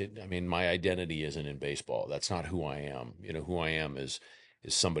 I mean, my identity isn't in baseball. That's not who I am. Who I am is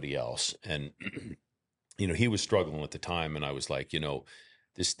somebody else. And, he was struggling at the time. And I was like,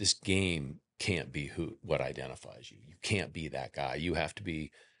 this game can't be what identifies you. You can't be that guy. You have to be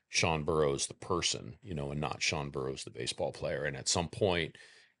Sean Burrows, the person, and not Sean Burrows, the baseball player. And at some point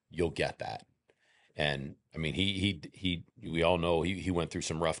you'll get that. And I mean, we all know he went through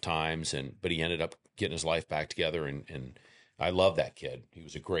some rough times, but he ended up getting his life back together. And I love that kid. He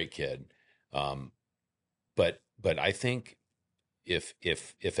was a great kid. But I think if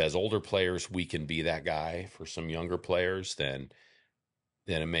as older players, we can be that guy for some younger players, then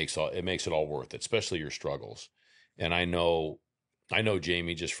it makes it all worth it, especially your struggles. And I know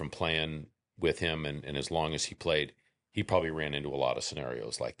Jamie, just from playing with him and as long as he played, he probably ran into a lot of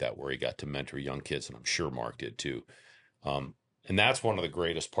scenarios like that where he got to mentor young kids, and I'm sure Mark did too. And that's one of the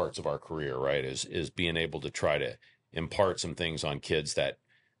greatest parts of our career, right? Is being able to try to impart some things on kids that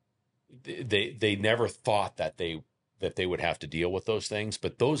they never thought that they would have to deal with those things,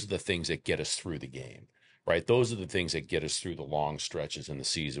 but those are the things that get us through the game. Right. Those are the things that get us through the long stretches in the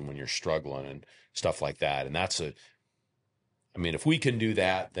season when you're struggling and stuff like that. And I mean, if we can do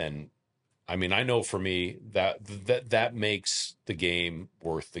that, then, I mean, I know for me that makes the game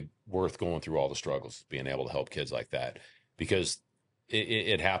worth going through all the struggles, being able to help kids like that, because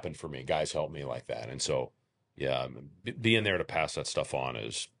it happened for me. Guys helped me like that. And so, yeah, being there to pass that stuff on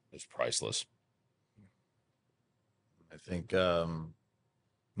is priceless. I think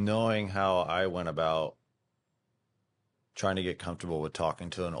knowing how I went about trying to get comfortable with talking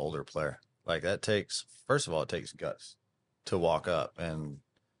to an older player, first of all, it takes guts to walk up. And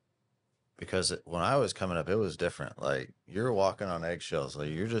because when I was coming up, it was different. Like, you're walking on eggshells. Like,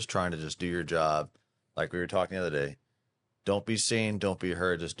 you're just trying to just do your job. Like we were talking the other day, don't be seen, don't be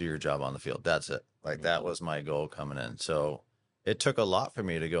heard, just do your job on the field. That's it. Like, that was my goal coming in. So it took a lot for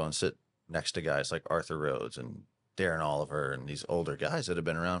me to go and sit next to guys like Arthur Rhodes and Darren Oliver and these older guys that have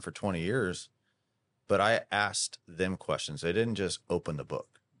been around for 20 years. But I asked them questions. They didn't just open the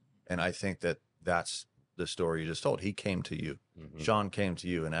book. And I think that that's the story you just told. He came to you. Mm-hmm. Sean came to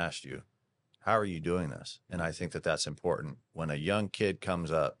you and asked you, how are you doing this? And I think that that's important. When a young kid comes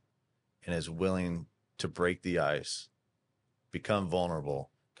up and is willing to break the ice, become vulnerable,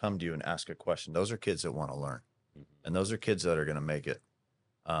 come to you and ask a question, those are kids that want to learn. Mm-hmm. And those are kids that are going to make it.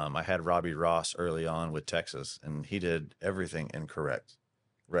 I had Robbie Ross early on with Texas, and he did everything incorrect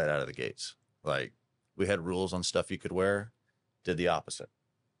right out of the gates. Like, we had rules on stuff you could wear, did the opposite.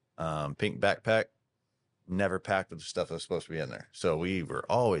 Pink backpack, never packed with the stuff that was supposed to be in there. So we were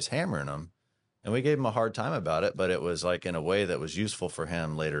always hammering him, and we gave him a hard time about it, but it was like in a way that was useful for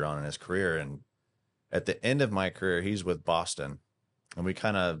him later on in his career. And at the end of my career, he's with Boston, and we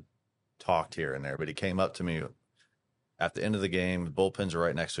kind of talked here and there, but he came up to me at the end of the game. The bullpens are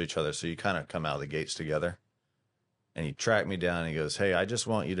right next to each other, so you kind of come out of the gates together. And he tracked me down, and he goes, "Hey, I just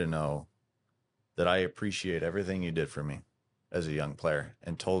want you to know that I appreciate everything you did for me as a young player,"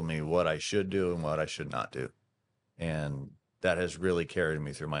 and told me what I should do and what I should not do. And that has really carried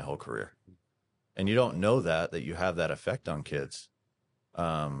me through my whole career. And you don't know that you have that effect on kids.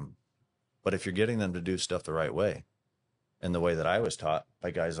 But if you're getting them to do stuff the right way, and the way that I was taught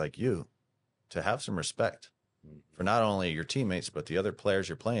by guys like you, to have some respect for not only your teammates, but the other players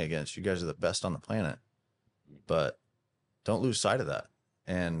you're playing against. You guys are the best on the planet, but don't lose sight of that.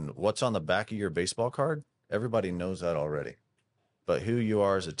 And what's on the back of your baseball card, everybody knows that already. But who you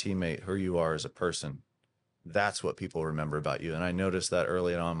are as a teammate, who you are as a person, that's what people remember about you. And I noticed that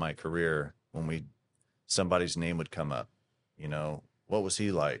early on in my career when somebody's name would come up, what was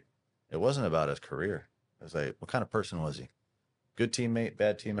he like? It wasn't about his career. It was like, what kind of person was he? Good teammate,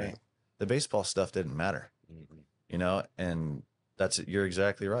 bad teammate? Right. The baseball stuff didn't matter, and you're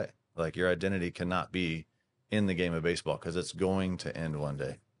exactly right. Like, your identity cannot be in the game of baseball because it's going to end one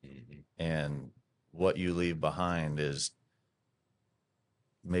day. And what you leave behind is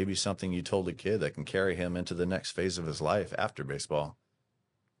maybe something you told a kid that can carry him into the next phase of his life after baseball,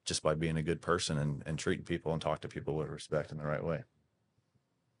 just by being a good person and treating people and talk to people with respect in the right way.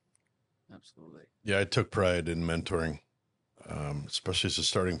 Absolutely. Yeah, I took pride in mentoring, especially as a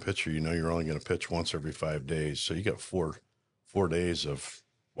starting pitcher. You're only going to pitch once every 5 days. So you got four days of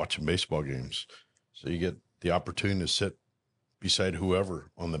watching baseball games. So you get the opportunity to sit beside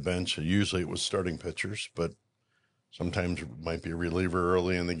whoever on the bench. Usually it was starting pitchers, but sometimes it might be a reliever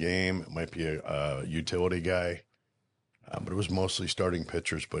early in the game. It might be a utility guy, but it was mostly starting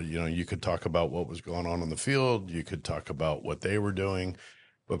pitchers. But, you could talk about what was going on the field. You could talk about what they were doing.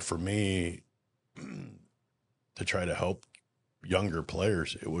 But for me, to try to help younger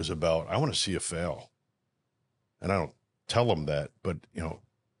players, it was about, I want to see a fail. And I don't tell them that, but,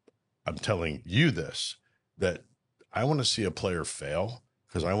 I'm telling you this, that I want to see a player fail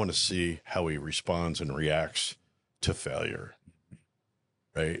because I want to see how he responds and reacts to failure,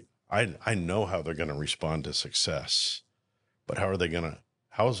 right? I know how they're going to respond to success, but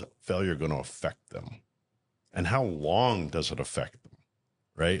how's failure going to affect them? And how long does it affect them?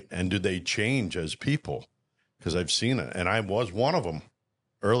 Right. And do they change as people? Because I've seen it. And I was one of them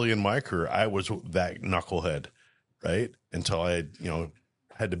early in my career. I was that knucklehead, right? Until I,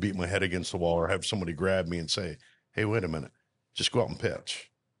 had to beat my head against the wall or have somebody grab me and say, "Hey, wait a minute, just go out and pitch."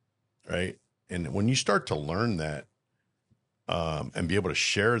 Right. And when you start to learn that and be able to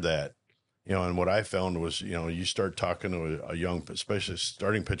share that, and what I found was, you start talking to a young, especially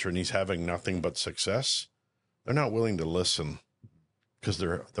starting pitcher, and he's having nothing but success, they're not willing to listen. Because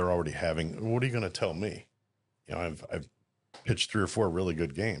they're already having. What are you going to tell me? I've pitched 3 or 4 really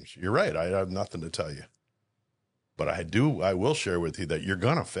good games. You're right. I have nothing to tell you, but I will share with you that you're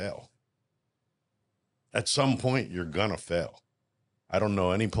gonna fail. At some point, you're gonna fail. I don't know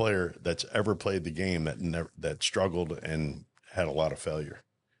any player that's ever played the game that struggled and had a lot of failure.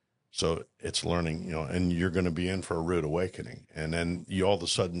 So it's learning, and you're going to be in for a rude awakening. And then you all of a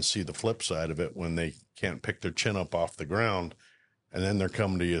sudden see the flip side of it when they can't pick their chin up off the ground. And then they're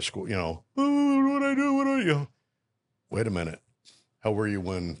coming to you, "Oh, what I do? Wait a minute. How were you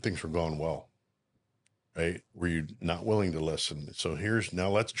when things were going well? Right? Were you not willing to listen? So now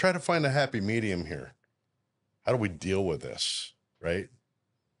let's try to find a happy medium here. How do we deal with this? Right?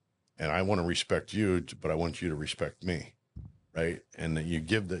 And I want to respect you, but I want you to respect me. Right? And that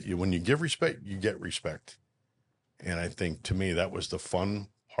when you give respect, you get respect. And I think, to me, that was the fun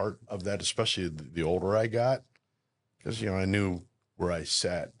part of that, especially the older I got, because, I knew where I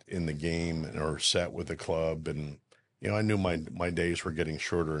sat in the game or sat with the club. And, I knew my days were getting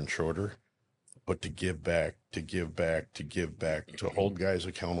shorter and shorter, but to give back, to hold guys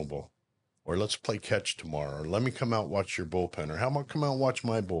accountable, or let's play catch tomorrow, or let me come out, watch your bullpen, or how about come out and watch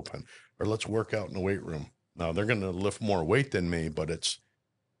my bullpen, or let's work out in the weight room. Now they're going to lift more weight than me, but it's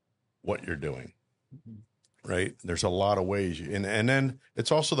what you're doing, right? There's a lot of ways. And then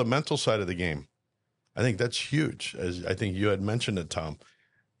it's also the mental side of the game. I think that's huge. As I think you had mentioned it, Tom,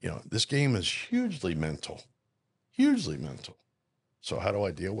 this game is hugely mental. So how do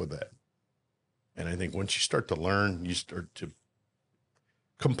I deal with that? And I think once you start to learn, you start to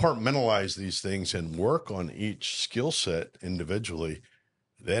compartmentalize these things and work on each skill set individually.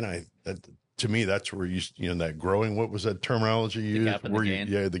 Then to me, that's where that growing, what was that terminology you used? The gap in the gain.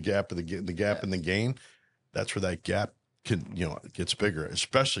 Yeah, the gap in the gain. that's where that gap gets bigger,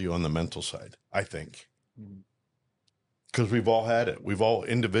 especially on the mental side, I think. Because we've all had it. We've all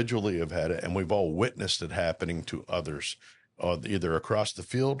individually have had it, and we've all witnessed it happening to others, either across the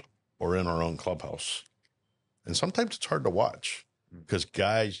field or in our own clubhouse. And sometimes it's hard to watch because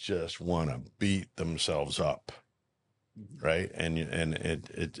guys just want to beat themselves up, right? And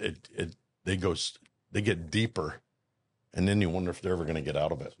they get deeper, and then you wonder if they're ever going to get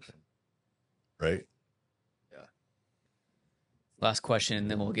out of it, right? Yeah. Last question,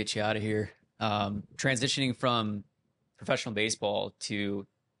 and then we'll get you out of here. Transitioning from professional baseball to,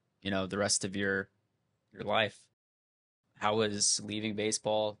 the rest of your life. How was leaving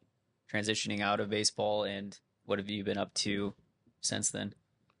baseball, transitioning out of baseball, and what have you been up to since then?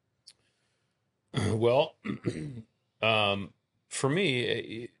 Well, for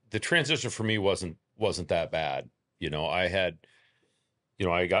me, the transition for me wasn't that bad. I had,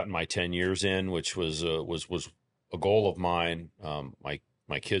 I got my 10 years in, which was a goal of mine.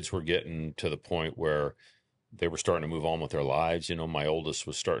 My kids were getting to the point where they were starting to move on with their lives. My oldest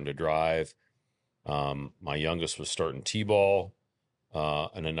was starting to drive. My youngest was starting t-ball,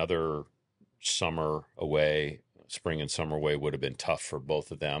 and another summer away, spring and summer away would have been tough for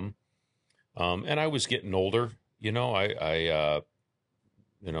both of them. And I was getting older, you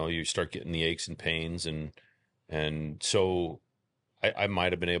start getting the aches and pains, and so I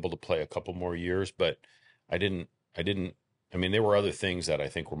might've been able to play a couple more years, but I didn't, there were other things that I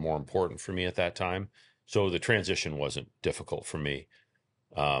think were more important for me at that time. So the transition wasn't difficult for me.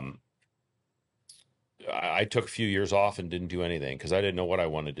 I took a few years off and didn't do anything because I didn't know what I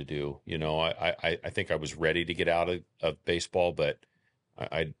wanted to do. I think I was ready to get out of baseball, but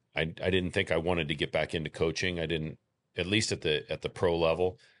I didn't think I wanted to get back into coaching. I didn't, at least at the pro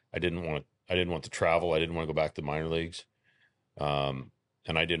level. I didn't want to travel. I didn't want to go back to the minor leagues.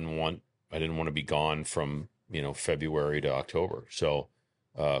 And I didn't want to be gone from, February to October. So,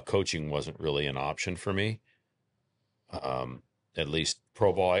 coaching wasn't really an option for me. At least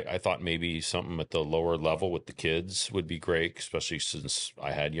pro ball, I thought maybe something at the lower level with the kids would be great, especially since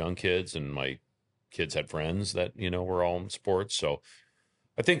I had young kids and my kids had friends that, were all in sports. So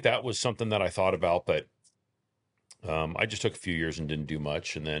I think that was something that I thought about, but I just took a few years and didn't do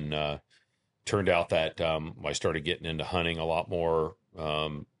much. And then turned out that I started getting into hunting a lot more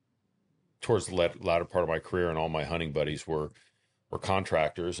towards the latter part of my career, and all my hunting buddies were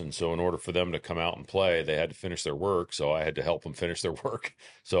contractors. And so in order for them to come out and play, they had to finish their work. So I had to help them finish their work.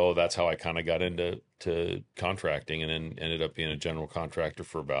 So that's how I kind of got into contracting, and then ended up being a general contractor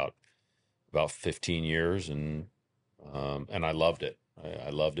for about 15 years. And I loved it. I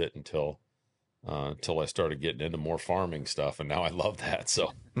loved it until I started getting into more farming stuff. And now I love that.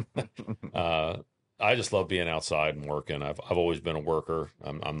 So I just love being outside and working. I've always been a worker.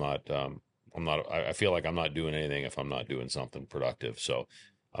 I feel like I'm not doing anything if I'm not doing something productive. So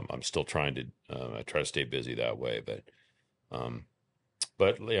I'm still trying to, I try to stay busy that way, but I'm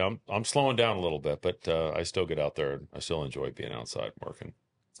slowing down a little bit, but I still get out there and I still enjoy being outside and working.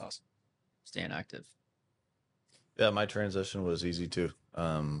 That's awesome. Staying active. Yeah. My transition was easy too.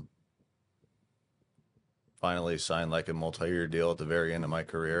 Finally signed like a multi-year deal at the very end of my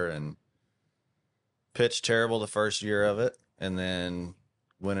career, and pitched terrible the first year of it. And then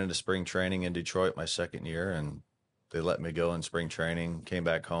went into spring training in Detroit my second year, and they let me go in spring training, came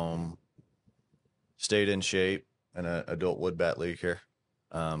back home, stayed in shape in an adult wood bat league here,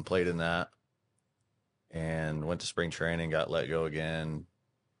 played in that, and went to spring training, got let go again,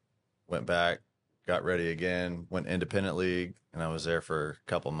 went back, got ready again, went independent league, and I was there for a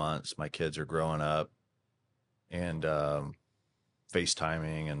couple months. My kids are growing up, and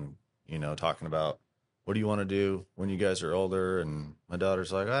FaceTiming and, talking about, what do you want to do when you guys are older? And my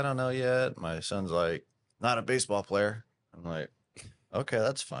daughter's like, I don't know yet. My son's like, not a baseball player. I'm like, okay,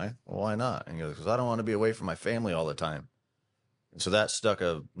 that's fine. Well, why not? And he goes, because I don't want to be away from my family all the time. And so that stuck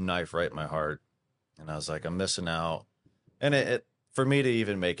a knife right in my heart. And I was like, I'm missing out. And it for me to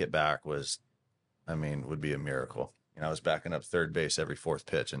even make it back would be a miracle. I was backing up third base every fourth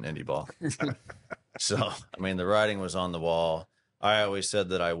pitch in indie ball. So, the writing was on the wall. I always said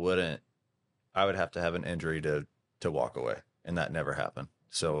that I would have to have an injury to walk away, and that never happened.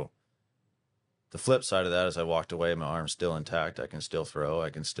 So the flip side of that is I walked away, my arm's still intact. I can still throw.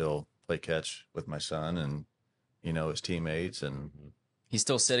 I can still play catch with my son and, his teammates. And he's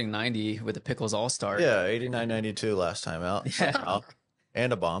still sitting 90 with the Pickles All-Star. Yeah, 89-92 last time out. Yeah.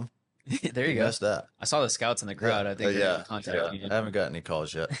 And a bomb. There you go. Missed that. I saw the scouts in the crowd. I think they're contacting you. I haven't got any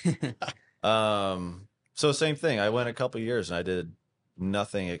calls yet. So same thing. I went a couple years and I did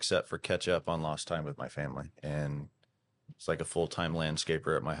nothing except for catch up on lost time with my family. And it's like a full-time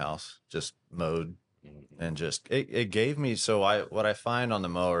landscaper at my house, just mowed, And just it gave me, what I find on the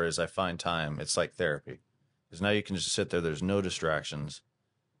mower is I find time. It's like therapy, because now you can just sit there, there's no distractions,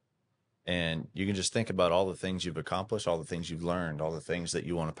 and you can just think about all the things you've accomplished, all the things you've learned, all the things that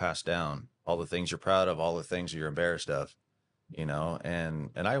you want to pass down, all the things you're proud of, all the things you're embarrassed of, and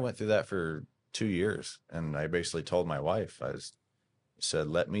I went through that for 2 years, and I basically told my wife, said,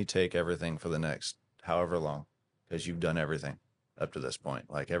 let me take everything for the next however long, because you've done everything up to this point.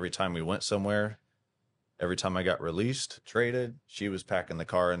 Like every time we went somewhere, every time I got released, traded, she was packing the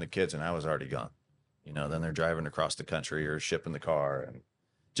car and the kids, and I was already gone. Then they're driving across the country or shipping the car, and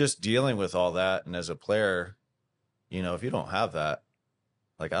just dealing with all that. And as a player, if you don't have that,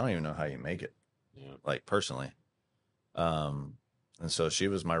 like, I don't even know how you make it, like personally. And so she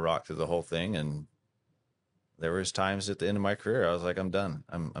was my rock through the whole thing. And there was times at the end of my career, I was like, I'm done.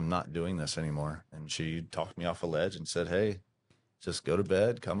 I'm not doing this anymore. And she talked me off a ledge and said, hey, just go to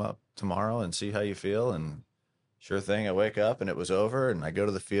bed, come up tomorrow and see how you feel. And sure thing, I wake up and it was over, and I go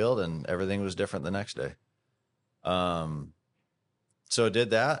to the field and everything was different the next day. So I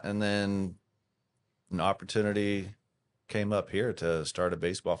did that, and then an opportunity came up here to start a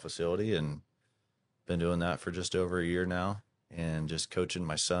baseball facility, and been doing that for just over a year now, and just coaching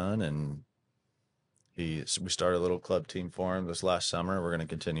my son. And we started a little club team for him this last summer. We're going to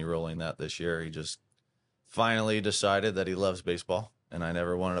continue rolling that this year. He just finally decided that he loves baseball, and I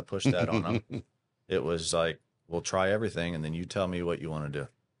never wanted to push that on him. It was like, we'll try everything, and then you tell me what you want to do.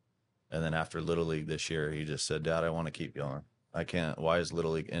 And then after Little League this year, he just said, Dad, I want to keep going. I can't. Why is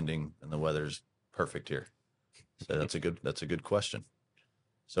Little League ending and the weather's perfect here? So that's a good question.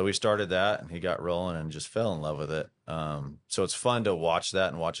 So we started that, and he got rolling and just fell in love with it. So it's fun to watch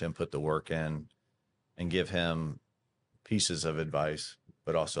that and watch him put the work in, and give him pieces of advice,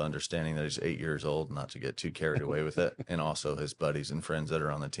 but also understanding that he's 8 years old, not to get too carried away with it. And also his buddies and friends that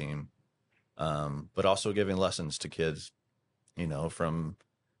are on the team. But also giving lessons to kids, from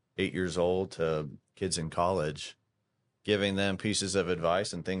 8 years old to kids in college, giving them pieces of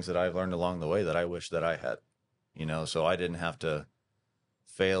advice and things that I've learned along the way that I wish that I had, so I didn't have to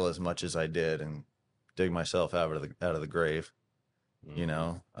fail as much as I did and dig myself out of the grave,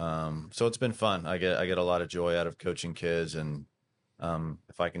 so it's been fun. I get a lot of joy out of coaching kids, and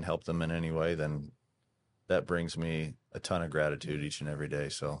if I can help them in any way, then that brings me a ton of gratitude each and every day.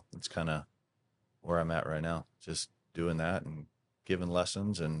 So it's kind of where I'm at right now, just doing that and giving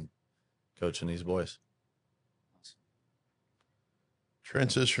lessons and coaching these boys.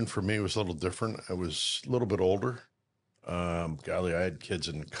 Transition for me was a little different. I was a little bit older. Golly, I had kids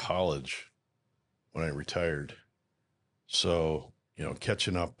in college when I retired. So,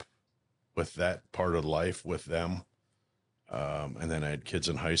 catching up with that part of life with them. And then I had kids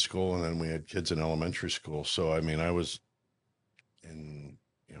in high school, and then we had kids in elementary school. So, I mean, I was in,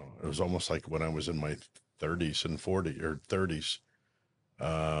 it was almost like when I was in my 30s and 30s.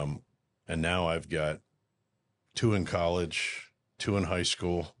 And now I've got 2 in college, 2 in high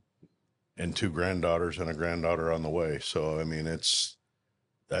school, and 2 granddaughters and a granddaughter on the way. So, I mean, that's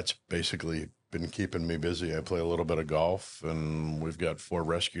basically been keeping me busy. I play a little bit of golf, and we've got 4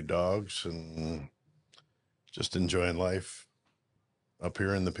 rescue dogs, and just enjoying life up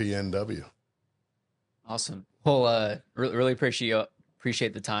here in the PNW. Awesome. Well, really appreciate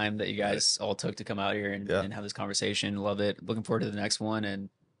the time that you guys all took to come out here and have this conversation. Love it. Looking forward to the next one. And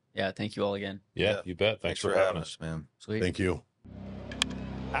thank you all again. Yeah, you bet. Thanks for having us, man. Sweet. Thank you.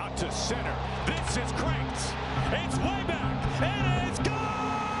 Out to center. This is cranked. It's way back.